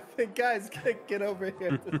 Do I think, guys, get over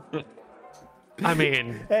here? I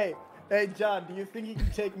mean... Hey, John, do you think you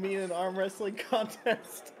can take me in an arm wrestling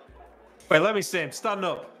contest? Wait, let me see him. Stand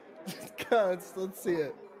up. Let's see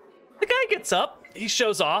it. The guy gets up. He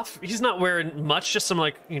shows off. He's not wearing much, just some,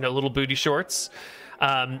 little booty shorts.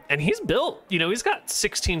 And he's built. He's got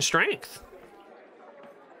 16 strength.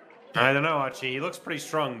 I don't know, Archie. He looks pretty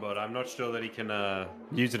strong, but I'm not sure that he can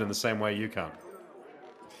use it in the same way you can.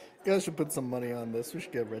 You guys should put some money on this. We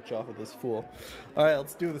should get rich off of this fool. All right,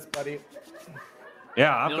 let's do this, buddy.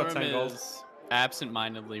 Yeah, I've got Nilram 10 gold. is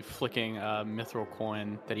absent-mindedly flicking a mithril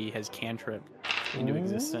coin that he has cantripped into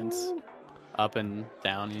existence up and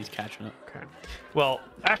down, and he's catching it. Okay. Well,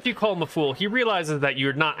 after you call him a fool, he realizes that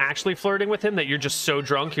you're not actually flirting with him, that you're just so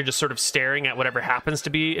drunk, you're just sort of staring at whatever happens to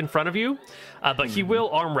be in front of you. But he will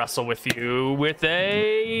arm wrestle with you with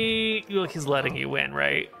a... He's letting you win,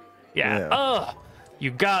 right? Yeah. Oh,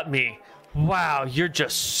 you got me. Wow, you're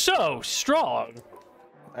just so strong.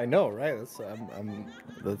 I know, right?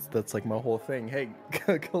 That's like my whole thing. Hey,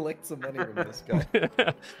 collect some money from this guy.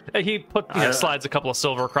 He slides a couple of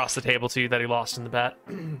silver across the table to you that he lost in the bet.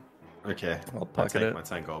 Okay, I'll take my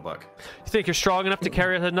 10 gold back. You think you're strong enough to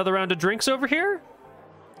carry another round of drinks over here?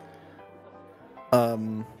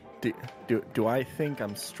 Do I think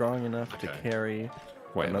I'm strong enough to carry?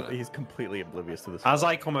 Wait a minute. He's completely oblivious to this. As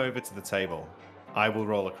I come over to the table, I will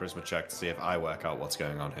roll a charisma check to see if I work out what's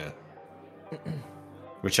going on here.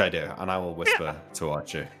 Which I do, and I will whisper to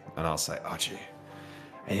Archie, and I'll say, Archie,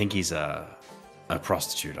 I think he's a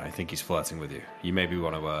prostitute. I think he's flirting with you. You maybe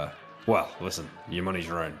want to, well, listen, your money's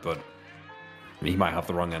your own, but he might have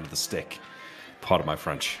the wrong end of the stick. Pardon my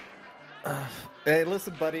French. Hey,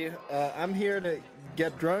 listen, buddy. I'm here to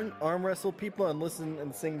get drunk, arm wrestle people, and listen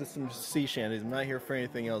and sing to some sea shanties. I'm not here for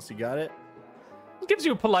anything else. You got it? He gives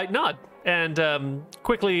you a polite nod and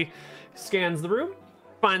quickly scans the room,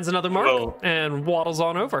 finds another mark, and waddles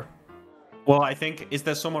on over. Well, I think, is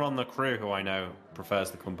there someone on the crew who I know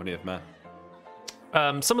prefers the company of men?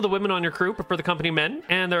 Some of the women on your crew prefer the company of men,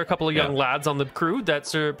 and there are a couple of young lads on the crew that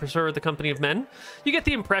prefer the company of men. You get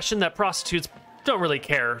the impression that prostitutes don't really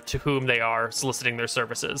care to whom they are soliciting their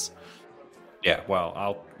services. Yeah, well,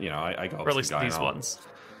 I go up Or at to least the guy these and I'll ones.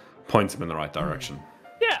 point him in the right direction.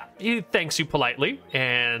 Yeah, he thanks you politely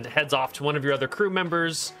and heads off to one of your other crew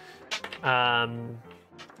members.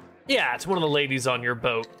 It's one of the ladies on your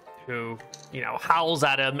boat who, howls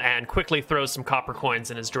at him and quickly throws some copper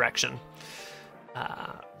coins in his direction.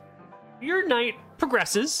 Your night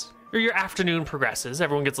progresses, or your afternoon progresses.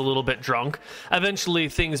 Everyone gets a little bit drunk. Eventually,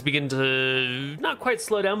 things begin to not quite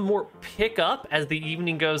slow down, more pick up as the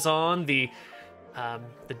evening goes on. The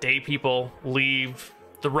day people leave.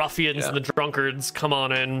 The ruffians and the drunkards come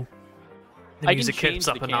on in. The music kicks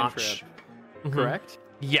up a notch. Correct?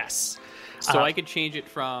 Yes. So I could change it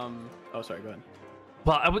from... Oh, sorry, go ahead.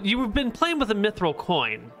 Well, you've been playing with a mithril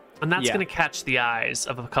coin, and that's going to catch the eyes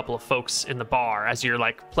of a couple of folks in the bar as you're,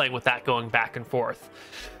 playing with that going back and forth.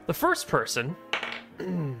 The first person...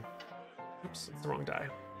 Oops, it's the wrong die.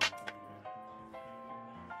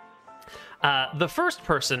 The first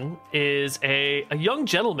person is a young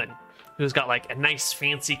gentleman who's got a nice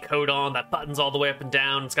fancy coat on that buttons all the way up and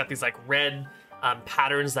down. It's got these red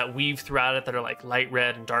patterns that weave throughout it that are light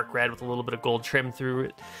red and dark red with a little bit of gold trim through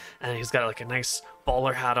it. And he's got a nice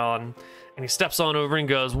bowler hat on. And he steps on over and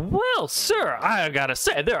goes, "Well, sir, I gotta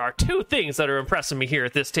say, there are two things that are impressing me here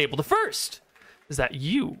at this table. The first is that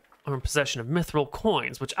you are in possession of mithril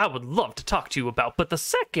coins, which I would love to talk to you about. But the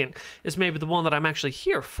second is maybe the one that I'm actually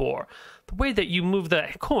here for. The way that you move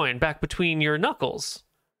that coin back between your knuckles.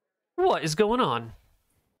 What is going on?"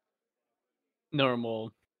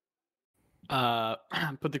 Normal.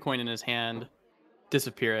 Put the coin in his hand,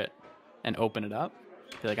 disappear it, and open it up.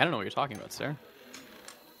 Be like, "I don't know what you're talking about, sir."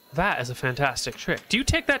 That is a fantastic trick. Do you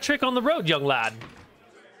take that trick on the road, young lad?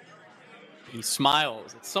 He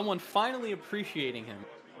smiles at someone finally appreciating him.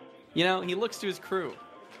 He looks to his crew.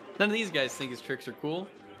 None of these guys think his tricks are cool.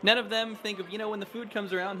 None of them think of, when the food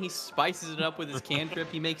comes around, he spices it up with his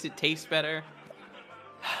cantrip. He makes it taste better.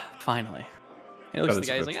 Finally. He looks at the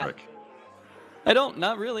guy, he's like, I don't,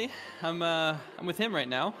 not really. I'm with him right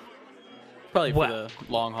now. Probably for the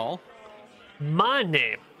long haul. My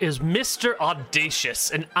name is Mr.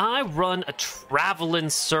 Audacious, and I run a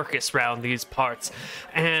traveling circus around these parts.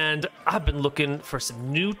 And I've been looking for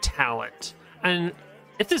some new talent. And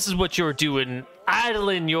if this is what you're doing,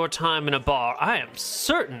 idling your time in a bar, I am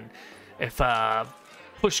certain if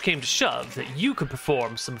push came to shove that you could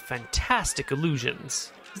perform some fantastic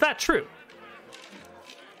illusions. Is that true?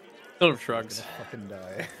 Sort of shrugs. Fucking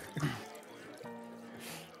die.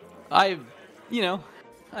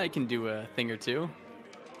 I can do a thing or two.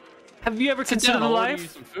 Have you ever considered the I'll order life? you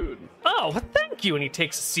some food. Oh, well, thank you. And he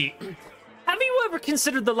takes a seat. Have you ever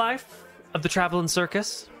considered the life of the traveling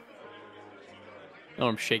circus?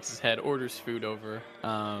 Norm shakes his head, orders food over.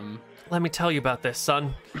 Let me tell you about this,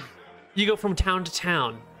 son. You go from town to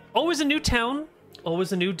town. Always a new town,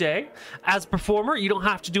 always a new day. As a performer, you don't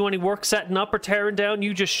have to do any work setting up or tearing down.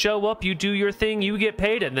 You just show up, you do your thing, you get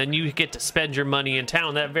paid, and then you get to spend your money in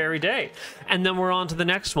town that very day. And then we're on to the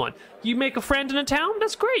next one. You make a friend in a town?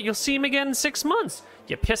 That's great. You'll see him again in 6 months.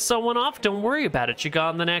 You piss someone off? Don't worry about it. You're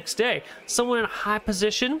gone the next day. Someone in a high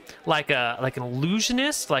position, like an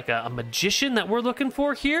illusionist, like a magician that we're looking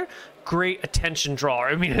for here, great attention drawer.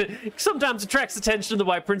 I mean, it sometimes attracts attention to the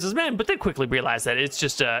White Prince's men, but they quickly realize that it's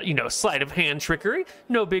just a, sleight of hand trickery.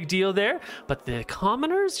 No big deal there. But the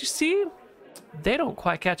commoners, you see, they don't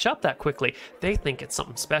quite catch up that quickly. They think it's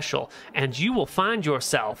something special, and you will find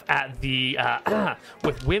yourself at the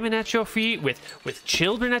with women at your feet, with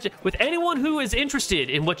children at you, with anyone who is interested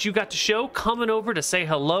in what you got to show, coming over to say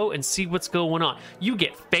hello and see what's going on. You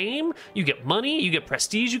get fame, you get money, you get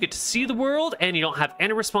prestige, you get to see the world, and you don't have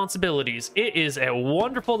any responsibilities. It is a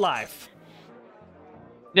wonderful life.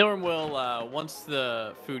 Nilrim will, once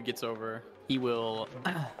the food gets over, he will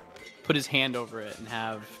put his hand over it and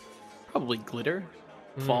have probably glitter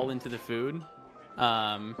fall into the food,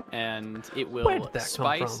 and it will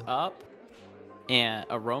spice up and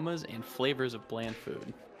aromas and flavors of bland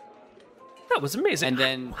food. That was amazing. And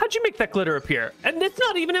then how'd you make that glitter appear? And it's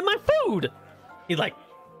not even in my food. He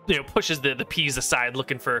pushes the peas aside,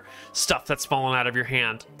 looking for stuff that's fallen out of your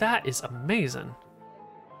hand. That is amazing.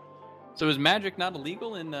 So is magic not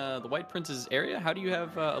illegal in the White Prince's area? How do you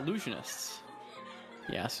have illusionists?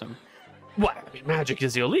 He asks him. Well, I mean, magic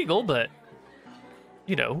is illegal, but,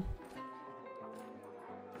 And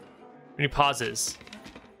he pauses.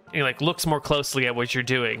 And he, looks more closely at what you're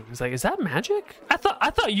doing. He's like, is that magic? I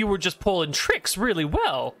thought you were just pulling tricks really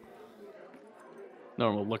well.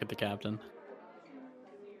 Normal, look at the captain.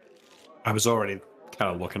 I was already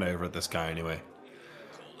kind of looking over at this guy anyway.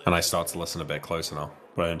 And I start to listen a bit closer now,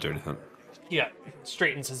 but I didn't do anything. Yeah,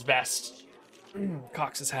 straightens his vest,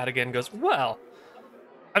 cocks his hat again, goes, well,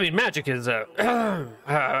 I mean, magic is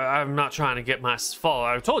I'm not trying to get my fall.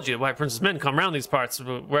 I told you, White Princess men come around these parts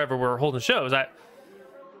wherever we're holding shows.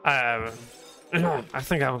 I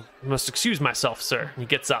think I must excuse myself, sir. He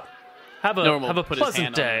gets up. Have a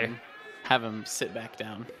pleasant day. Have him sit back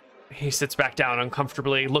down. He sits back down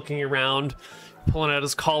uncomfortably, looking around, pulling out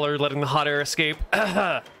his collar, letting the hot air escape.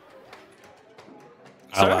 I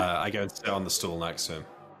go and sit on the stool next to him.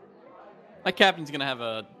 My captain's gonna have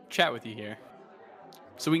a chat with you here,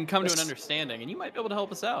 so we can come to an understanding, and you might be able to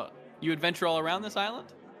help us out. You adventure all around this island?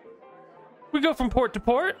 We go from port to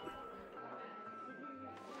port.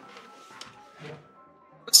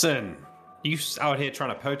 Listen, you out here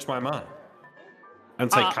trying to poach my man. And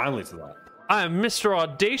take kindly to that. I am Mr.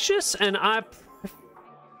 Audacious, and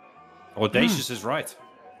Audacious is right.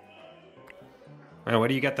 And where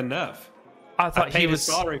do you get the nerve? I thought he was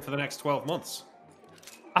salary for the next 12 months.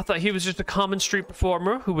 I thought he was just a common street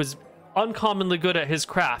performer who was uncommonly good at his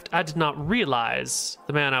craft. I did not realize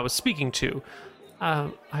the man I was speaking to.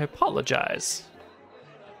 I apologize.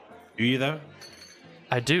 Do you, though?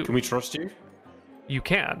 I do. Can we trust you? You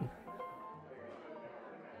can.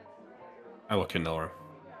 I look at Nora.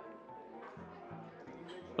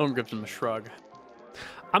 Ilm gives him a shrug.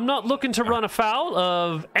 I'm not looking to run afoul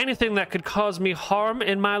of anything that could cause me harm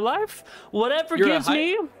in my life. Whatever gives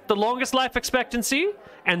me the longest life expectancy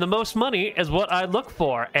and the most money is what I look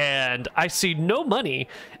for. And I see no money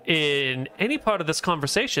in any part of this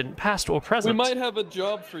conversation, past or present. We might have a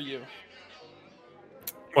job for you.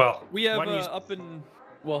 Well, We have up in...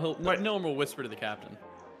 Well, Noam will whisper to the captain.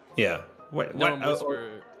 Yeah. Wait, Noam will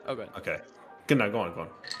whisper... Oh, good. Okay. Good night. Go on.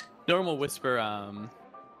 Noam will whisper,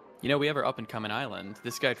 we have our up-and-coming island.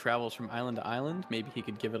 This guy travels from island to island. Maybe he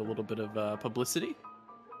could give it a little bit of publicity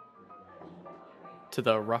to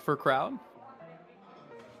the rougher crowd.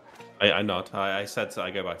 I nod. I said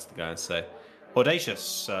I go back to the guy and say,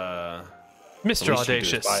 Audacious, Mr.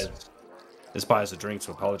 Audacious. This buys a drink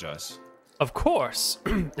to apologize. Of course.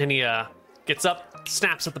 And he gets up,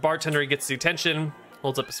 snaps at the bartender, he gets the attention,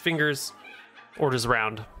 holds up his fingers, orders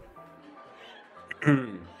around.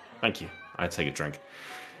 Thank you. I take a drink.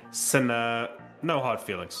 Sin, no hard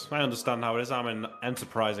feelings. I understand how it is. I'm an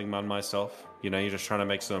enterprising man myself. You're just trying to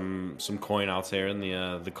make some coin out here in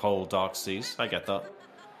the cold, dark seas. I get that.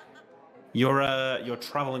 Your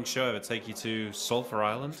traveling show ever take you to Sulphur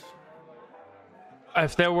Island?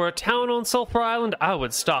 If there were a town on Sulphur Island, I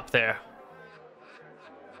would stop there.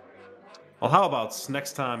 Well, how about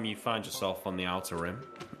next time you find yourself on the Outer Rim,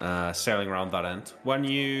 sailing around that end, when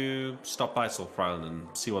you stop by Sulphur Island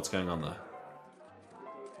and see what's going on there?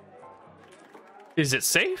 Is it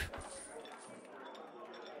safe?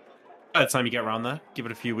 By the time you get around there, give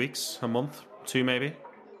it a few weeks, a month, 2 maybe.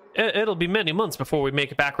 It'll be many months before we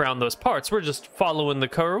make it back around those parts. We're just following the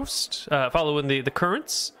coast, following the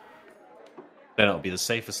currents. Then it'll be the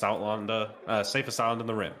safest island in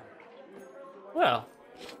the Rim. Well,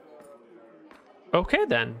 okay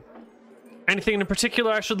then. Anything in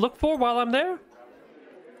particular I should look for while I'm there?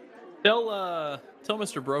 Tell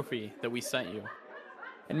Mr. Brophy that we sent you.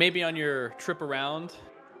 And maybe on your trip around,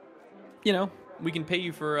 we can pay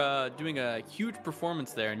you for doing a huge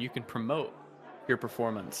performance there, and you can promote your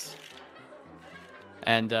performance.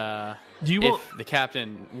 And if the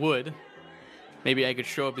captain would, maybe I could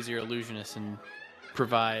show up as your illusionist and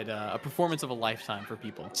provide a performance of a lifetime for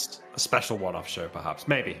people. A special one-off show, perhaps.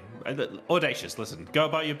 Maybe. Audacious, listen. Go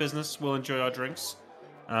about your business. We'll enjoy our drinks.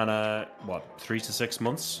 And, 3 to 6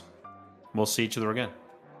 months? We'll see each other again.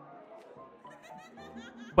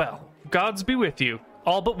 Well, gods be with you.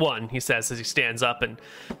 All but one, he says as he stands up and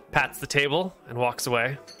pats the table and walks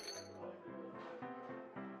away.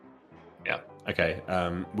 Yeah. Okay.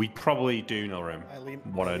 We probably do know him. I lean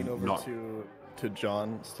over to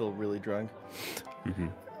John, still really drunk. Mm-hmm.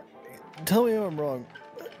 Tell me if I'm wrong.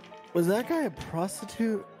 Was that guy a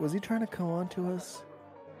prostitute? Was he trying to come on to us?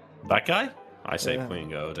 That guy? I say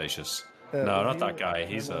Queen Audacious. No, not that guy.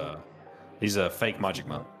 He's a fake magic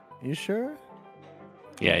man. You sure?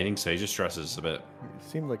 Yeah, I think so. He just dresses a bit. He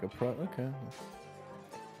seemed like a okay.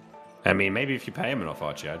 I mean, maybe if you pay him enough,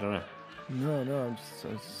 Archie. I don't know. No, I'm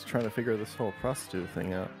just trying to figure this whole prostitute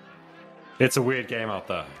thing out. It's a weird game out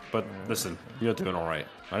there, but listen, you're doing all right.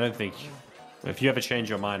 I don't think if you ever change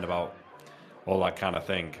your mind about all that kind of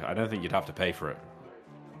thing, I don't think you'd have to pay for it.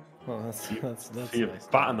 Well, that's you're nice.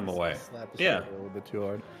 batting them away. Yeah, a little bit too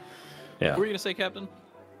hard. Yeah. What were you gonna say, Captain?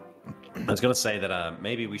 I was gonna say that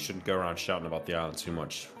maybe we shouldn't go around shouting about the island too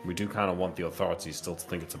much. We do kind of want the authorities still to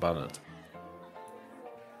think it's abandoned,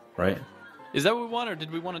 right? Is that what we want, or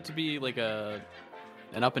did we want it to be like an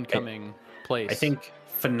up and coming place? I think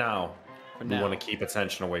for now we want to keep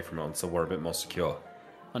attention away from it until we're a bit more secure.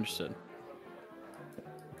 Understood.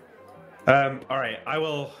 All right, I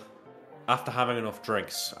will. After having enough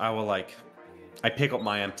drinks, I pick up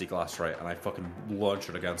my empty glass, right, and I fucking launch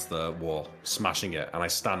it against the wall, smashing it, and I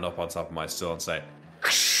stand up on top of my stool and say,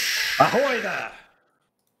 "Ahoy there!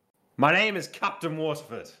 My name is Captain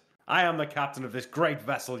Waterford. I am the captain of this great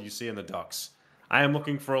vessel you see in the docks. I am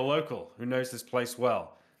looking for a local who knows this place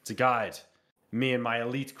well to guide me and my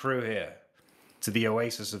elite crew here to the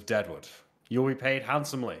oasis of Deadwood. You'll be paid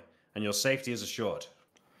handsomely, and your safety is assured."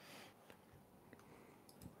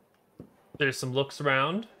 There's some looks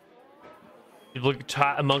around. People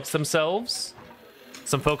chat amongst themselves.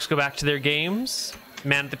 Some folks go back to their games.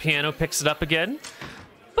 Man at the piano picks it up again.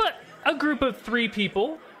 But a group of 3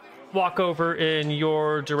 people walk over in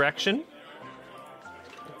your direction.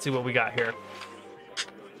 Let's see what we got here.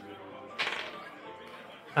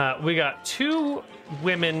 We got 2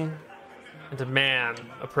 women and a man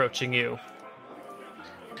approaching you.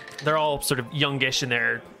 They're all sort of youngish in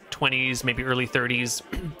their 20s, maybe early 30s.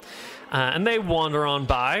 And they wander on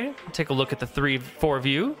by, take a look at the 3-4 of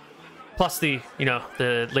you, plus the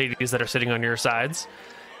ladies that are sitting on your sides.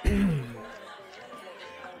 Don't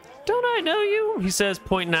I know you? He says,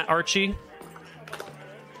 pointing at Archie.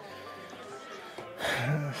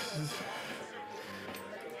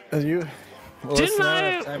 You? Well, Didn't let's not I-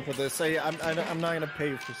 have time for this. I'm not gonna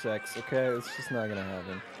pay for sex. Okay, it's just not gonna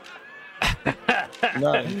happen.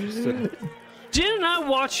 Not interested. Didn't I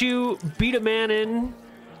watch you beat a man in?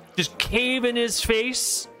 Just cave in his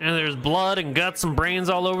face, and there's blood and guts and brains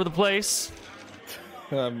all over the place.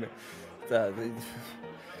 Well,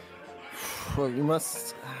 you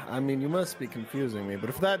must. I mean, you must be confusing me. But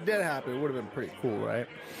if that did happen, it would have been pretty cool, right?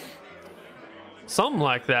 Something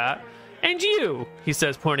like that. And you, he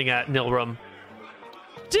says, pointing at Nilrum.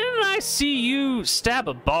 Didn't I see you stab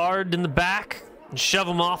a bard in the back and shove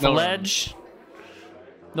him off a Nilrum. ledge?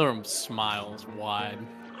 Norm smiles wide.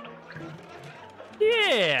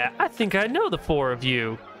 Yeah, I think I know the 4 of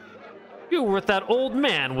you. You were with that old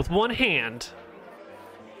man with one hand.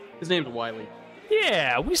 His name's Wiley.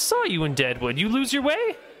 Yeah, we saw you in Deadwood. You lose your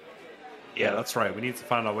way? Yeah, that's right. We need to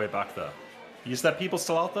find our way back there. Is there people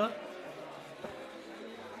still out there?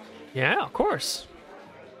 Yeah, of course.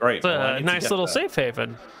 Great. It's well, I a need to nice get little there. safe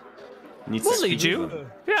haven. Need to We'll keep lead you.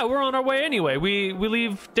 moving. Yeah, we're on our way anyway. We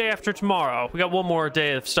leave day after tomorrow. We got one more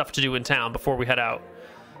day of stuff to do in town before we head out.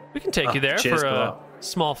 We can take you there cheers for to a that.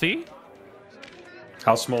 small fee.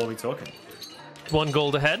 How small are we talking? 1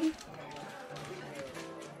 gold ahead.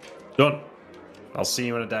 Done. I'll see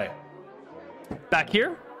you in a day. Back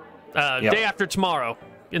here? Yep. Day after tomorrow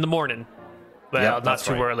in the morning. Well, Yep, not that's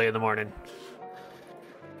too right. early in the morning.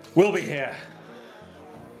 We'll be here.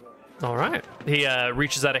 All right. He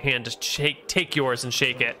reaches out a hand to take yours and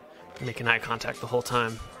shake it, making eye contact the whole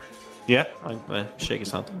time. Yeah, I shake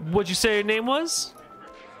his hand. What'd you say your name was?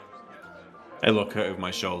 I look over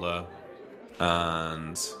my shoulder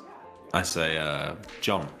and I say,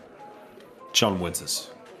 John. John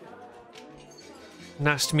Winters.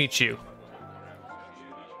 Nice to meet you.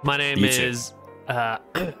 My name You too. is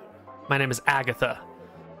my name is Agatha.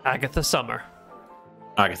 Agatha Summer.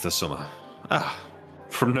 Agatha Summer. Ah,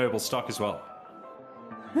 from noble stock as well.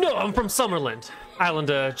 No, I'm from Summerland Island,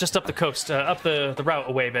 just up the coast, up the route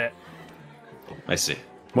a way bit. I see.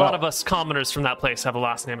 A lot of us commoners from that place have a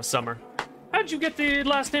last name of Summer. How'd you get the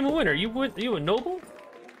last name of Winter? You a noble?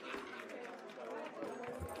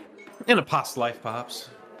 In a past life, perhaps.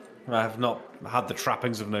 I have not had the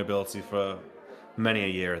trappings of nobility for many a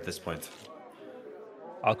year at this point.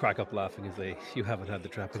 I'll crack up laughing and say, "You haven't had the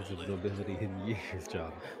trappings of nobility in years,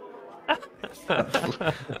 John."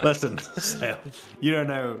 Listen, Sale, you don't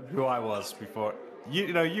know who I was before.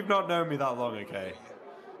 You know, you've not known me that long, okay?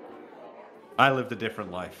 I lived a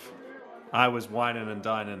different life. I was wining and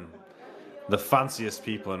dining the fanciest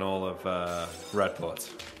people in all of Redport.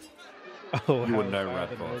 Oh, You wouldn't how know far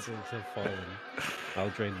the Redport. nobles have fallen. I'll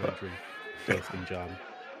drain my drink, toasting John.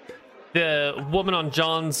 The woman on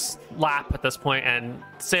John's lap at this point and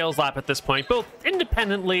Sale's lap at this point, both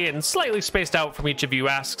independently and slightly spaced out from each of you,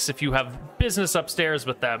 asks if you have business upstairs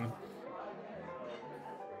with them.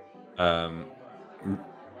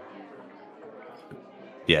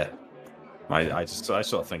 Yeah. I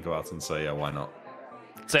sort of think about it and say, yeah, why not?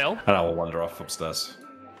 Sale? And I will wander off upstairs.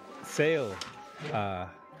 Sale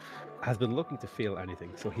has been looking to feel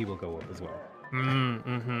anything, so he will go up as well.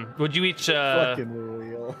 Would you each Fucking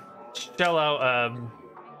real. shell out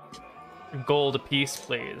gold apiece,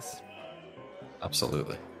 please?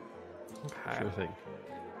 Absolutely. Okay. Sure thing.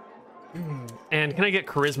 And can I get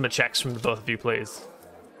charisma checks from the both of you, please?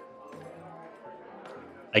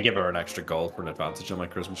 I give her an extra gold for an advantage on my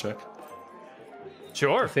charisma check.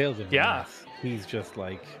 Sure. Sale's a Yeah. mess. He's just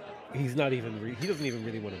like, he's not even, he doesn't even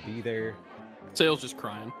really want to be there. Sale's just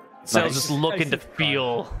crying. Sale's just looking to Nice.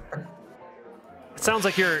 feel. It sounds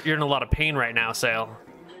like you're in a lot of pain right now, Sale.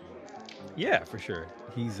 Yeah, for sure.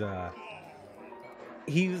 He's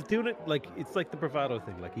doing it like, it's like the bravado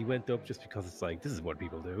thing. Like, he went up just because it's like, this is what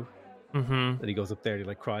people do. Mm-hmm. And he goes up there and he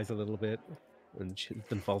like cries a little bit and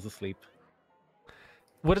then falls asleep.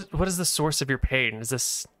 What is the source of your pain? Is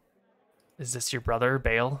this your brother,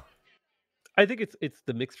 Bale? I think it's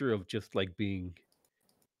the mixture of just like being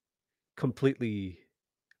completely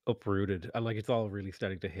uprooted and like it's all really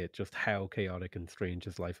starting to hit just how chaotic and strange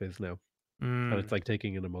his life is now. And it's like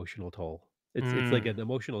taking an emotional toll. It's like an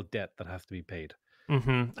emotional debt that has to be paid.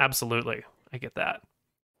 Mm-hmm. Absolutely. I get that.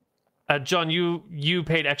 John, you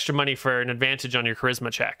paid extra money for an advantage on your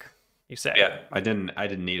charisma check, you say. Yeah, I didn't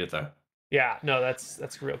need it though. Yeah, no,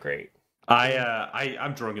 that's real great.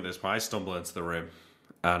 I'm drunk at this point. I stumble into the room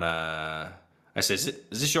and I say, is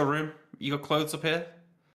this your room? You got clothes up here?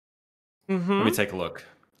 Mm-hmm. Let me take a look.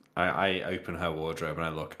 I open her wardrobe and I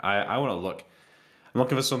look. I want to look. I'm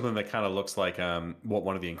looking for something that kind of looks like what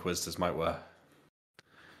one of the Inquisitors might wear.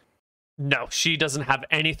 No, she doesn't have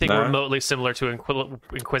anything No? remotely similar to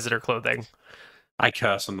Inquisitor clothing. I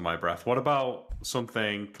curse under my breath. What about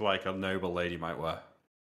something like a noble lady might wear?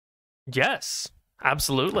 Yes,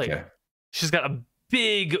 absolutely. Okay. She's got a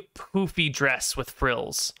big poofy dress with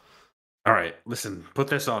frills. All right, listen, put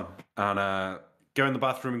this on and go in the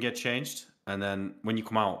bathroom and get changed. And then when you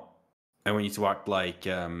come out, I want you to act like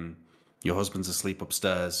your husband's asleep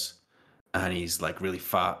upstairs and he's like really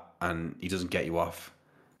fat and he doesn't get you off.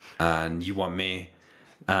 And you want me.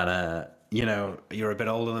 And, you're a bit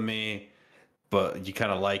older than me, but you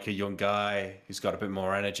kind of like a young guy who's got a bit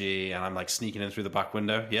more energy. And I'm like sneaking in through the back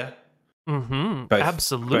window. Yeah? Mm-hmm.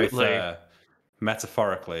 Absolutely. Both,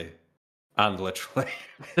 metaphorically and literally.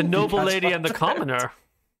 The noble That's lady and the what- commoner.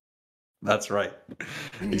 That's right.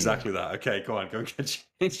 Exactly that. Okay, go on, go and get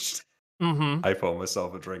changed. Mm-hmm. I pour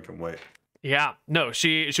myself a drink and wait. Yeah. No,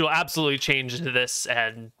 she'll absolutely change into this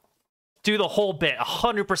and do the whole bit,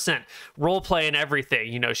 100% role play and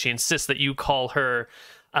everything. You know, she insists that you call her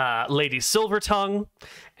Lady Silvertongue,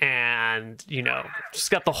 and she's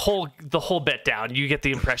got the whole bit down. You get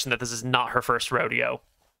the impression that this is not her first rodeo.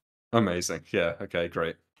 Amazing. Yeah, okay,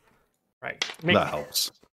 great. Right. That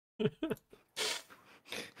helps.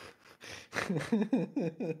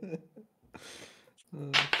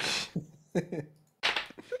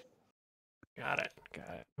 Got it.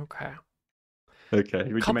 Okay. Okay, would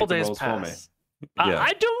you Couple make the days rolls for me? pass. Yeah.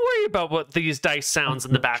 I don't worry about what these dice sounds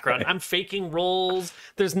in the background. I'm faking rolls.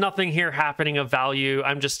 There's nothing here happening of value.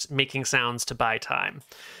 I'm just making sounds to buy time.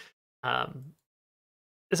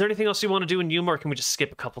 Is there anything else you want to do in Yuma, or can we just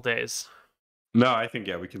skip a couple days? No, I think,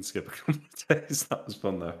 we can skip a couple of days. That was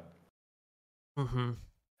fun, though. Mm-hmm.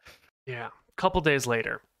 Yeah. A couple days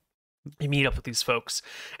later, you meet up with these folks,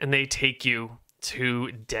 and they take you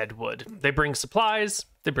to Deadwood. They bring supplies,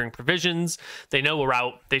 they bring provisions, they know a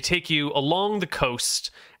route, they take you along the coast,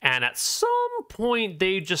 and at some point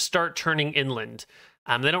they just start turning inland.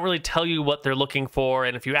 They don't really tell you what they're looking for,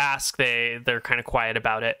 and if you ask, they're kind of quiet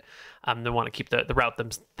about it. They want to keep the route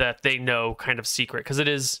that they know kind of secret, because it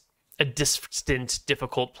is a distant,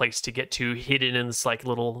 difficult place to get to, hidden in this like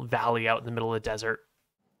little valley out in the middle of the desert.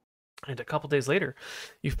 And a couple days later,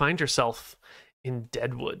 you find yourself in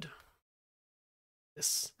Deadwood,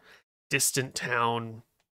 this distant town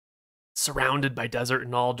surrounded by desert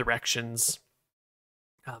in all directions.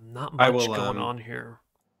 Not much going on here.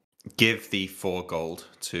 Give the 4 gold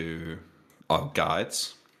to our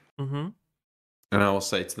guides. Mm-hmm. And I will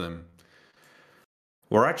say to them,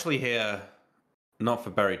 we're actually here not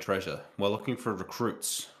for buried treasure. We're looking for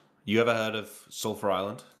recruits. You ever heard of Sulphur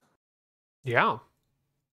Island? Yeah.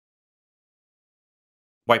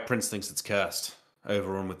 White Prince thinks it's cursed,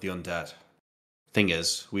 overrun with the undead. Thing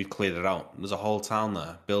is, we've cleared it out. There's a whole town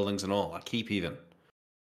there, buildings and all, a keep even,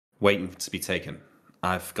 waiting to be taken.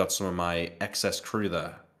 I've got some of my excess crew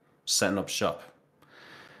there, setting up shop,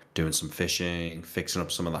 doing some fishing, fixing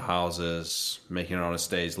up some of the houses, making an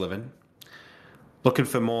honest day's living. Looking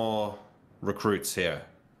for more recruits here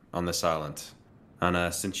on this island.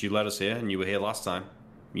 And since you let us here and you were here last time,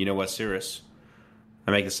 you know we're serious.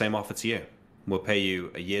 I make the same offer to you. We'll pay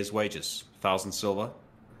you a year's wages, 1,000 silver,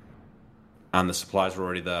 and the supplies are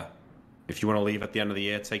already there. If you want to leave at the end of the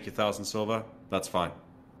year, take your 1,000 silver, that's fine.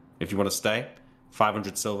 If you want to stay,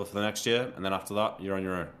 500 silver for the next year, and then after that, you're on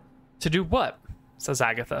your own. To do what? Says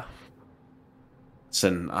Agatha.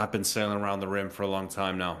 Listen, I've been sailing around the rim for a long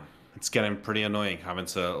time now. It's getting pretty annoying having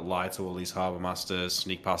to lie to all these harbour masters,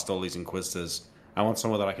 sneak past all these inquisitors, I want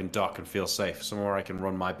somewhere that I can dock and feel safe, somewhere where I can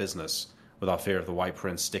run my business without fear of the White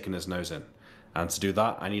Prince sticking his nose in. And to do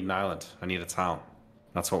that, I need an island. I need a town.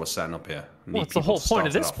 That's what we're setting up here. Well, it's the whole point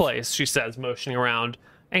of this place, she says, motioning around.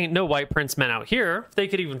 Ain't no White Prince men out here. If they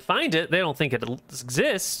could even find it, they don't think it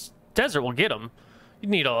exists. Desert will get them. You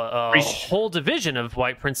need a whole division of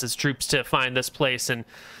White Prince's troops to find this place and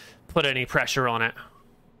put any pressure on it.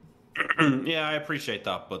 Yeah, I appreciate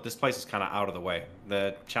that, but this place is kind of out of the way.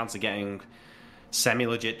 The chance of getting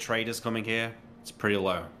semi-legit traders coming here, it's pretty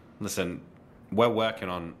low. Listen, we're working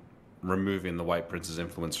on removing the White Prince's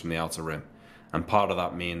influence from the Outer Rim, and part of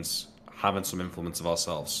that means having some influence of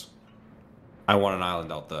ourselves. I want an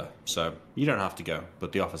island out there, so you don't have to go,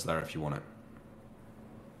 but the offer's there if you want it.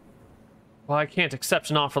 Well, I can't accept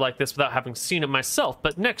an offer like this without having seen it myself,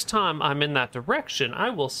 but next time I'm in that direction, I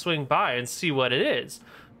will swing by and see what it is.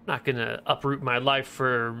 I'm not gonna uproot my life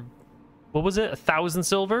for, what was it, 1,000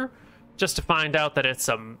 silver? Just to find out that it's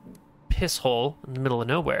some piss hole in the middle of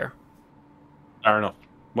nowhere. Fair enough.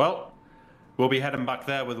 Well, we'll be heading back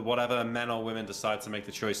there with whatever men or women decide to make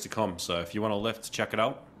the choice to come, so if you want to lift, check it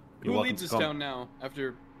out. Who leads us down now,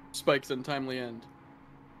 after Spike's untimely end?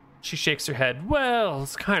 She shakes her head. Well,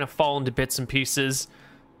 it's kind of fallen to bits and pieces.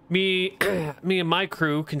 Me and my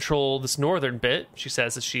crew control this northern bit, she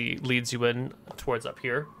says as she leads you in towards up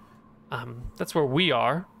here. That's where we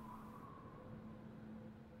are.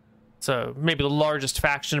 So maybe the largest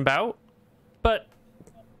faction about. But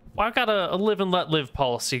I got a live and let live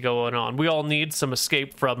policy going on. We all need some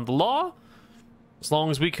escape from the law. As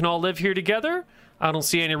long as we can all live here together, I don't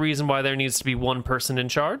see any reason why there needs to be one person in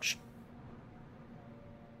charge.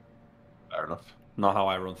 Fair enough. Not how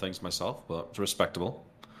I run things myself, but it's respectable.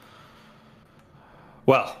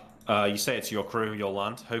 Well, you say it's your crew, your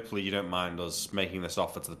land. Hopefully you don't mind us making this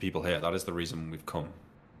offer to the people here. That is the reason we've come.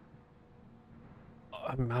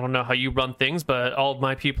 I don't know how you run things, but all of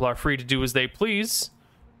my people are free to do as they please.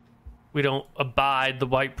 We don't abide the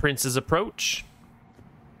White Prince's approach.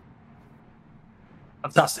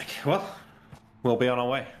 Fantastic. Well, we'll be on our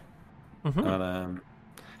way. Mm-hmm. And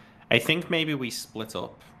I think maybe we split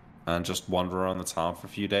up and just wander around the town for a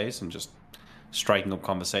few days and just striking up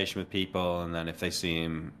conversation with people, and then if they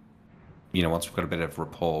seem, once we've got a bit of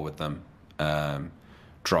rapport with them,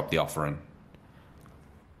 drop the offer in.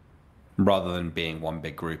 Rather than being one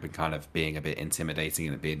big group and kind of being a bit intimidating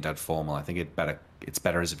and it being dead formal, I think it's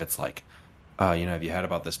better as if it's like, have you heard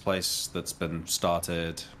about this place that's been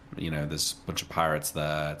started? There's a bunch of pirates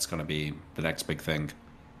there. It's going to be the next big thing.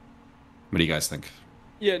 What do you guys think?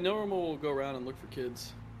 Yeah, Normal will go around and look for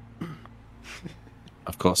kids.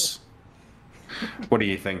 Of course. What do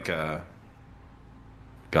you think,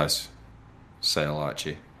 guys? Sail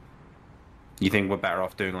Archie. You think we're better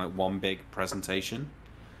off doing like one big presentation,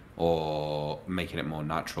 or making it more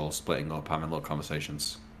natural, splitting up, having little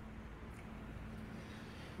conversations?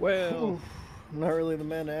 Well, not really the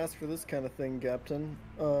man to ask for this kind of thing, Captain.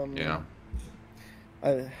 Yeah.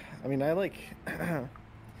 I mean, I like, I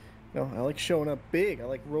like showing up big. I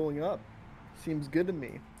like rolling up. Seems good to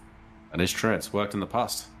me. That is true. It's worked in the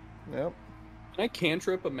past. Yep. Can I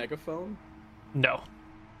cantrip a megaphone? No.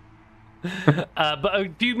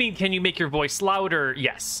 But do you mean, can you make your voice louder?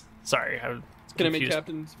 Yes. Sorry. Can I make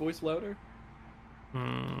Captain's voice louder?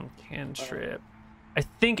 Cantrip. I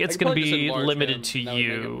think it's going to be limited to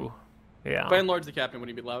you. Yeah. If I enlarge the Captain, would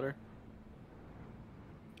he be louder?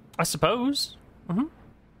 I suppose. Mm-hmm.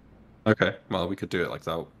 Okay. Well, we could do it like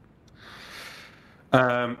that.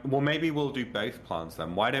 Well, maybe we'll do both plans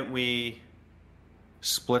then. Why don't we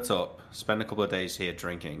split up, spend a couple of days here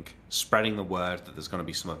drinking, spreading the word that there's going to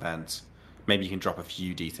be some event. Maybe you can drop a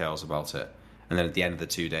few details about it. And then at the end of the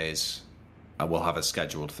 2 days, we'll have a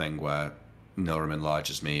scheduled thing where Noram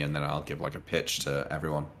enlarges me, and then I'll give like a pitch to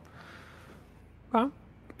everyone. Okay.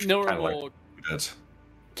 Noram will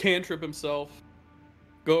cantrip himself,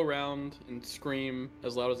 go around and scream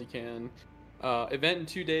as loud as he can. Event in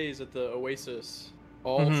 2 days at the Oasis.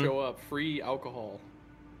 All show up. Free alcohol.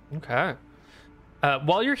 Okay.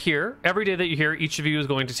 While you're here, every day that you're here, each of you is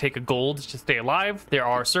going to take a gold to stay alive. There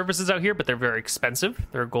are services out here, but they're very expensive.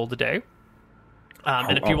 They're a gold a day.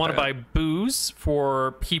 And if you want to buy booze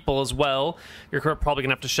for people as well, you're probably going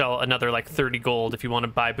to have to shell another like 30 gold if you want to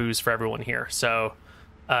buy booze for everyone here. So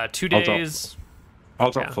 2 days. I'll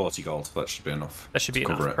drop 40 gold. That should be enough. That should be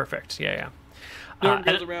enough. Perfect. Yeah. No one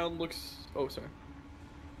goes around, looks... Oh, sorry.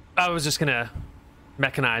 I was just going to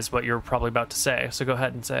mechanize what you're probably about to say, so go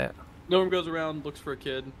ahead and say it. No one goes around, looks for a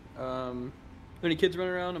kid. Any kids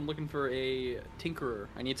running around? I'm looking for a tinkerer.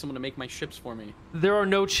 I need someone to make my ships for me. There are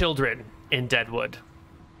no children in Deadwood.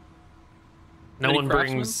 No one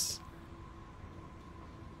brings...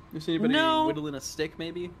 Is anybody No. whittling a stick,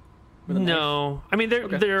 maybe? With a knife? No. I mean,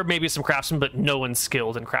 Okay. there may be some craftsmen, but no one's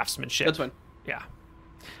skilled in craftsmanship. That's fine. Yeah.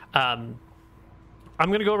 I'm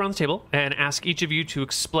going to go around the table and ask each of you to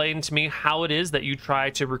explain to me how it is that you try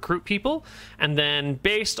to recruit people. And then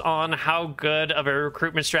based on how good of a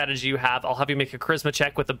recruitment strategy you have, I'll have you make a charisma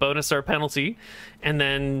check with a bonus or a penalty. And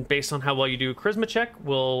then based on how well you do a charisma check,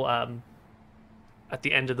 we'll, at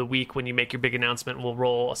the end of the week, when you make your big announcement, we'll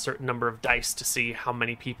roll a certain number of dice to see how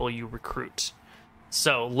many people you recruit.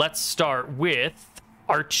 So let's start with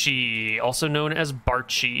Archie, also known as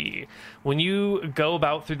Barchie. When you go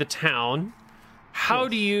about through the town, how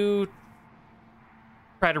do you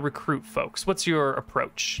try to recruit folks? What's your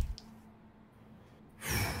approach?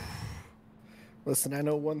 Listen, I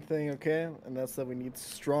know one thing, okay? And that's that we need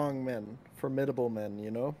strong men, formidable men,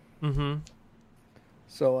 you know? Mm-hmm.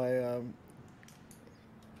 So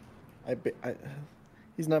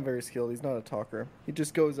he's not very skilled. He's not a talker. He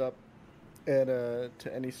just goes up and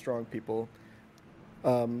to any strong people.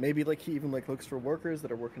 Maybe like he even like looks for workers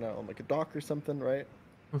that are working out on like a dock or something, right?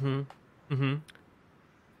 Mm-hmm. Mm-hmm.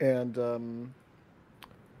 And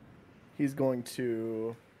he's going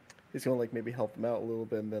to like maybe help them out a little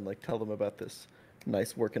bit and then like tell them about this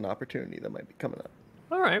nice working opportunity that might be coming up.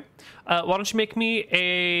 All right. Why don't you make me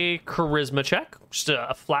a charisma check? Just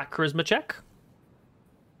a flat charisma check.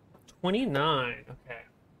 29. Okay.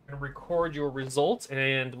 I'm going to record your results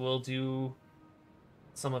and we'll do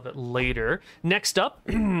some of it later. Next up,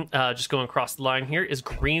 just going across the line here, is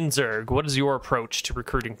Greenzerg. What is your approach to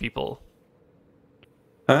recruiting people?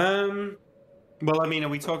 Well, I mean, are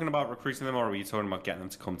we talking about recruiting them, or are we talking about getting them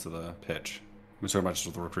to come to the pitch? We're talking about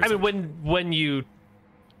just the recruiting. I mean, when you're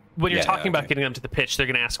talking about getting them to the pitch, they're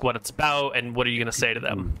going to ask what it's about and what are you going to say to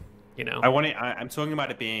them. You know, I'm talking about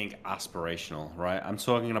it being aspirational, right? I'm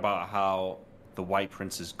talking about how the White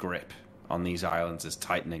Prince's grip on these islands is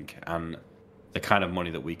tightening, and the kind of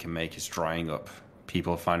money that we can make is drying up.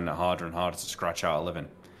 People are finding it harder and harder to scratch out a living.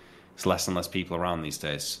 There's less and less people around these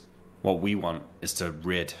days. What we want is to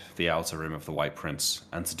rid the outer rim of the White Prince,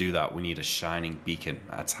 and to do that we need a shining beacon,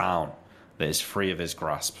 a town that is free of his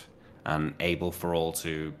grasp and able for all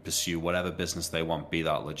to pursue whatever business they want, be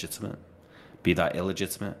that legitimate, be that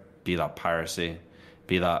illegitimate, be that piracy,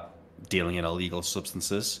 be that dealing in illegal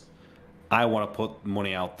substances. I want to put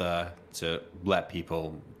money out there to let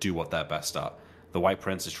people do what they're best at. The White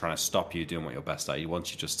Prince is trying to stop you doing what you're best at. He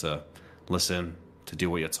wants you just to listen, to do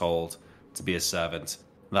what you're told, to be a servant.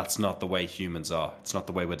 That's not the way humans are. It's not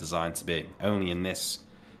the way we're designed to be. Only in this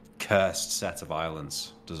cursed set of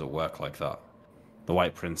islands does it work like that. The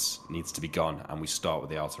White Prince needs to be gone, and we start with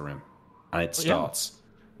the Outer Rim. And it starts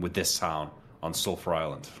with this town on Sulphur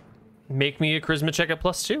Island. Make me a charisma check at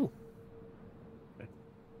 +2.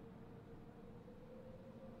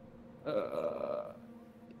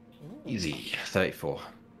 Easy. 34.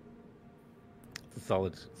 It's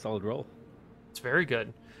a solid roll. It's very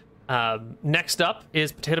good. Next up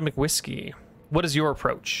is Potato McWhiskey. What is your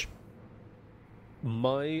approach?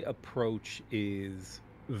 My approach is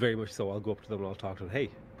very much so. I'll go up to them and I'll talk to them. Hey, you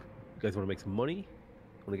guys want to make some money?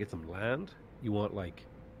 Want to get some land? You want like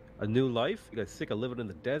a new life? You guys sick of living in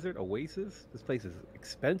the desert, oasis? This place is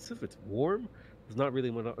expensive. It's warm. There's not really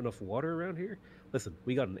enough water around here. Listen,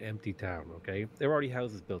 we got an empty town, okay? There are already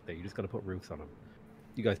houses built there. You just got to put roofs on them.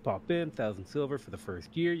 You guys pop in, 1,000 silver for the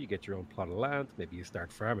first year. You get your own plot of land. Maybe you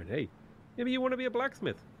start farming. Hey, maybe you want to be a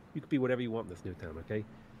blacksmith. You could be whatever you want in this new town, okay?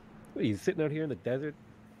 What are you sitting out here in the desert,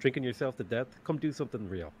 drinking yourself to death? Come do something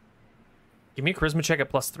real. Give me a charisma check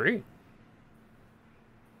at +3.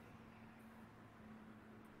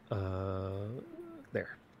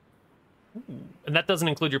 There. And that doesn't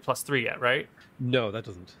include your +3 yet, right? No, that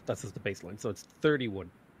doesn't. That's just the baseline. So it's 31.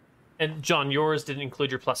 And John, yours didn't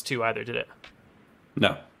include your +2 either, did it?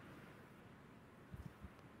 No.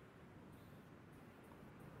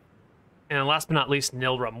 And last but not least,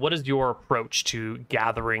 Nilrum, what is your approach to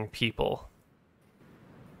gathering people?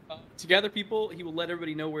 To gather people, he will let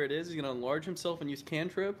everybody know where it is. He's going to enlarge himself and use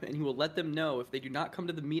cantrip, and he will let them know if they do not come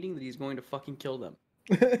to the meeting that he's going to fucking kill them.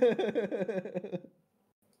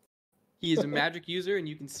 He is a magic user, and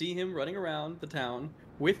you can see him running around the town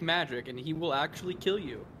with magic, and he will actually kill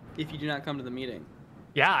you if you do not come to the meeting.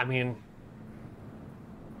 Yeah, I mean...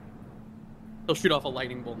 He'll shoot off a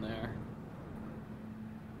lightning bolt in the air.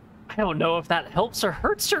 I don't know if that helps or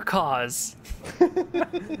hurts your cause.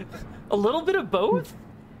 A little bit of both?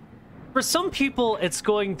 For some people, it's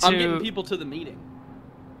going to... I'm getting people to the meeting.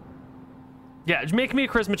 Yeah, make me a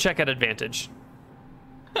charisma check at advantage.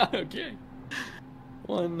 Okay.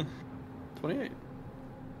 128.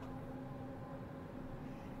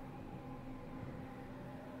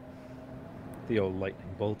 The old lightning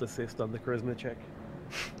bolt assist on the charisma check.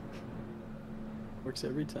 Works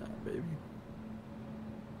every time, baby.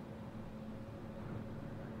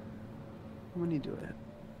 How many do I have?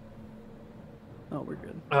 Oh, we're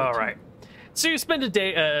good. All right. So you spend a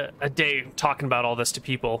day talking about all this to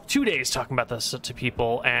people, 2 days talking about this to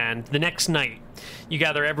people, and the next night you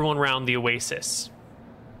gather everyone around the oasis,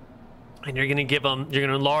 and you're gonna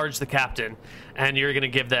enlarge the captain, and you're gonna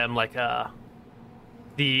give them like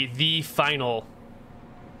the final,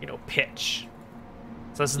 pitch.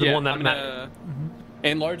 So this is the one that I'm gonna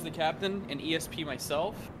enlarge the captain and ESP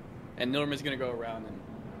myself, and Norman's gonna go around and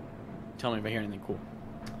tell me if I hear anything cool.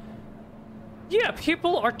 Yeah,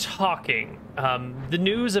 people are talking. The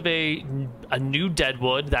news of a new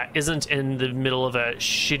Deadwood that isn't in the middle of a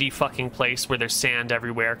shitty fucking place where there's sand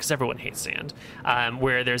everywhere, because everyone hates sand.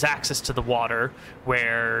 Where there's access to the water,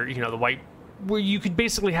 where where you could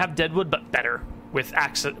basically have Deadwood but better, with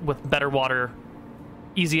better water,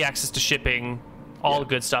 easy access to shipping, all the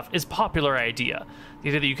good stuff, is a popular idea. The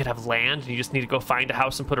idea that you could have land and you just need to go find a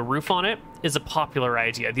house and put a roof on it is a popular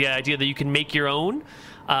idea. The idea that you can make your own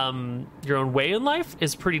way in life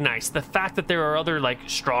is pretty nice. The fact that there are other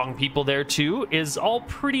strong people there too is all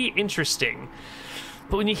pretty interesting.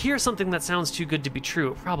 But when you hear something that sounds too good to be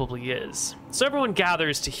true, it probably is. So everyone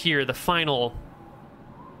gathers to hear the final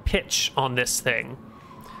pitch on this thing.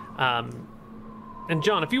 And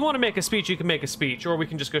John, if you want to make a speech, you can make a speech, or we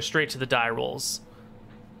can just go straight to the die rolls.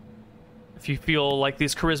 If you feel like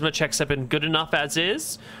these charisma checks have been good enough as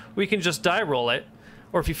is, we can just die roll it.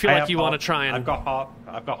 Or if you feel like you want to try and...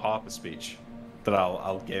 I've got half a speech that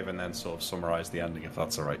I'll give and then sort of summarize the ending, if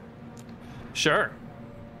that's all right. Sure.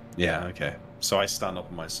 Yeah, okay. So I stand up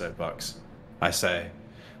on my soapbox. I say,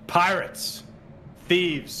 pirates,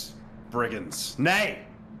 thieves, brigands. Nay,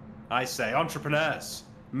 I say entrepreneurs,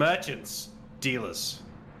 merchants, dealers.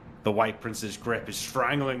 The White Prince's grip is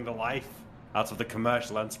strangling the life out of the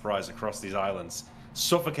commercial enterprise across these islands,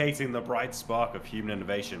 suffocating the bright spark of human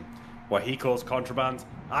innovation. What he calls contraband,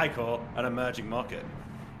 I call an emerging market.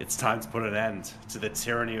 It's time to put an end to the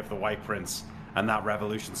tyranny of the White Prince, and that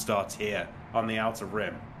revolution starts here, on the Outer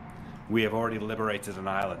Rim. We have already liberated an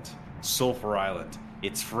island, Sulphur Island.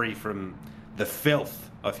 It's free from the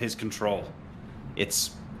filth of his control.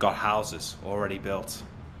 It's got houses already built.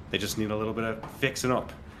 They just need a little bit of fixing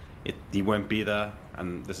up. He won't be there,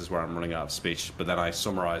 and this is where I'm running out of speech, but then I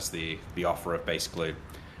summarize the offer of basically,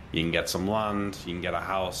 you can get some land, you can get a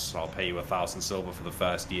house, I'll pay you 1,000 silver for the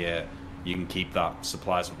first year, you can keep that,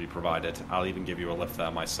 supplies will be provided, I'll even give you a lift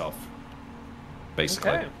there myself,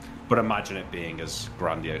 basically. Okay. But imagine it being as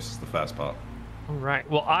grandiose as the first part. All right,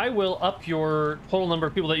 well, I will up your total number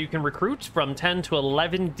of people that you can recruit from 10 to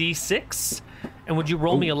 11d6, and would you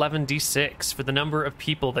roll me 11d6 for the number of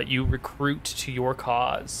people that you recruit to your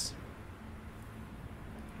cause?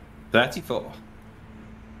 34.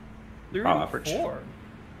 34. Average.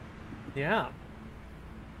 Yeah.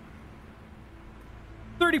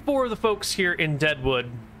 34 of the folks here in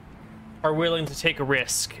Deadwood are willing to take a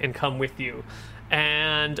risk and come with you.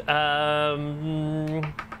 And, yeah,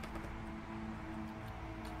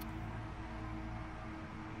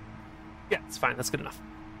 it's fine. That's good enough.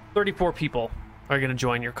 34 people are going to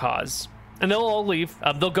join your cause. And they'll all leave.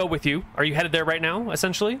 They'll go with you. Are you headed there right now,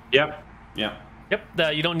 essentially? Yep. Yeah.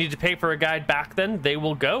 Yep. You don't need to pay for a guide back then. They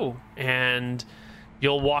will go. And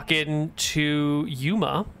you'll walk into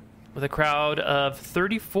Yuma with a crowd of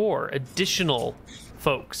 34 additional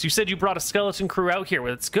folks. You said you brought a skeleton crew out here.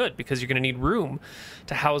 Well, it's good because you're going to need room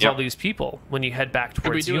to house all these people when you head back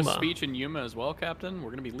towards Yuma. Could we do a speech in Yuma as well, Captain? We're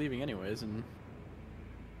going to be leaving anyways.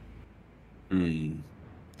 And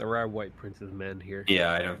there are White Prince's men here.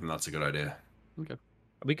 Yeah, I don't think that's a good idea. Okay.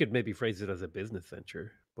 We could maybe phrase it as a business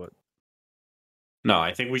venture, but... No,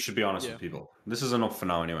 I think we should be honest with people. This is enough for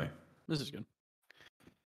now anyway. This is good.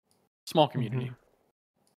 Small community.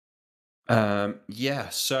 Mm-hmm. Yeah,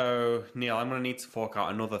 so Neil, I'm going to need to fork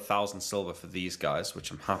out another 1,000 silver for these guys,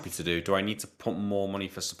 which I'm happy to do. Do I need to put more money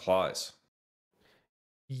for supplies?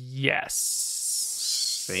 Yes.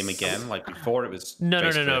 Same again? Like before it was...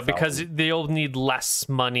 No, because they'll need less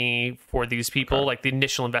money for these people. Okay. Like the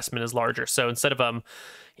initial investment is larger. So instead of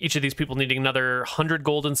each of these people needing another 100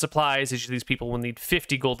 golden supplies, each of these people will need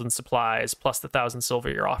 50 golden supplies plus the 1,000 silver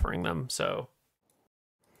you're offering them. So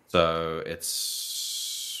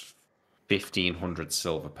it's 1,500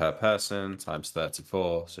 silver per person times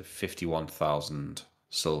 34, so 51,000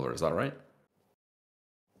 silver. Is that right?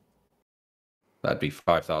 That'd be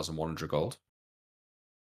 5,100 gold.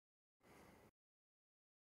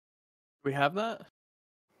 We have that?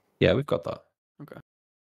 Yeah, we've got that. Okay.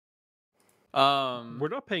 We're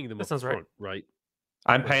not paying them up front, right?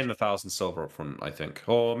 I'm paying the 1,000 silver up front, I think.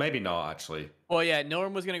 Or maybe not, actually. Well, yeah,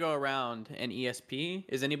 Norm was gonna go around and ESP.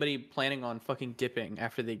 Is anybody planning on fucking dipping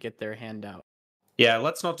after they get their hand out? Yeah,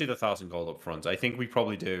 let's not do the 1,000 gold up front. I think we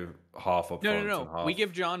probably do half up front. No. And half... We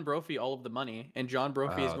give John Brophy all of the money, and John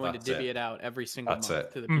Brophy is going to divvy it out every single month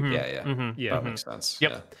to the people. Yeah, that makes sense.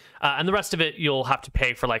 Yep. Yeah. And the rest of it, you'll have to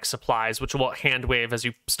pay for like supplies, which will hand wave as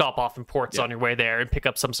you stop off in ports on your way there and pick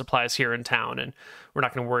up some supplies here in town. And we're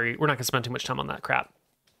not going to worry. We're not going to spend too much time on that crap.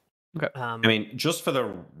 Okay. I mean, just for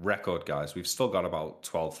the record, guys, we've still got about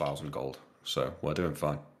 12,000 gold, so we're doing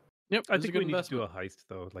fine. Yep. I think we need to do a heist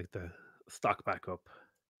though, like the stock back up.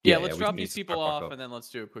 Yeah, let's drop these people off and then let's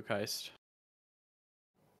do a quick heist.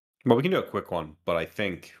 Well, we can do a quick one, but I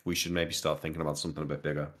think we should maybe start thinking about something a bit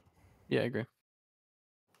bigger. Yeah, I agree.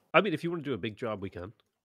 I mean, if you want to do a big job, we can.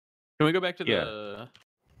 Can we go back to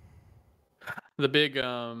the big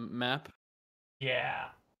map? Yeah.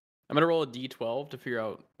 I'm gonna roll a d12 to figure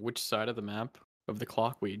out which side of the map of the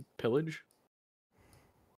clock we pillage.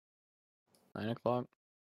 9 o'clock.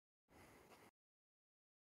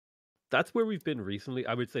 That's where we've been recently.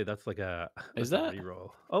 I would say that's like a that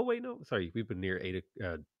reroll. Oh wait, no, sorry, we've been near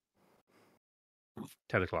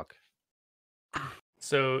 10 o'clock.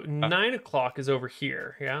 So 9 o'clock is over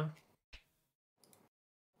here. Yeah.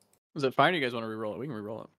 Is it fine? You guys want to reroll it? We can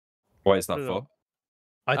reroll it. What is that for?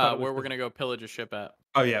 I thought where we're gonna go pillage a ship at.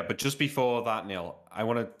 Oh yeah, but just before that, Neil, I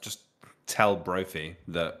want to just tell Brophy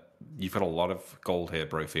that you've got a lot of gold here,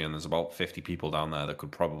 Brophy, and there's about 50 people down there that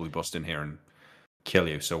could probably bust in here and kill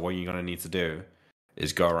you. So what you're going to need to do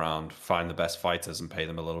is go around, find the best fighters and pay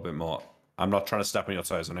them a little bit more. I'm not trying to step on your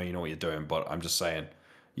toes. I know you know what you're doing, but I'm just saying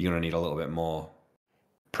you're going to need a little bit more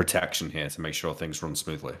protection here to make sure things run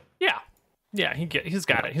smoothly. Yeah, he's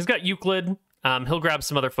got it. He's got Euclid. He'll grab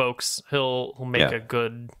some other folks. He'll make a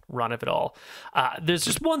good run of it all. There's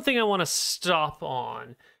just one thing I want to stop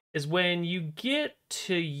on is when you get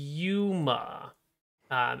to Yuma,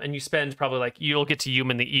 and you spend probably you'll get to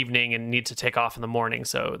Yuma in the evening and need to take off in the morning.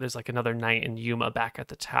 So there's like another night in Yuma back at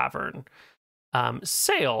the tavern.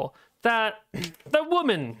 Sale, that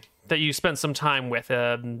woman that you spent some time with,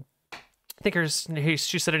 I think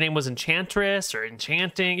she said her name was Enchantress or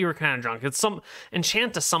Enchanting. You were kind of drunk. It's some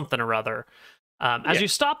Enchanta something or other. As you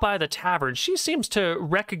stop by the tavern, she seems to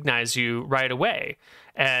recognize you right away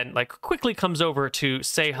and quickly comes over to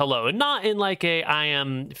say hello, and not in I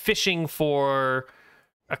am fishing for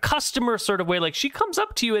a customer sort of way. She comes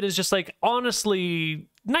up to you and is just honestly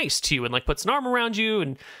nice to you and puts an arm around you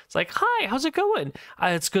and it's hi, how's it going?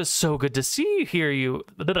 It's so good to see you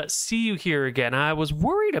here again. I was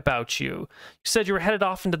worried about you. You said you were headed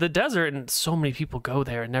off into the desert, and so many people go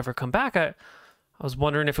there and never come back. I was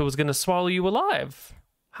wondering if it was going to swallow you alive.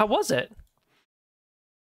 How was it?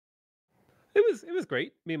 It was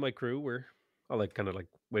great. Me and my crew I kind of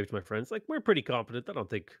wave to my friends. We're pretty confident. I don't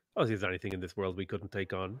think there's anything in this world we couldn't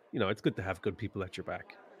take on. It's good to have good people at your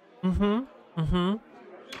back. How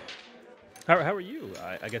are you?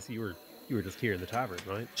 I guess you were just here in the tavern,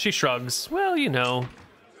 right? She shrugs. Well,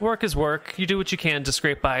 work is work. You do what you can to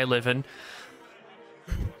scrape by a living.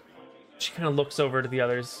 She kind of looks over to the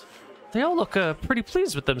others. They all look pretty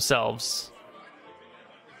pleased with themselves.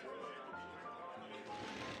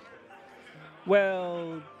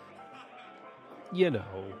 Well,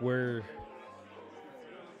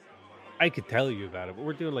 I could tell you about it, but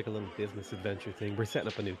we're doing a little business adventure thing. We're setting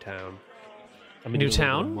up a new town. New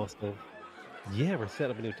town? Muscle. Yeah, we're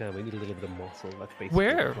setting up a new town. We need a little bit of muscle. That's basically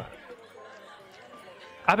where?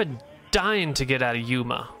 I've been dying to get out of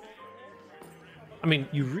Yuma. I mean,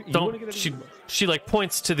 she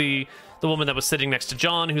points to the woman that was sitting next to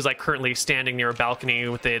John, who's currently standing near a balcony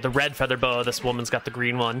with the red feather boa. This woman's got the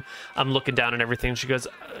green one. I'm looking down and everything. She goes,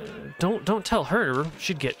 don't tell her.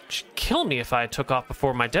 She'd kill me if I took off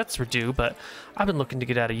before my debts were due, but I've been looking to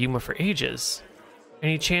get out of Yuma for ages.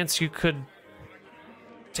 Any chance you could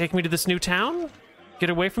take me to this new town?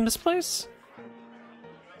 Get away from this place?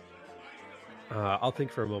 I'll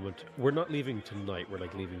think for a moment. We're not leaving tonight. We're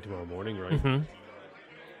leaving tomorrow morning, right? Mm-hmm.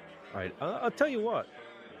 All right. I'll tell you what.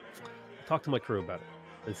 I'll talk to my crew about it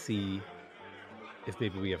and see if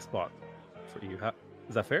maybe we have spot for you.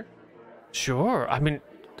 Is that fair? Sure. I mean,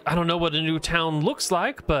 I don't know what a new town looks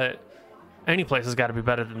like, but any place has got to be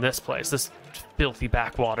better than this place. This filthy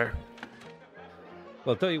backwater.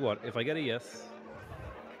 Well, I'll tell you what. If I get a yes,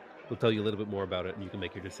 we'll tell you a little bit more about it, and you can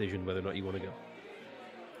make your decision whether or not you want to go.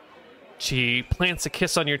 She plants a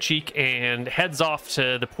kiss on your cheek and heads off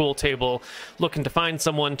to the pool table, looking to find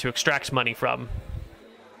someone to extract money from.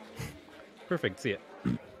 Perfect. See it.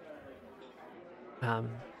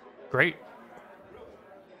 Great.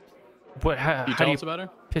 How you do you us about her?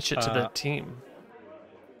 pitch it to the team?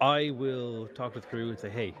 I will talk with crew and say,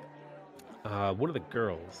 hey, one of the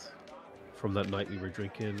girls from that night we were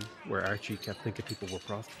drinking, where Archie kept thinking people were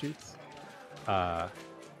prostitutes,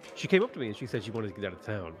 she came up to me and she said she wanted to get out of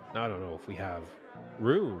town. Now, I don't know if we have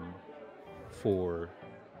room for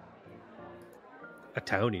a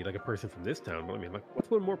townie, like a person from this town. But I mean, like, what's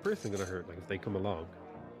one more person gonna hurt? Like, if they come along.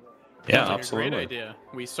 Yeah, Sounds like absolutely. a great idea.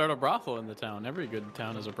 We start a brothel in the town. Every good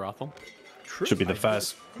town has a brothel. True. Should be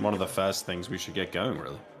one of the first things we should get going,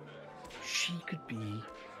 really. She could be.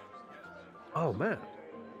 Oh man,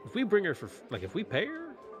 if we bring her for if we pay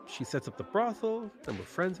her, she sets up the brothel, and we're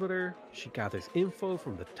friends with her. She gathers info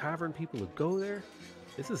from the tavern people who go there.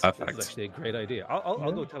 This is actually a great idea.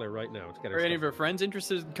 I'll go tell her right now to get her. Are any of her friends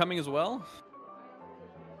interested in coming as well?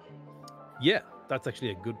 Yeah, that's actually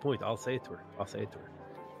a good point. I'll say it to her.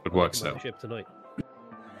 It works I'll out. ship tonight.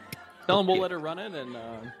 Tell them we'll let her run it, and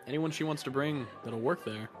anyone she wants to bring that'll work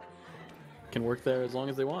there can work there as long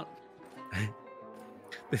as they want.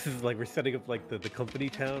 This is like we're setting up like the company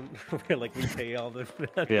town where like we pay all the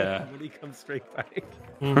Yeah. money comes straight back.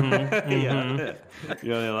 Yeah.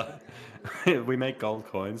 You're only allowed- we make gold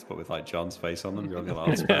coins, but with like John's face on them. You're only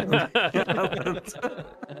allowed to spend.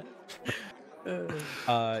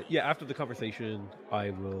 Yeah, after the conversation,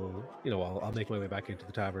 I will, I'll make my way back into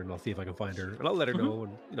the tavern. I'll see if I can find her, and I'll let her know.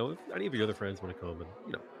 And if any of your other friends want to come,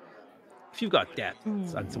 and if you've got debts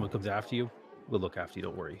and someone comes after you, we'll look after you.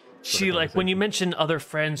 Don't worry. She when you mention other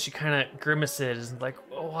friends, she kind of grimaces like,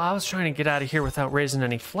 "Oh, I was trying to get out of here without raising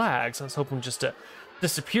any flags. I was hoping just to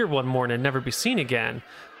disappear one morning and never be seen again.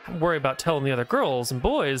 I worry about telling the other girls and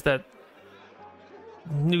boys that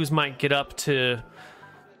news might get up to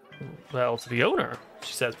the owner,"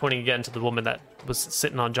 she says, pointing again to the woman that was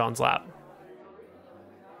sitting on John's lap.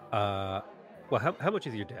 Well, how much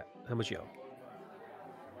is your debt? How much you owe?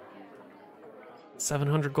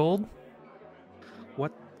 700 gold.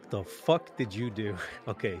 What the fuck did you do?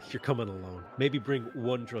 Okay, you're coming alone. Maybe bring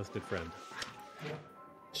one trusted friend.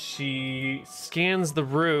 She scans the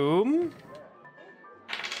room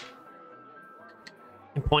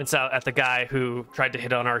and points out at the guy who tried to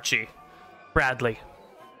hit on Archie. Bradley.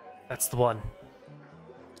 That's the one.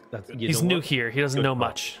 He's new here. He doesn't know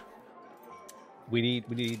much. We need.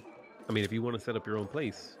 I mean, if you want to set up your own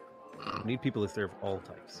place, we need people to serve all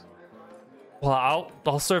types. Well,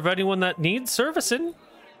 I'll serve anyone that needs servicing.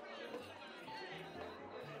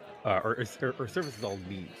 Or services all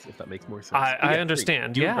needs, if that makes more sense. I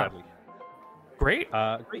understand. Great. You and Yeah. Bradley.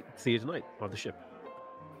 Great. Great. See you tonight on the ship.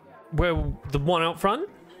 Where the one out front?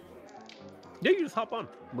 Yeah, you just hop on.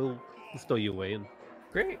 We'll stow you away, and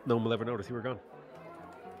Great. no one will ever notice you were gone.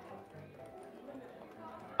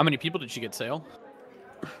 How many people did she get sail?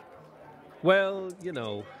 Well,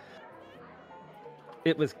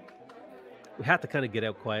 it was. We had to kind of get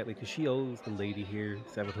out quietly because she owes the lady here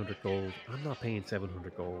 700 gold. I'm not paying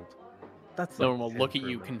 700 gold. That's No like one will 10 look at per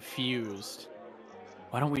you man. confused.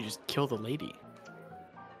 Why don't we just kill the lady?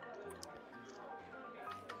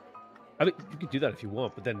 I mean, you could do that if you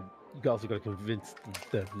want, but then you also got to convince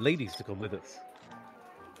the ladies to come with us.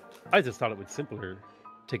 I just thought it would be simpler.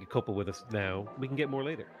 Take a couple with us now. We can get more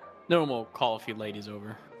later. No one will call a few ladies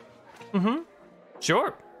over. Mm-hmm.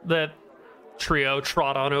 Sure. The trio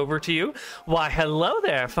trot on over to you. Why, hello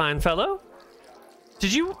there, fine fellow.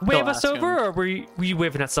 Did you wave us ask over, him. or were you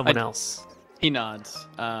waving at someone else? He nods,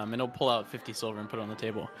 and he'll pull out 50 silver and put it on the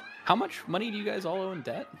table. How much money do you guys all owe in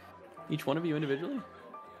debt? Each one of you individually?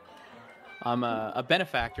 I'm a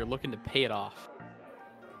benefactor looking to pay it off.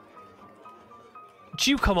 Did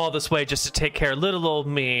you come all this way just to take care of little old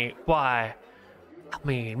me? Why, I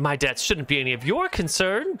mean, my debts shouldn't be any of your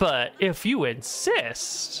concern, but if you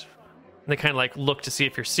insist... And they kind of look to see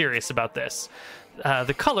if you're serious about this.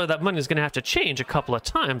 The color of that money is going to have to change a couple of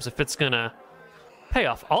times if it's going to pay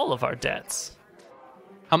off all of our debts.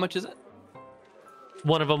 How much is it?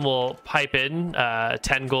 One of them will pipe in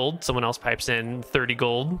 10 gold. Someone else pipes in 30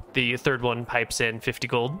 gold. The third one pipes in 50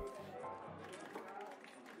 gold.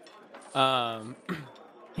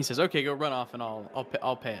 He says, "Okay, go run off, and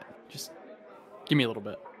I'll pay it. Just give me a little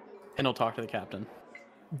bit." And he'll talk to the captain.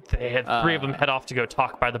 They had three of them head off to go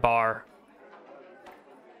talk by the bar.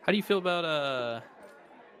 How do you feel about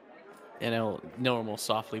and Norm will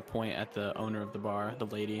softly point at the owner of the bar, the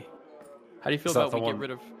lady. How do you feel Is that about the we one- get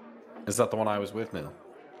rid of? Is that the one I was with, Neil?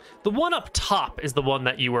 The one up top is the one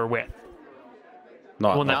that you were with. No,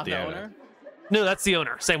 Well, not Not the the owner. owner? No, that's the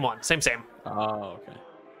owner. Same one. Same. Oh, okay.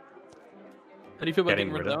 How do you feel about Getting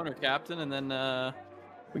getting rid of rid the of- owner, Captain, and then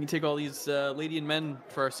we can take all these lady and men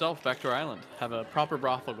for ourselves back to our island, have a proper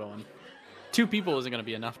brothel going. 2 people isn't going to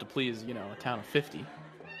be enough to please, a town of 50.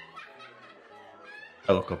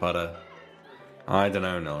 I look up at her. I don't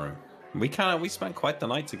know, Nilrim. We spent quite the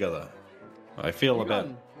night together. I feel a bit.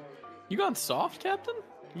 You gone soft, Captain?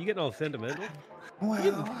 You getting all sentimental?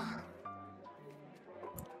 Well,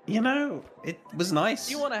 you know, it was nice.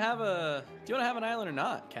 Do you want to have an island or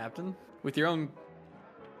not, Captain? With your own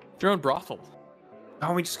brothel.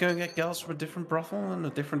 Are we just going to get girls from a different brothel in a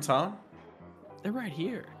different town? They're right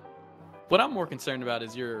here. What I'm more concerned about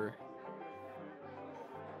is your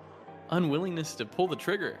unwillingness to pull the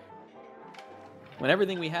trigger when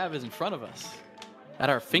everything we have is in front of us, at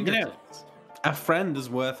our fingertips. A friend is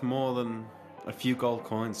worth more than a few gold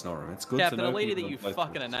coins, Nora. It's good Captain, to know. a lady that people you in places.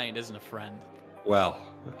 fucking a night isn't a friend. Well,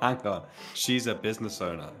 hang on. She's a business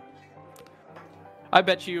owner. I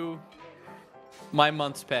bet you my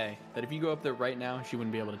month's pay that if you go up there right now, she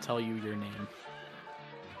wouldn't be able to tell you your name.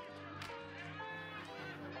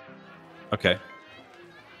 Okay.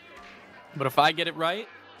 But if I get it right,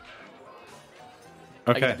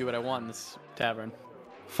 I Okay. get to do what I want in this tavern.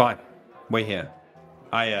 Fine. Wait here.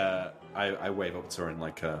 I wave up to her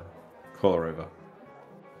and call her over.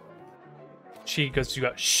 She goes to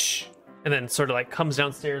go, shh, and then sort of like comes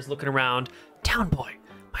downstairs looking around. Town boy,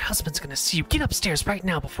 my husband's gonna see you. Get upstairs right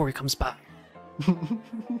now before he comes by.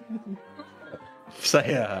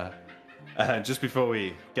 Say, just before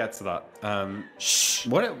we get to that, Shh.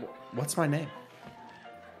 what's my name?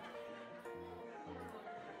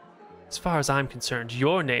 As far as I'm concerned,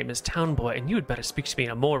 your name is Town Boy, and you had better speak to me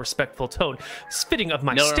in a more respectful tone. Fitting of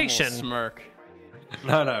my Nilrim will station. smirk.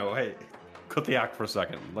 No, wait. Cut the act for a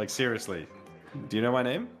second. Like, seriously. Do you know my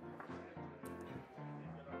name?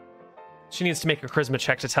 She needs to make a charisma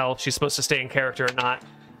check to tell if she's supposed to stay in character or not.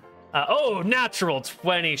 Natural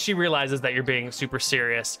 20. She realizes that you're being super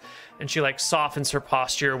serious, and she softens her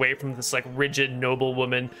posture away from this rigid noble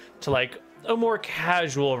woman to a more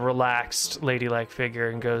casual, relaxed, ladylike figure,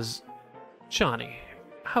 and goes, Johnny,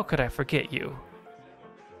 how could I forget you?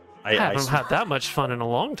 I haven't had that much fun in a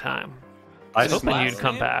long time. I was hoping you'd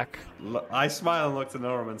come back. I smile and look to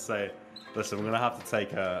Norm and say, listen, we're going to have to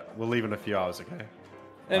take we'll leave in a few hours, okay?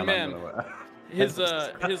 And man, his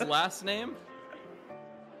last name?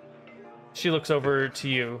 She looks over to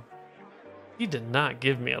you. You did not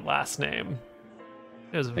give me a last name.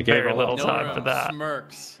 There's very little time for that.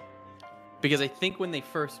 Smirks. Because I think when they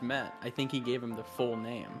first met, I think he gave him the full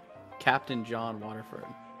name. Captain John Waterford.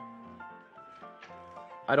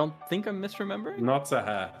 I don't think I'm misremembering. Not to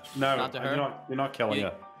her. No, Not to her? You're not killing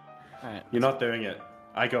her. All right. You're not doing it.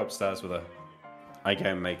 I go upstairs with her. I go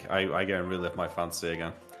and relive my fantasy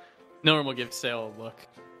again. Norm will give Sale a look.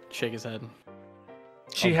 Shake his head.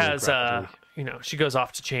 She has, she goes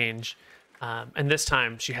off to change. And this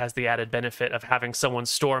time she has the added benefit of having someone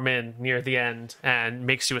storm in near the end and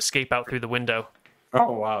makes you escape out through the window.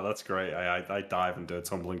 Oh, wow, that's great. I dive and do a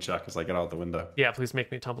tumbling check as I get out the window. Yeah, please make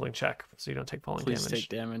me a tumbling check so you don't take falling Please damage. take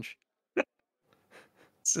damage.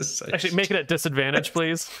 Actually, make it at disadvantage,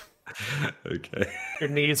 please. Okay. Your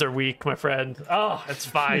knees are weak, my friend. Oh, it's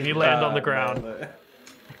fine. You land on the ground.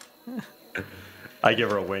 I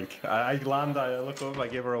give her a wink. I land, I look over, I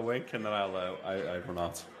give her a wink, and then I run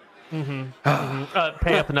out.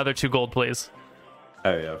 Pay up another 2 gold, please.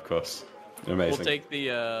 Oh, yeah, of course. Amazing. We'll take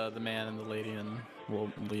the man and the lady and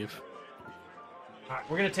we'll leave. All right,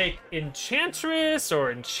 we're going to take Enchantress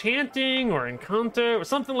or Enchanting or Encanto or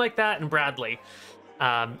something like that in Bradley.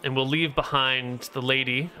 And we'll leave behind the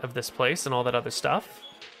lady of this place and all that other stuff.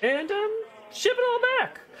 And ship it all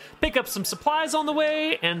back. Pick up some supplies on the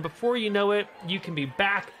way. And before you know it, you can be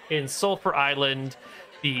back in Sulphur Island,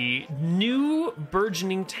 the new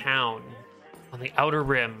burgeoning town on the Outer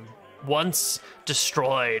Rim, once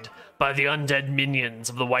destroyed by the undead minions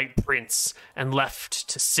of the White Prince and left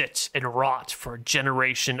to sit and rot for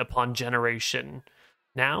generation upon generation.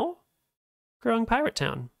 Now, growing pirate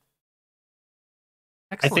town.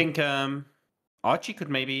 Excellent. I think Archie could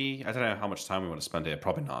maybe, I don't know how much time we want to spend here.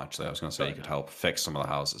 Probably not, actually. I was going to say you could help fix some of the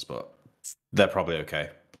houses, but they're probably okay.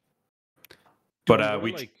 But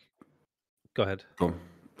Go ahead. Cool.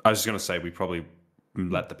 I was just going to say we probably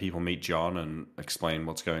let the people meet John and explain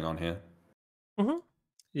what's going on here. Mm-hmm.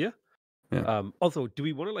 Yeah. Yeah. Also, do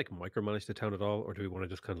we want to micromanage the town at all, or do we want to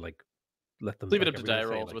just kind of let them Leave it up to everyone die say,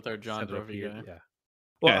 rolls with our John set it up Brophy here? guy. Yeah.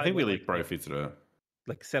 Well, I think we leave Brophy to do it.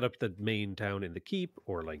 Set up the main town in the keep,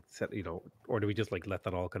 or set or do we just let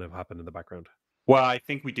that all kind of happen in the background? Well, I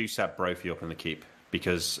think we do set Brophy up in the keep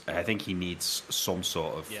because I think he needs some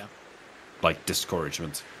sort of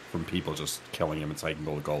discouragement from people just killing him and taking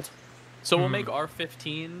all the gold. So we'll make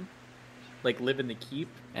R15 live in the keep,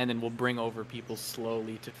 and then we'll bring over people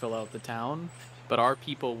slowly to fill out the town. But our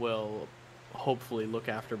people will hopefully look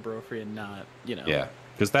after Brophy and not, Yeah,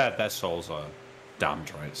 because their souls are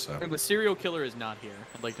damned, right? So The serial killer is not here.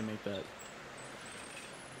 I'd like to make that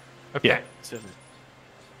Okay. specific.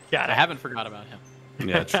 Got I it. haven't forgot about him.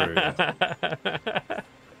 yeah, true. Yeah.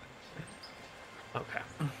 Okay.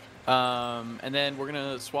 And then we're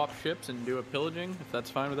gonna swap ships and do a pillaging, if that's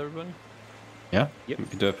fine with everybody. Yeah, Yep. we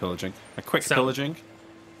can do a pillaging. A quick So- pillaging.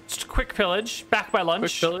 Just a quick pillage. Back by lunch.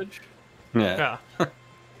 Quick pillage. Yeah. Yeah.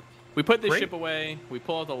 We put this Great. ship away, we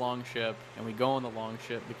pull out the long ship, and we go on the long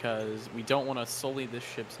ship because we don't want to sully this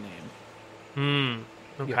ship's name.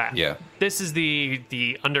 Okay. Yeah. This is the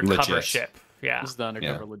undercover Legit. ship. Yeah. This is the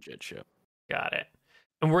undercover legit ship. Got it.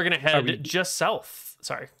 And we're gonna head we- just south.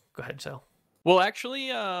 Sorry. Go ahead, Sal. Well,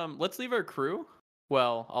 actually, let's leave our crew.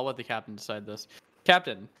 Well, I'll let the captain decide this.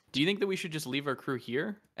 Captain, do you think that we should just leave our crew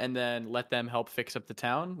here and then let them help fix up the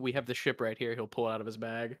town? We have the ship right here. He'll pull it out of his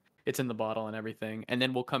bag. It's in the bottle and everything. And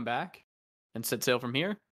then we'll come back and set sail from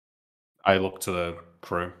here. I look to the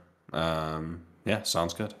crew. Yeah,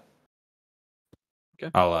 sounds good.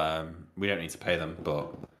 Okay. I'll we don't need to pay them,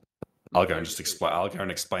 but I'll go and just explain. I'll go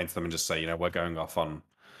and explain to them and just say, we're going off on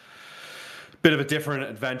a bit of a different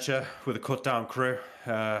adventure with a cut down crew.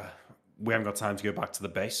 We haven't got time to go back to the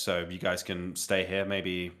base, so you guys can stay here,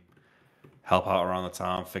 maybe help out around the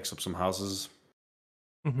town, fix up some houses.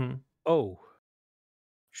 Mm-hmm. Oh,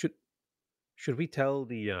 should we tell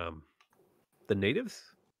the natives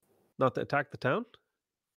not to attack the town?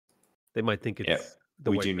 They might think it's Yeah,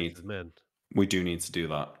 the we white do need- person's men. We do need to do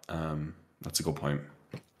that. That's a good point.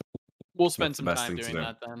 We'll spend That's the some best time thing to doing do.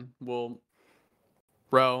 that then. We'll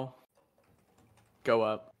row, go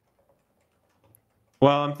up.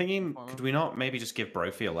 Well, I'm thinking, Or- could we not maybe just give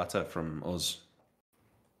Brophy a letter from us?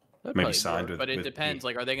 That'd Maybe probably signed work, with- but it with depends. the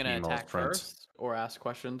Like, are they going to email attack print. first or ask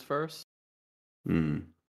questions first? Hmm.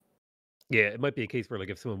 Yeah, it might be a case where, like,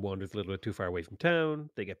 if someone wanders a little bit too far away from town,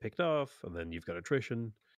 they get picked off, and then you've got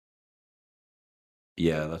attrition.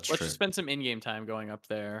 Yeah, that's Let's true. just spend some in-game time going up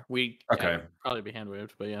there. We Okay. yeah, probably be hand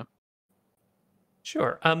waved, but yeah.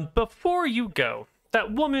 Sure. Before you go,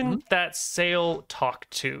 that woman that Sail talked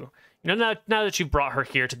to, now that you've brought her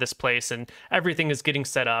here to this place and everything is getting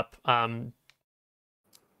set up, the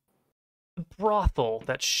brothel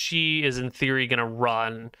that she is in theory going to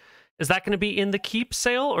run, is that going to be in the keep,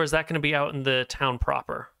 Sail, or is that going to be out in the town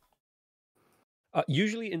proper?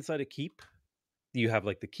 Usually inside a keep, you have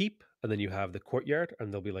like the keep, and then you have the courtyard,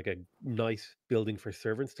 and there'll be like a nice building for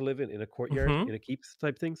servants to live in a courtyard, Mhm. in a keep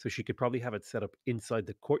type thing. So she could probably have it set up inside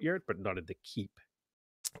the courtyard, but not in the keep.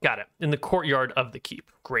 Got it. In the courtyard of the keep.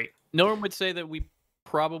 Great. Norm would say that we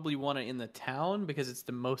probably want it in the town because it's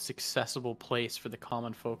the most accessible place for the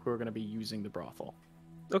common folk who are going to be using the brothel.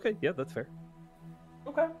 Okay, yeah, that's fair.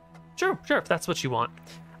 Okay. Sure, if that's what you want.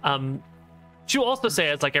 She'll also say,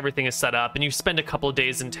 as like everything is set up and you spend a couple of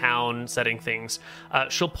days in town setting things,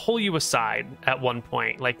 she'll pull you aside at one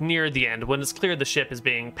point, like near the end, when it's clear the ship is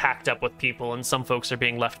being packed up with people and some folks are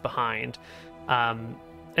being left behind.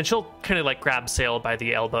 And she'll kind of like grab Sail by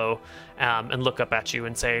the elbow and look up at you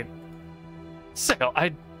and say, Sail,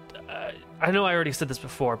 I know I already said this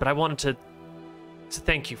before, but I wanted to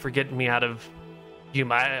thank you for getting me out of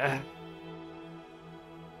Yuma. I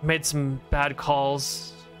made some bad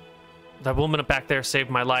calls. That woman back there saved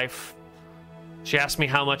my life. She asked me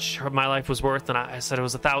how much my life was worth, and I said it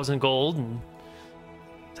was 1,000 gold, and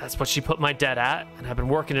that's what she put my debt at, and I've been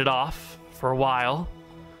working it off for a while.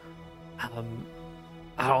 I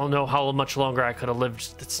don't know how much longer I could have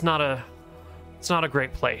lived. It's not a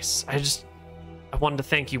great place. I wanted to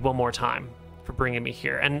thank you one more time for bringing me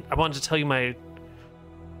here, and I wanted to tell you my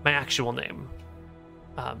actual name.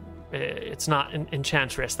 It's not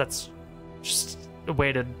Enchantress. That's just a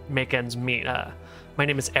way to make ends meet. My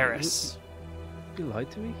name is Eris. You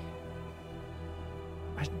lied to me?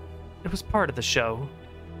 It was part of the show.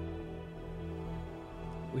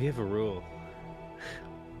 We have a rule.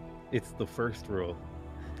 It's the first rule.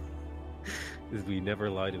 Is we never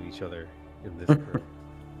lie to each other in this crew.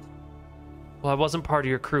 Well, I wasn't part of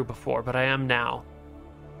your crew before, but I am now.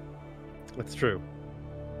 That's true.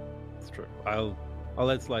 It's true. I'll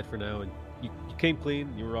let it slide for now. And you came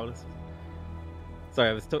clean. You were honest. Sorry,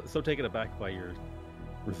 I was so taken aback by your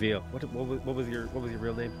reveal. What was your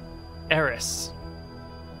real name? Eris.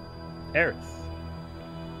 Eris.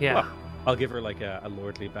 Yeah. Well, I'll give her like a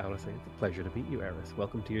lordly bow and say, "It's a pleasure to meet you, Eris.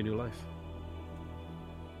 Welcome to your new life."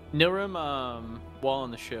 Nilrim, while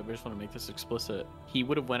on the ship, I just want to make this explicit. He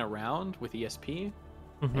would have went around with ESP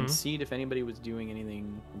Mhm. and seen if anybody was doing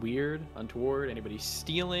anything weird, untoward, anybody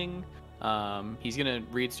stealing. He's gonna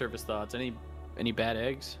read surface thoughts. Any bad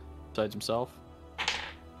eggs besides himself?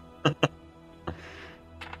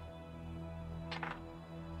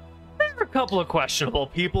 There are a couple of questionable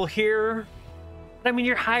people here. I mean,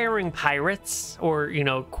 you're hiring pirates or, you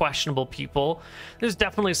know, questionable people. There's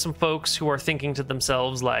definitely some folks who are thinking to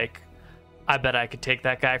themselves, like, I bet I could take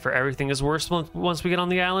that guy for everything is worse once we get on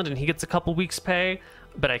the island and he gets a couple weeks' pay.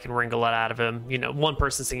 But I can wring a lot out of him. You know, one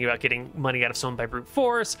person's thinking about getting money out of someone by brute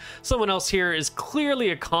force. Someone else here is clearly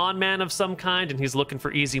a con man of some kind, and he's looking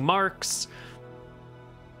for easy marks.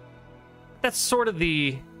 That's sort of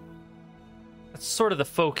the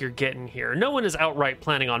folk you're getting here. No one is outright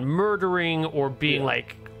planning on murdering or being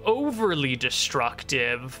like overly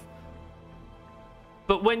destructive.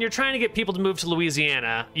 But when you're trying to get people to move to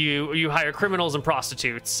Louisiana, you hire criminals and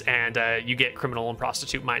prostitutes, and you get criminal and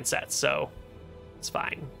prostitute mindsets. So. It's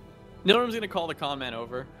fine. Nilrum's gonna call the con man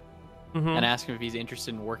over and ask him if he's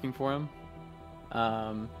interested in working for him.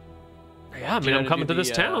 Yeah, I mean, I'm coming to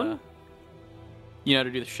this town. You know how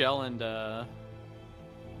to do the shell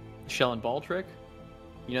and ball trick?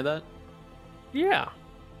 You know that? Yeah.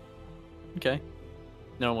 Okay.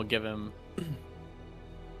 Nilrum will give him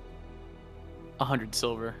 100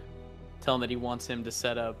 silver. Tell him that he wants him to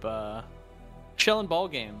set up a shell and ball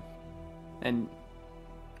game and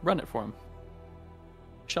run it for him.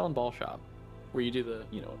 Shell and ball shop, where you do the,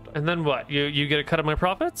 you know. And then what? You get a cut of my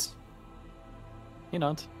profits? You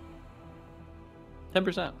know,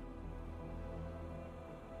 10%.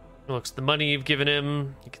 Looks the money you've given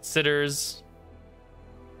him. He considers.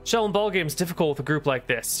 Shell and ball game's difficult with a group like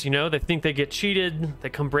this. You know, they think they get cheated. They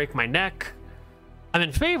come break my neck. I'm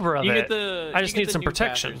in favor of it. I just need some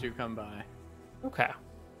protection. Who come by? Okay.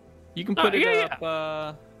 You can put it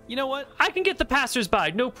up. You know what? I can get the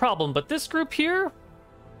passersby, no problem. But this group here.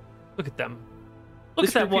 Look at them. Look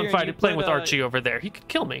at that one fighter playing with Archie over there. He could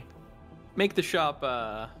kill me. Make the shop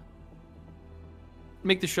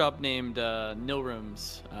named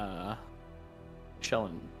Nilrum's Shell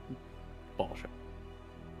and Ball Shop.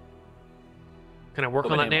 Can I work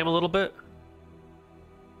on that name a little bit?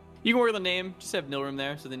 You can work on the name. Just have Nilrum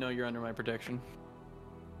there so they know you're under my protection.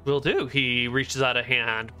 Will do. He reaches out a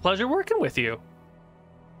hand. Pleasure working with you.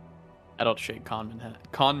 I don't shake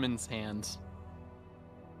Conman's hands.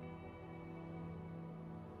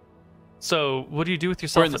 So, what do you do with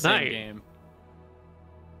yourself at night? Game.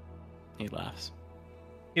 He laughs.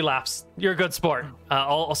 He laughs. You're a good sport.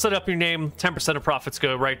 I'll set up your name. 10% of profits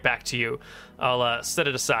go right back to you. I'll set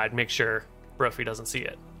it aside. Make sure Brophy doesn't see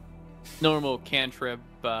it. Normal cantrip,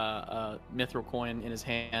 mithril coin in his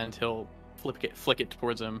hand. He'll flick it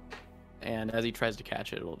towards him, and as he tries to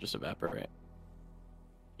catch it, it'll just evaporate.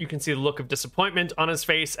 You can see the look of disappointment on his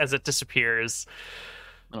face as it disappears.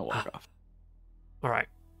 And I'll walk off. All right.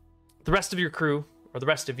 The rest of your crew, or the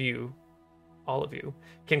rest of you, all of you,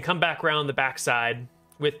 can come back around the backside.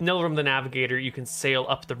 With Nilrum the Navigator, you can sail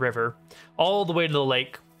up the river, all the way to the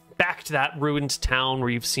lake, back to that ruined town where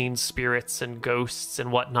you've seen spirits and ghosts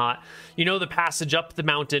and whatnot. You know the passage up the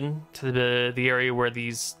mountain to the area where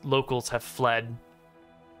these locals have fled.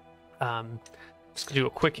 Just gonna do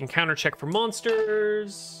a quick encounter check for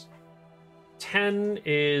monsters. 10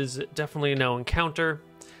 is definitely a no encounter.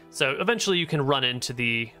 So eventually you can run into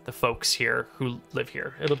the folks here who live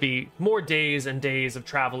here. It'll be more days and days of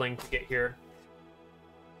traveling to get here.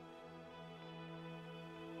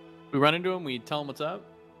 We run into them, we tell them what's up.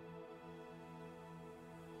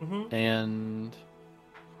 Mm-hmm. And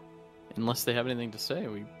unless they have anything to say,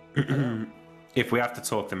 we... If we have to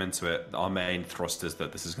talk them into it, our main thrust is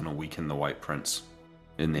that this is going to weaken the White Prince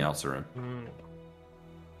in the outer rim. Mm.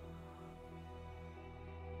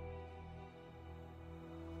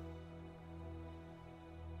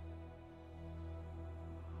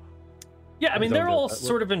 Yeah, I mean, they're all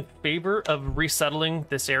sort of in favor of resettling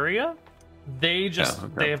this area. They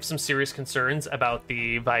have some serious concerns about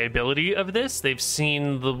the viability of this. They've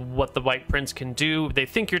seen what the White Prince can do. They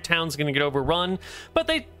think your town's going to get overrun, but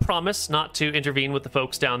they promise not to intervene with the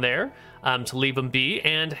folks down there, to leave them be.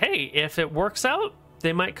 And hey, if it works out,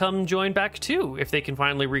 they might come join back too, if they can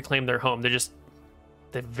finally reclaim their home. They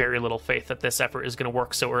have very little faith that this effort is going to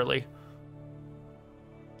work so early.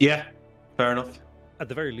 Yeah, fair enough. At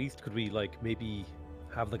the very least, could we maybe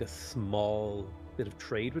have a small bit of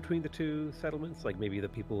trade between the two settlements? Like maybe the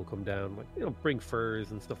people will come down, bring furs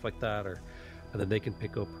and stuff like that, and then they can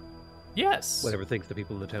pick up whatever things the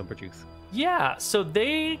people in the town produce. Yeah, so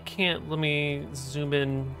they can't. Let me zoom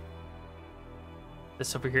in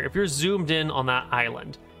this over here. If you're zoomed in on that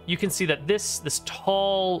island, you can see that this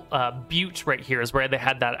tall butte right here is where they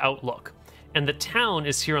had that outlook. And the town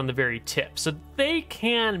is here on the very tip. So they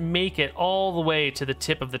can make it all the way to the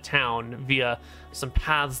tip of the town via some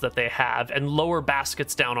paths that they have and lower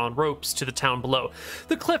baskets down on ropes to the town below.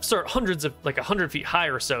 The cliffs are hundreds of, 100 feet high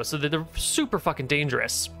or so they're super fucking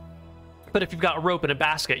dangerous. But if you've got a rope and a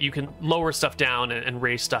basket, you can lower stuff down and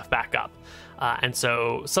raise stuff back up. And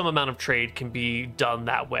so some amount of trade can be done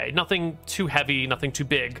that way. Nothing too heavy, nothing too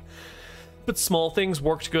big. But small things,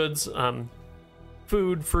 worked goods,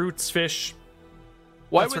 food, fruits, fish,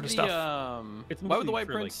 Why that would sort of the stuff. why would the White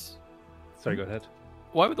Prince? Sorry, go ahead.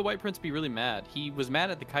 Why would the White Prince be really mad? He was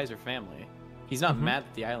mad at the Kaiser family. He's not mad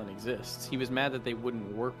that the island exists. He was mad that they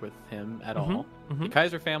wouldn't work with him at all. The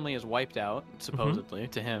Kaiser family is wiped out, supposedly,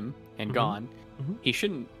 to him, and gone. He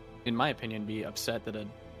shouldn't, in my opinion, be upset that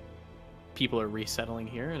people are resettling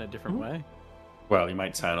here in a different way. Well, he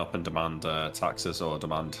might turn up and demand taxes or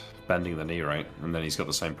demand bending the knee, right? And then he's got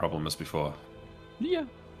the same problem as before. Yeah.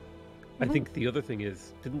 I think the other thing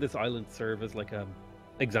is, didn't this island serve as like a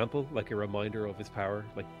example, like a reminder of his power?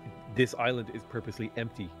 Like, this island is purposely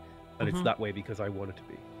empty, and it's that way because I want it to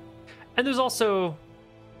be. And there's also,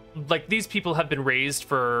 like, these people have been raised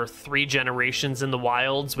for 3 generations in the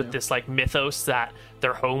wilds with this, like, mythos that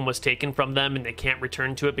their home was taken from them and they can't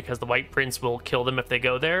return to it because the White Prince will kill them if they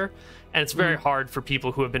go there. And it's very hard for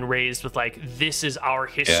people who have been raised with, like, this is our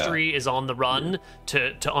history, is on the run,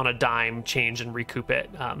 to on a dime change and recoup it.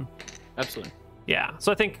 Absolutely. Yeah,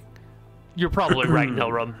 so I think you're probably right,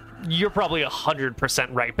 Nilram. You're probably 100%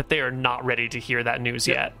 right, but they are not ready to hear that news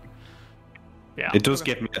yet. Yeah. It does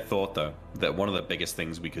give me a thought, though, that one of the biggest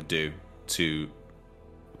things we could do to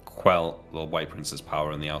quell the White Prince's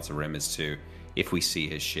power in the Outer Rim is to, if we see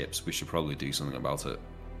his ships, we should probably do something about it.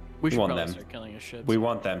 We should want probably them- start killing his ships. We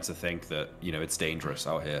want them to think that, it's dangerous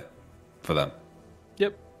out here for them.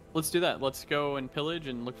 Yep. Let's do that. Let's go and pillage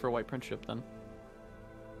and look for a White Prince ship then.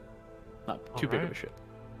 Not too big of a Alright. ship.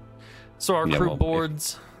 So our Yeah, crew well,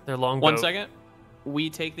 boards, their longbow. 1 second.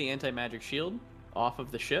 We take the anti-magic shield off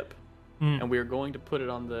of the ship, and we are going to put it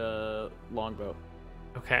on the longbow.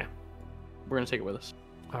 Okay. We're going to take it with us.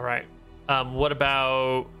 All right. What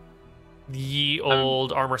about the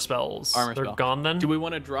old armor spells? Armor They're spell. gone then? Do we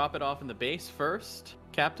want to drop it off in the base first,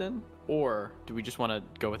 Captain? Or do we just want to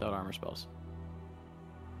go without armor spells?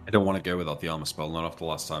 I don't want to go without the armor spell, not after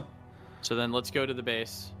last time. So then let's go to the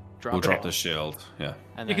base. We'll drop it the shield, yeah.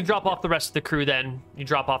 and You then- can drop off the rest of the crew then. You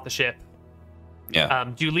drop off the ship. Yeah.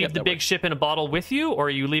 Do you leave Yep, the that big works. ship in a bottle with you, or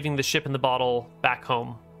are you leaving the ship in the bottle back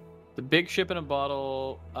home? The big ship in a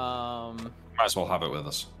bottle. Might as well have it with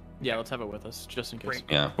us. Yeah, let's have it with us, just in case. Great.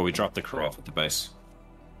 Yeah, but we drop the crew off at the base.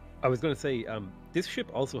 I was going to say, this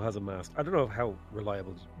ship also has a mast. I don't know how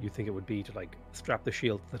reliable you think it would be to like strap the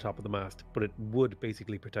shield to the top of the mast, but it would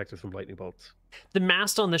basically protect us from lightning bolts. The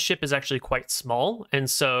mast on the ship is actually quite small, and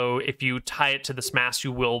so if you tie it to this mast,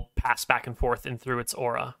 you will pass back and forth and through its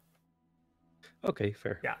aura. Okay,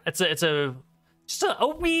 fair. Yeah, it's just a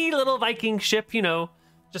wee little Viking ship,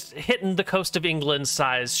 just hitting the coast of England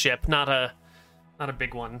size ship, not a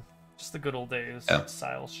big one, just the good old days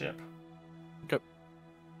style ship. Okay.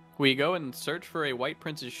 We go and search for a White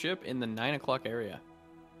Prince's ship in the 9 o'clock area.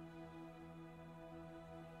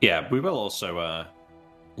 Yeah, we will also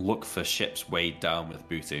look for ships weighed down with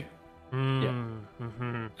booty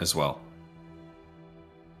as well.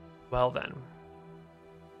 Well then.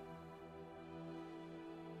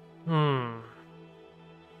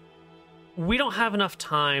 We don't have enough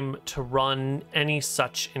time to run any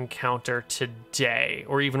such encounter today,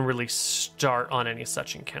 or even really start on any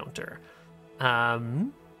such encounter.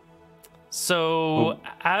 So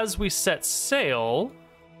as we set sail,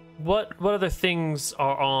 what other things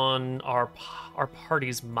are on our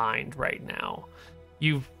party's mind right now?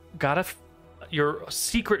 You've got your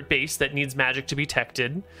secret base that needs magic to be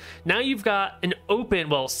detected. Now you've got an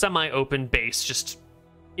semi-open base just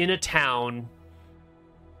in a town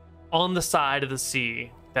on the side of the sea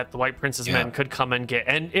that the White Prince's men could come and get.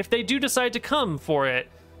 And if they do decide to come for it,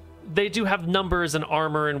 they do have numbers and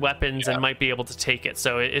armor and weapons and might be able to take it.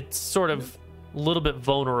 So it's sort of a little bit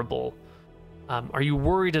vulnerable. Are you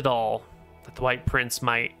worried at all that the White Prince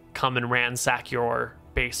might come and ransack your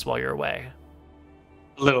base while you're away?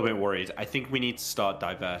 A little bit worried. I think we need to start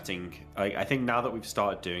diverting. I think now that we've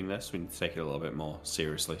started doing this, we need to take it a little bit more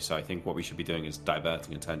seriously. So I think what we should be doing is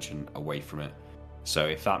diverting attention away from it. So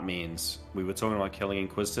if that means we were talking about killing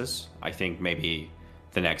Inquisitors, I think maybe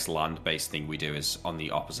the next land-based thing we do is on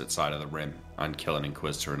the opposite side of the rim and kill an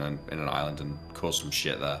Inquisitor in an island and cause some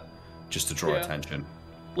shit there, just to draw attention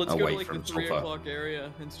Let's away go to like from the 3 sulfur. o'clock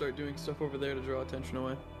area and start doing stuff over there to draw attention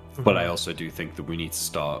away. But I also do think that we need to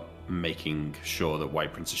start making sure that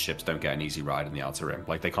White Prince's ships don't get an easy ride in the Outer Rim.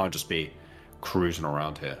 Like, they can't just be cruising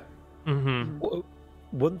around here. Well,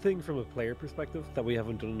 one thing from a player perspective that we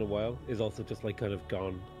haven't done in a while is also just like kind of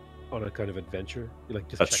gone on a kind of adventure. You like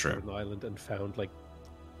just That's checked out true. an island and found like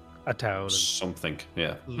a town and Something,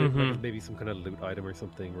 yeah. loot, like, maybe some kind of loot item or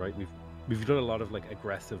something, right? we've done a lot of like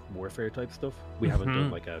aggressive warfare type stuff. We haven't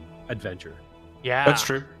done like an adventure. Yeah, That's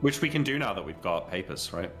true. Which we can do now that we've got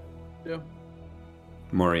papers, right? Yeah.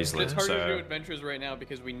 More But easily. it's harder so... to do adventures right now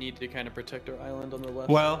because we need to kind of protect our island on the left.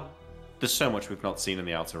 Well, there's so much we've not seen in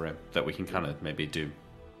the Outer Rim that we can kind of maybe do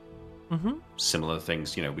similar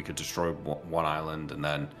things. You know, we could destroy one island and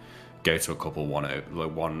then go to a couple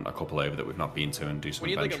a couple over that we've not been to and do some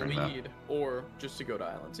we need like a adventuring lead, or just to go to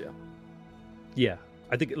islands. Yeah. Yeah,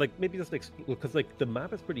 I think like maybe just like because like the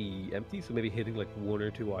map is pretty empty, so maybe hitting like 1 or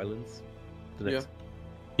 2 islands. The next...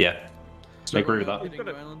 Yeah. I agree with that. Hitting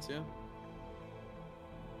islands, yeah.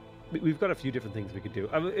 We've got a few different things we could do.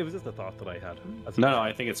 It was just a thought that I had. No,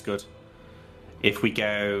 I think it's good. If we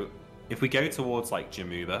go towards like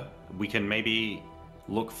Jamuba, we can maybe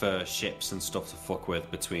look for ships and stuff to fuck with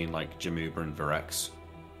between like Jamuba and Virex.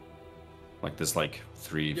 Like there's like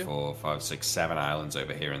 3, 4, 5, 6, 7 islands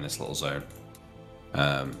over here in this little zone.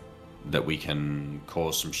 That we can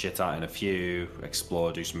cause some shit at in a few,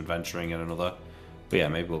 explore, do some adventuring in another. But yeah,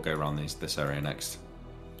 maybe we'll go around this area next.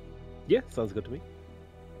 Yeah, sounds good to me.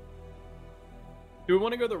 Do we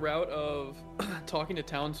want to go the route of talking to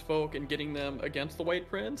townsfolk and getting them against the White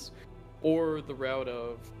Prince? Or the route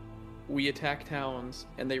of we attack towns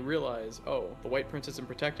and they realize, oh, the White Prince isn't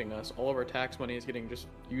protecting us. All of our tax money is getting just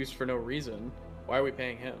used for no reason. Why are we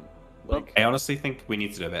paying him? Like, I honestly think we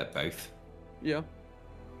need to do a bit of both. Yeah.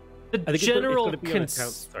 The general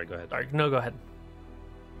Sorry, go ahead. Sorry, no, go ahead.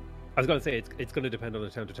 I was going to say it's going to depend on a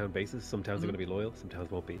town-to-town basis. Some towns are going to be loyal, some towns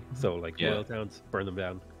won't be. So like loyal towns, burn them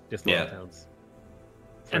down. Disloyal towns.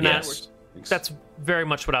 And that's very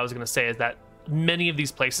much what I was going to say, is that many of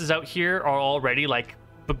these places out here are already like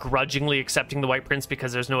begrudgingly accepting the White Prince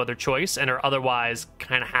because there's no other choice, and are otherwise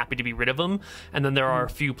kind of happy to be rid of him. And then there are a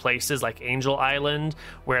few places like Angel Island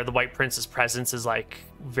where the White Prince's presence is like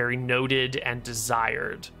very noted and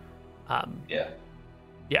desired.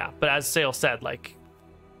 But as Sale said, like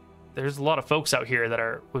there's a lot of folks out here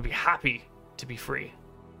that would be happy to be free.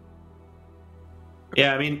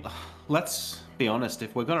 Yeah, I mean, let's be honest.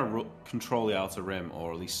 If we're going to control the Outer Rim,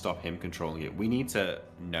 or at least stop him controlling it, we need to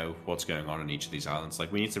know what's going on in each of these islands.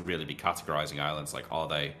 Like, we need to really be categorizing islands. Like, are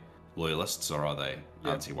they loyalists or are they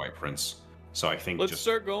anti-White Prince? So I think let's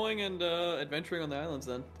start going and adventuring on the islands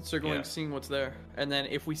then. Let's start going and seeing what's there. And then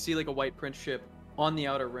if we see like a White Prince ship on the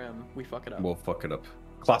Outer Rim, we fuck it up. We'll fuck it up.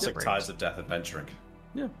 Classic Ties of Death adventuring.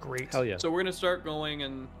 Yeah. Great. Hell yeah. So we're going to start going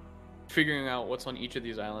and figuring out what's on each of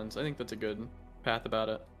these islands. I think that's a good path about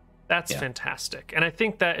it. That's fantastic. And I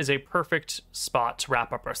think that is a perfect spot to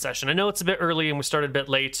wrap up our session. I know it's a bit early and we started a bit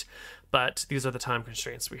late, but these are the time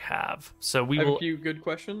constraints we have. So we will... a few good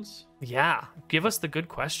questions. Yeah. Give us the good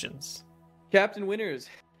questions. Captain Winters,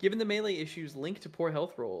 given the melee issues linked to poor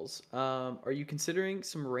health rolls, are you considering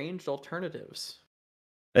some ranged alternatives?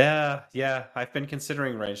 Yeah. I've been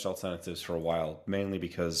considering ranged alternatives for a while, mainly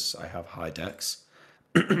because I have high dex.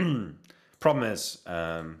 Problem is,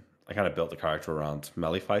 I kind of built the character around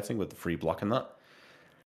melee fighting with the free block and that.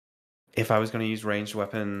 If I was going to use ranged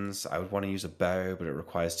weapons, I would want to use a bow, but it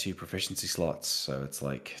requires 2 proficiency slots. So it's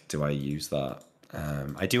like, do I use that?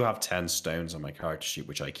 I do have 10 stones on my character sheet,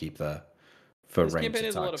 which I keep there for ranged attacks. This campaign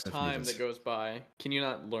has a lot of time that goes by. Can you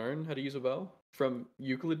not learn how to use a bow from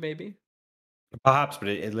Euclid, maybe? Perhaps, but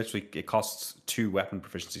it literally costs 2 weapon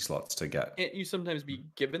proficiency slots to get. Can't you sometimes be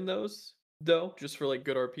given those though, just for like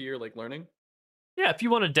good RP or like learning? Yeah, if you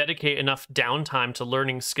want to dedicate enough downtime to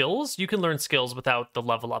learning skills, you can learn skills without the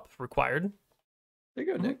level up required. There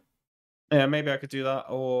you go, Nick. Yeah, maybe I could do that.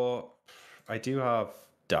 Or I do have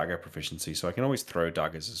dagger proficiency, so I can always throw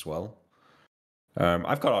daggers as well.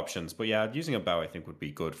 I've got options, but yeah, using a bow I think would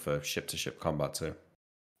be good for ship-to-ship combat too.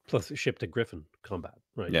 Plus ship-to-griffin combat,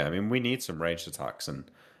 right? Yeah, I mean, we need some ranged attacks,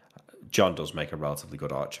 and John does make a relatively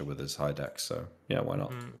good archer with his high dex, so yeah, why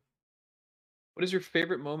not? What is your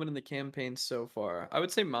favorite moment in the campaign so far? I would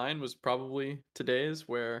say mine was probably today's,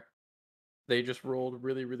 where they just rolled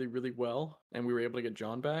really, really, really well, and we were able to get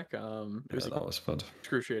John back. That was fun.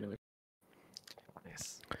 Excruciating.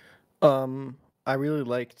 Nice. I really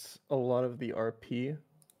liked a lot of the RP.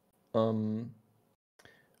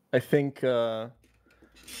 I think a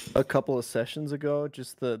couple of sessions ago,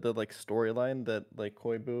 just the like storyline that like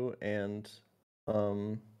Koibu and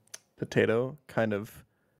Potato kind of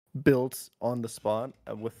built on the spot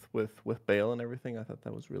with Bale and everything. I thought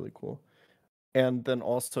that was really cool. And then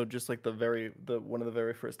also just like one of the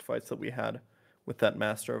very first fights that we had with that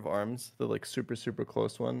Master of Arms, the like super, super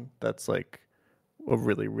close one. That's like a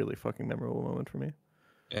really, really fucking memorable moment for me.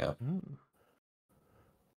 Yeah. I'm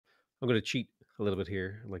going to cheat a little bit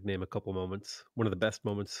here, like name a couple moments. One of the best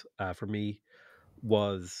moments for me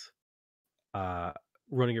was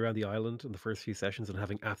running around the island in the first few sessions and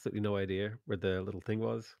having absolutely no idea where the little thing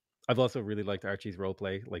was. I've also really liked Archie's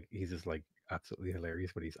roleplay. Like he's just like absolutely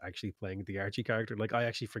hilarious when he's actually playing the Archie character. Like I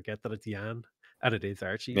actually forget that it's Yan and it is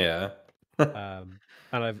Archie. Yeah. And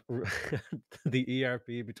I've the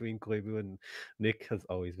ERP between Koibu and Nick has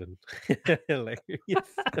always been hilarious.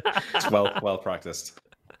 It's well practiced.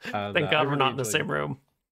 And, Thank I God we're really not in the enjoyed- same room.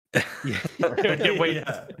 Yeah. Wait.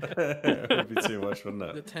 Yeah. It would be too much, wouldn't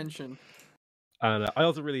The it? tension. And I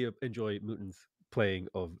also really enjoy Mutin's playing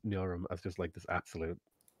of Nyoram as just like this absolute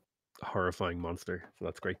horrifying monster. So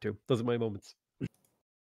that's great too. Those are my moments.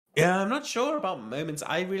 Yeah, I'm not sure about moments.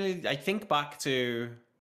 I think back to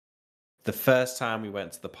the first time we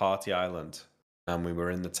went to the party island and we were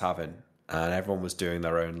in the tavern and everyone was doing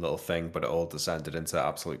their own little thing, but it all descended into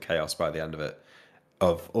absolute chaos by the end of it.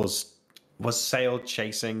 Of us, was Sale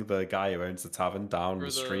chasing the guy who owns the tavern down the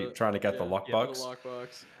street trying to get the lockbox?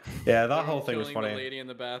 lockbox. Yeah, that whole thing was Killing funny. the lady in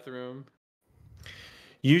the bathroom.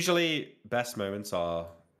 Usually, best moments are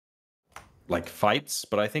like fights,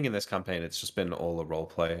 but I think in this campaign it's just been all the role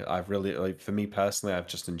play. I've really, like, for me personally, I've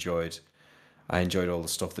just enjoyed. I enjoyed all the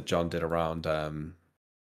stuff that John did around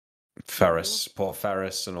Ferris, Port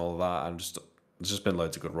Ferris, and all that. And just there's just been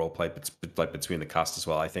loads of good role play, like between the cast as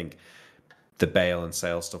well. I think the Bale and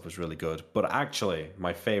Sale stuff was really good. But actually,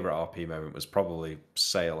 my favorite RP moment was probably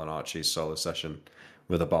Sale and Archie's solo session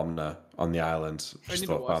with Abomna on the island. I need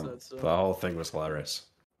to watch that still. The whole thing was hilarious.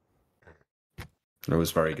 It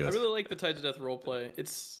was very good. I really like the Tied to Death roleplay.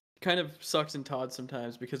 It's kind of sucks and Todd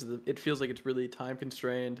sometimes because it feels like it's really time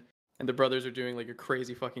constrained, and the brothers are doing like a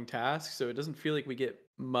crazy fucking task, so it doesn't feel like we get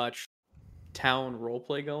much town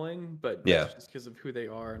roleplay going. But Yeah. that's just because of who they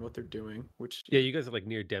are and what they're doing. Which Yeah, you guys are like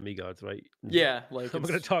near demigods, right? yeah, like I'm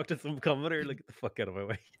gonna talk to some commoner. Like, get the fuck out of my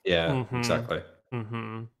way. Yeah, Mhm. exactly.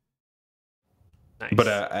 Mm-hmm. Nice. But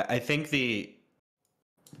I think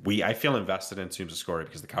I feel invested in Tombs of Scoria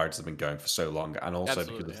because the characters have been going for so long, and also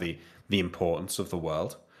Absolutely, because of the importance of the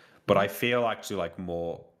world. But I feel actually like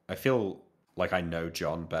more. I feel like I know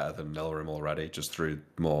John better than Nilrim already, just through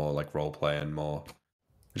more like role play and more.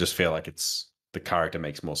 I just feel like the character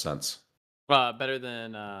makes more sense. better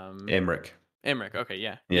than Imric. Emmerich. Okay,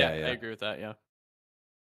 yeah. Yeah. I agree with that. Yeah.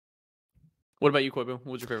 What about you, Koibu? What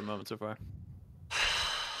was your favorite moment so far?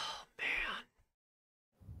 Man.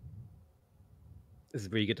 This is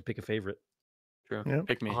where you get to pick a favorite. True. Yeah.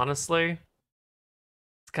 Pick me. Honestly,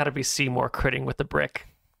 it's got to be Seymour critting with the brick.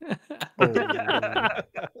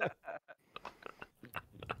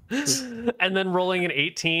 And then rolling an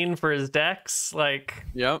 18 for his dex. Like,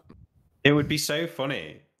 Yep. It would be so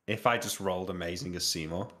funny if I just rolled amazing as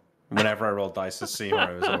Seymour. Whenever I rolled dice as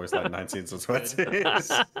Seymour, it was always like 19s or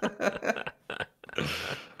 20s.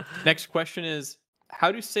 Next question is: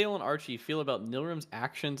 how do Sale and Archie feel about Nilrim's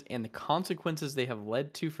actions and the consequences they have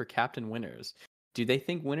led to for Captain Winters? Do they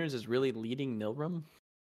think Winters is really leading Nilrim?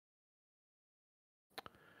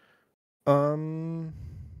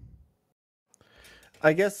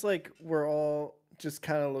 I guess like we're all just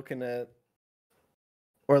kind of looking at,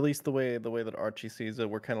 or at least the way that Archie sees it,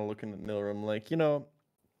 we're kind of looking at Nilrim like,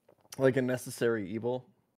 like a necessary evil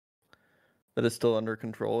that is still under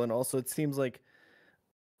control. And also it seems like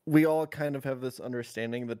we all kind of have this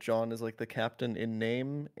understanding that John is like the captain in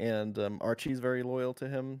name, and Archie's very loyal to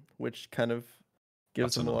him, which kind of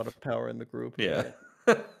gives That's him a lot enough. of power in the group. Yeah.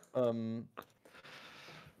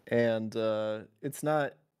 And it's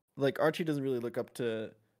not like Archie doesn't really look up to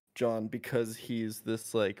John because he's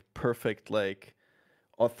this like perfect like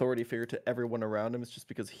authority figure to everyone around him. It's just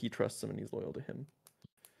because he trusts him and he's loyal to him.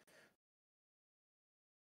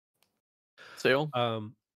 Sale?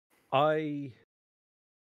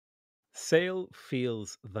 Sale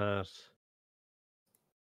feels that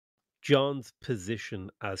John's position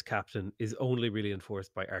as captain is only really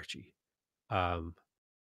enforced by Archie.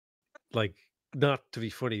 Like, not to be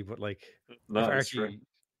funny, but like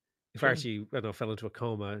if Archie, I don't know, fell into a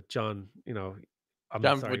coma, John, I'm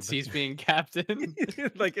John sorry, would but- cease being captain.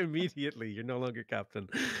 like immediately, you're no longer captain.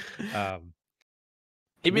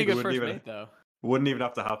 He'd be a Nigga good wouldn't first even- mate, though. Wouldn't even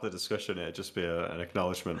have to have the discussion. It'd just be an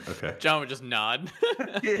acknowledgement. Okay. John would just nod.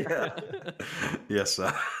 Yeah. Yes,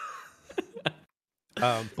 sir.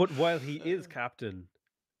 But while he is captain,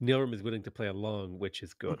 Nilrim is willing to play along, which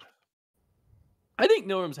is good. I think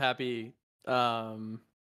Nilrim's happy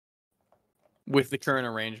with the current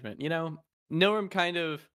arrangement. Nilrim kind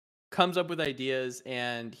of comes up with ideas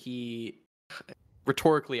and he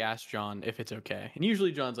rhetorically asks John if it's okay. And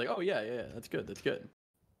usually John's like, "Oh yeah, that's good. That's good."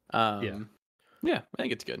 Yeah, I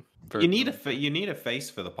think it's good. You need a face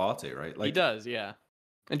for the party, right? He does, yeah.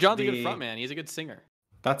 And John's a good the- front man. He's a good singer.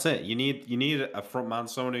 That's it. You need a front man,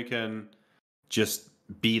 someone who can just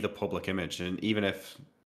be the public image. And even if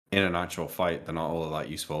in an actual fight they're not all that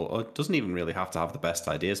useful, or it doesn't even really have to have the best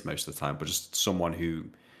ideas most of the time, but just someone who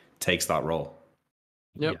takes that role.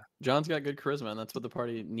 Yep. Yeah. John's got good charisma, and that's what the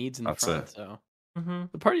party needs in the That's front. it. So Mm-hmm.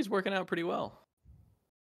 the party's working out pretty well.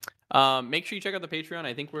 Make sure you check out the Patreon.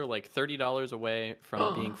 I think we're like $30 away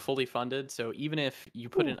from being fully funded. So even if you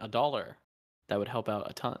put in $1, that would help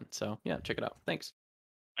out a ton. So yeah, check it out. Thanks.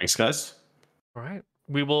 Thanks, guys. All right.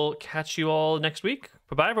 We will catch you all next week.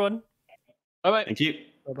 Bye-bye, everyone. Bye bye. Thank you.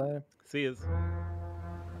 Bye bye. See you.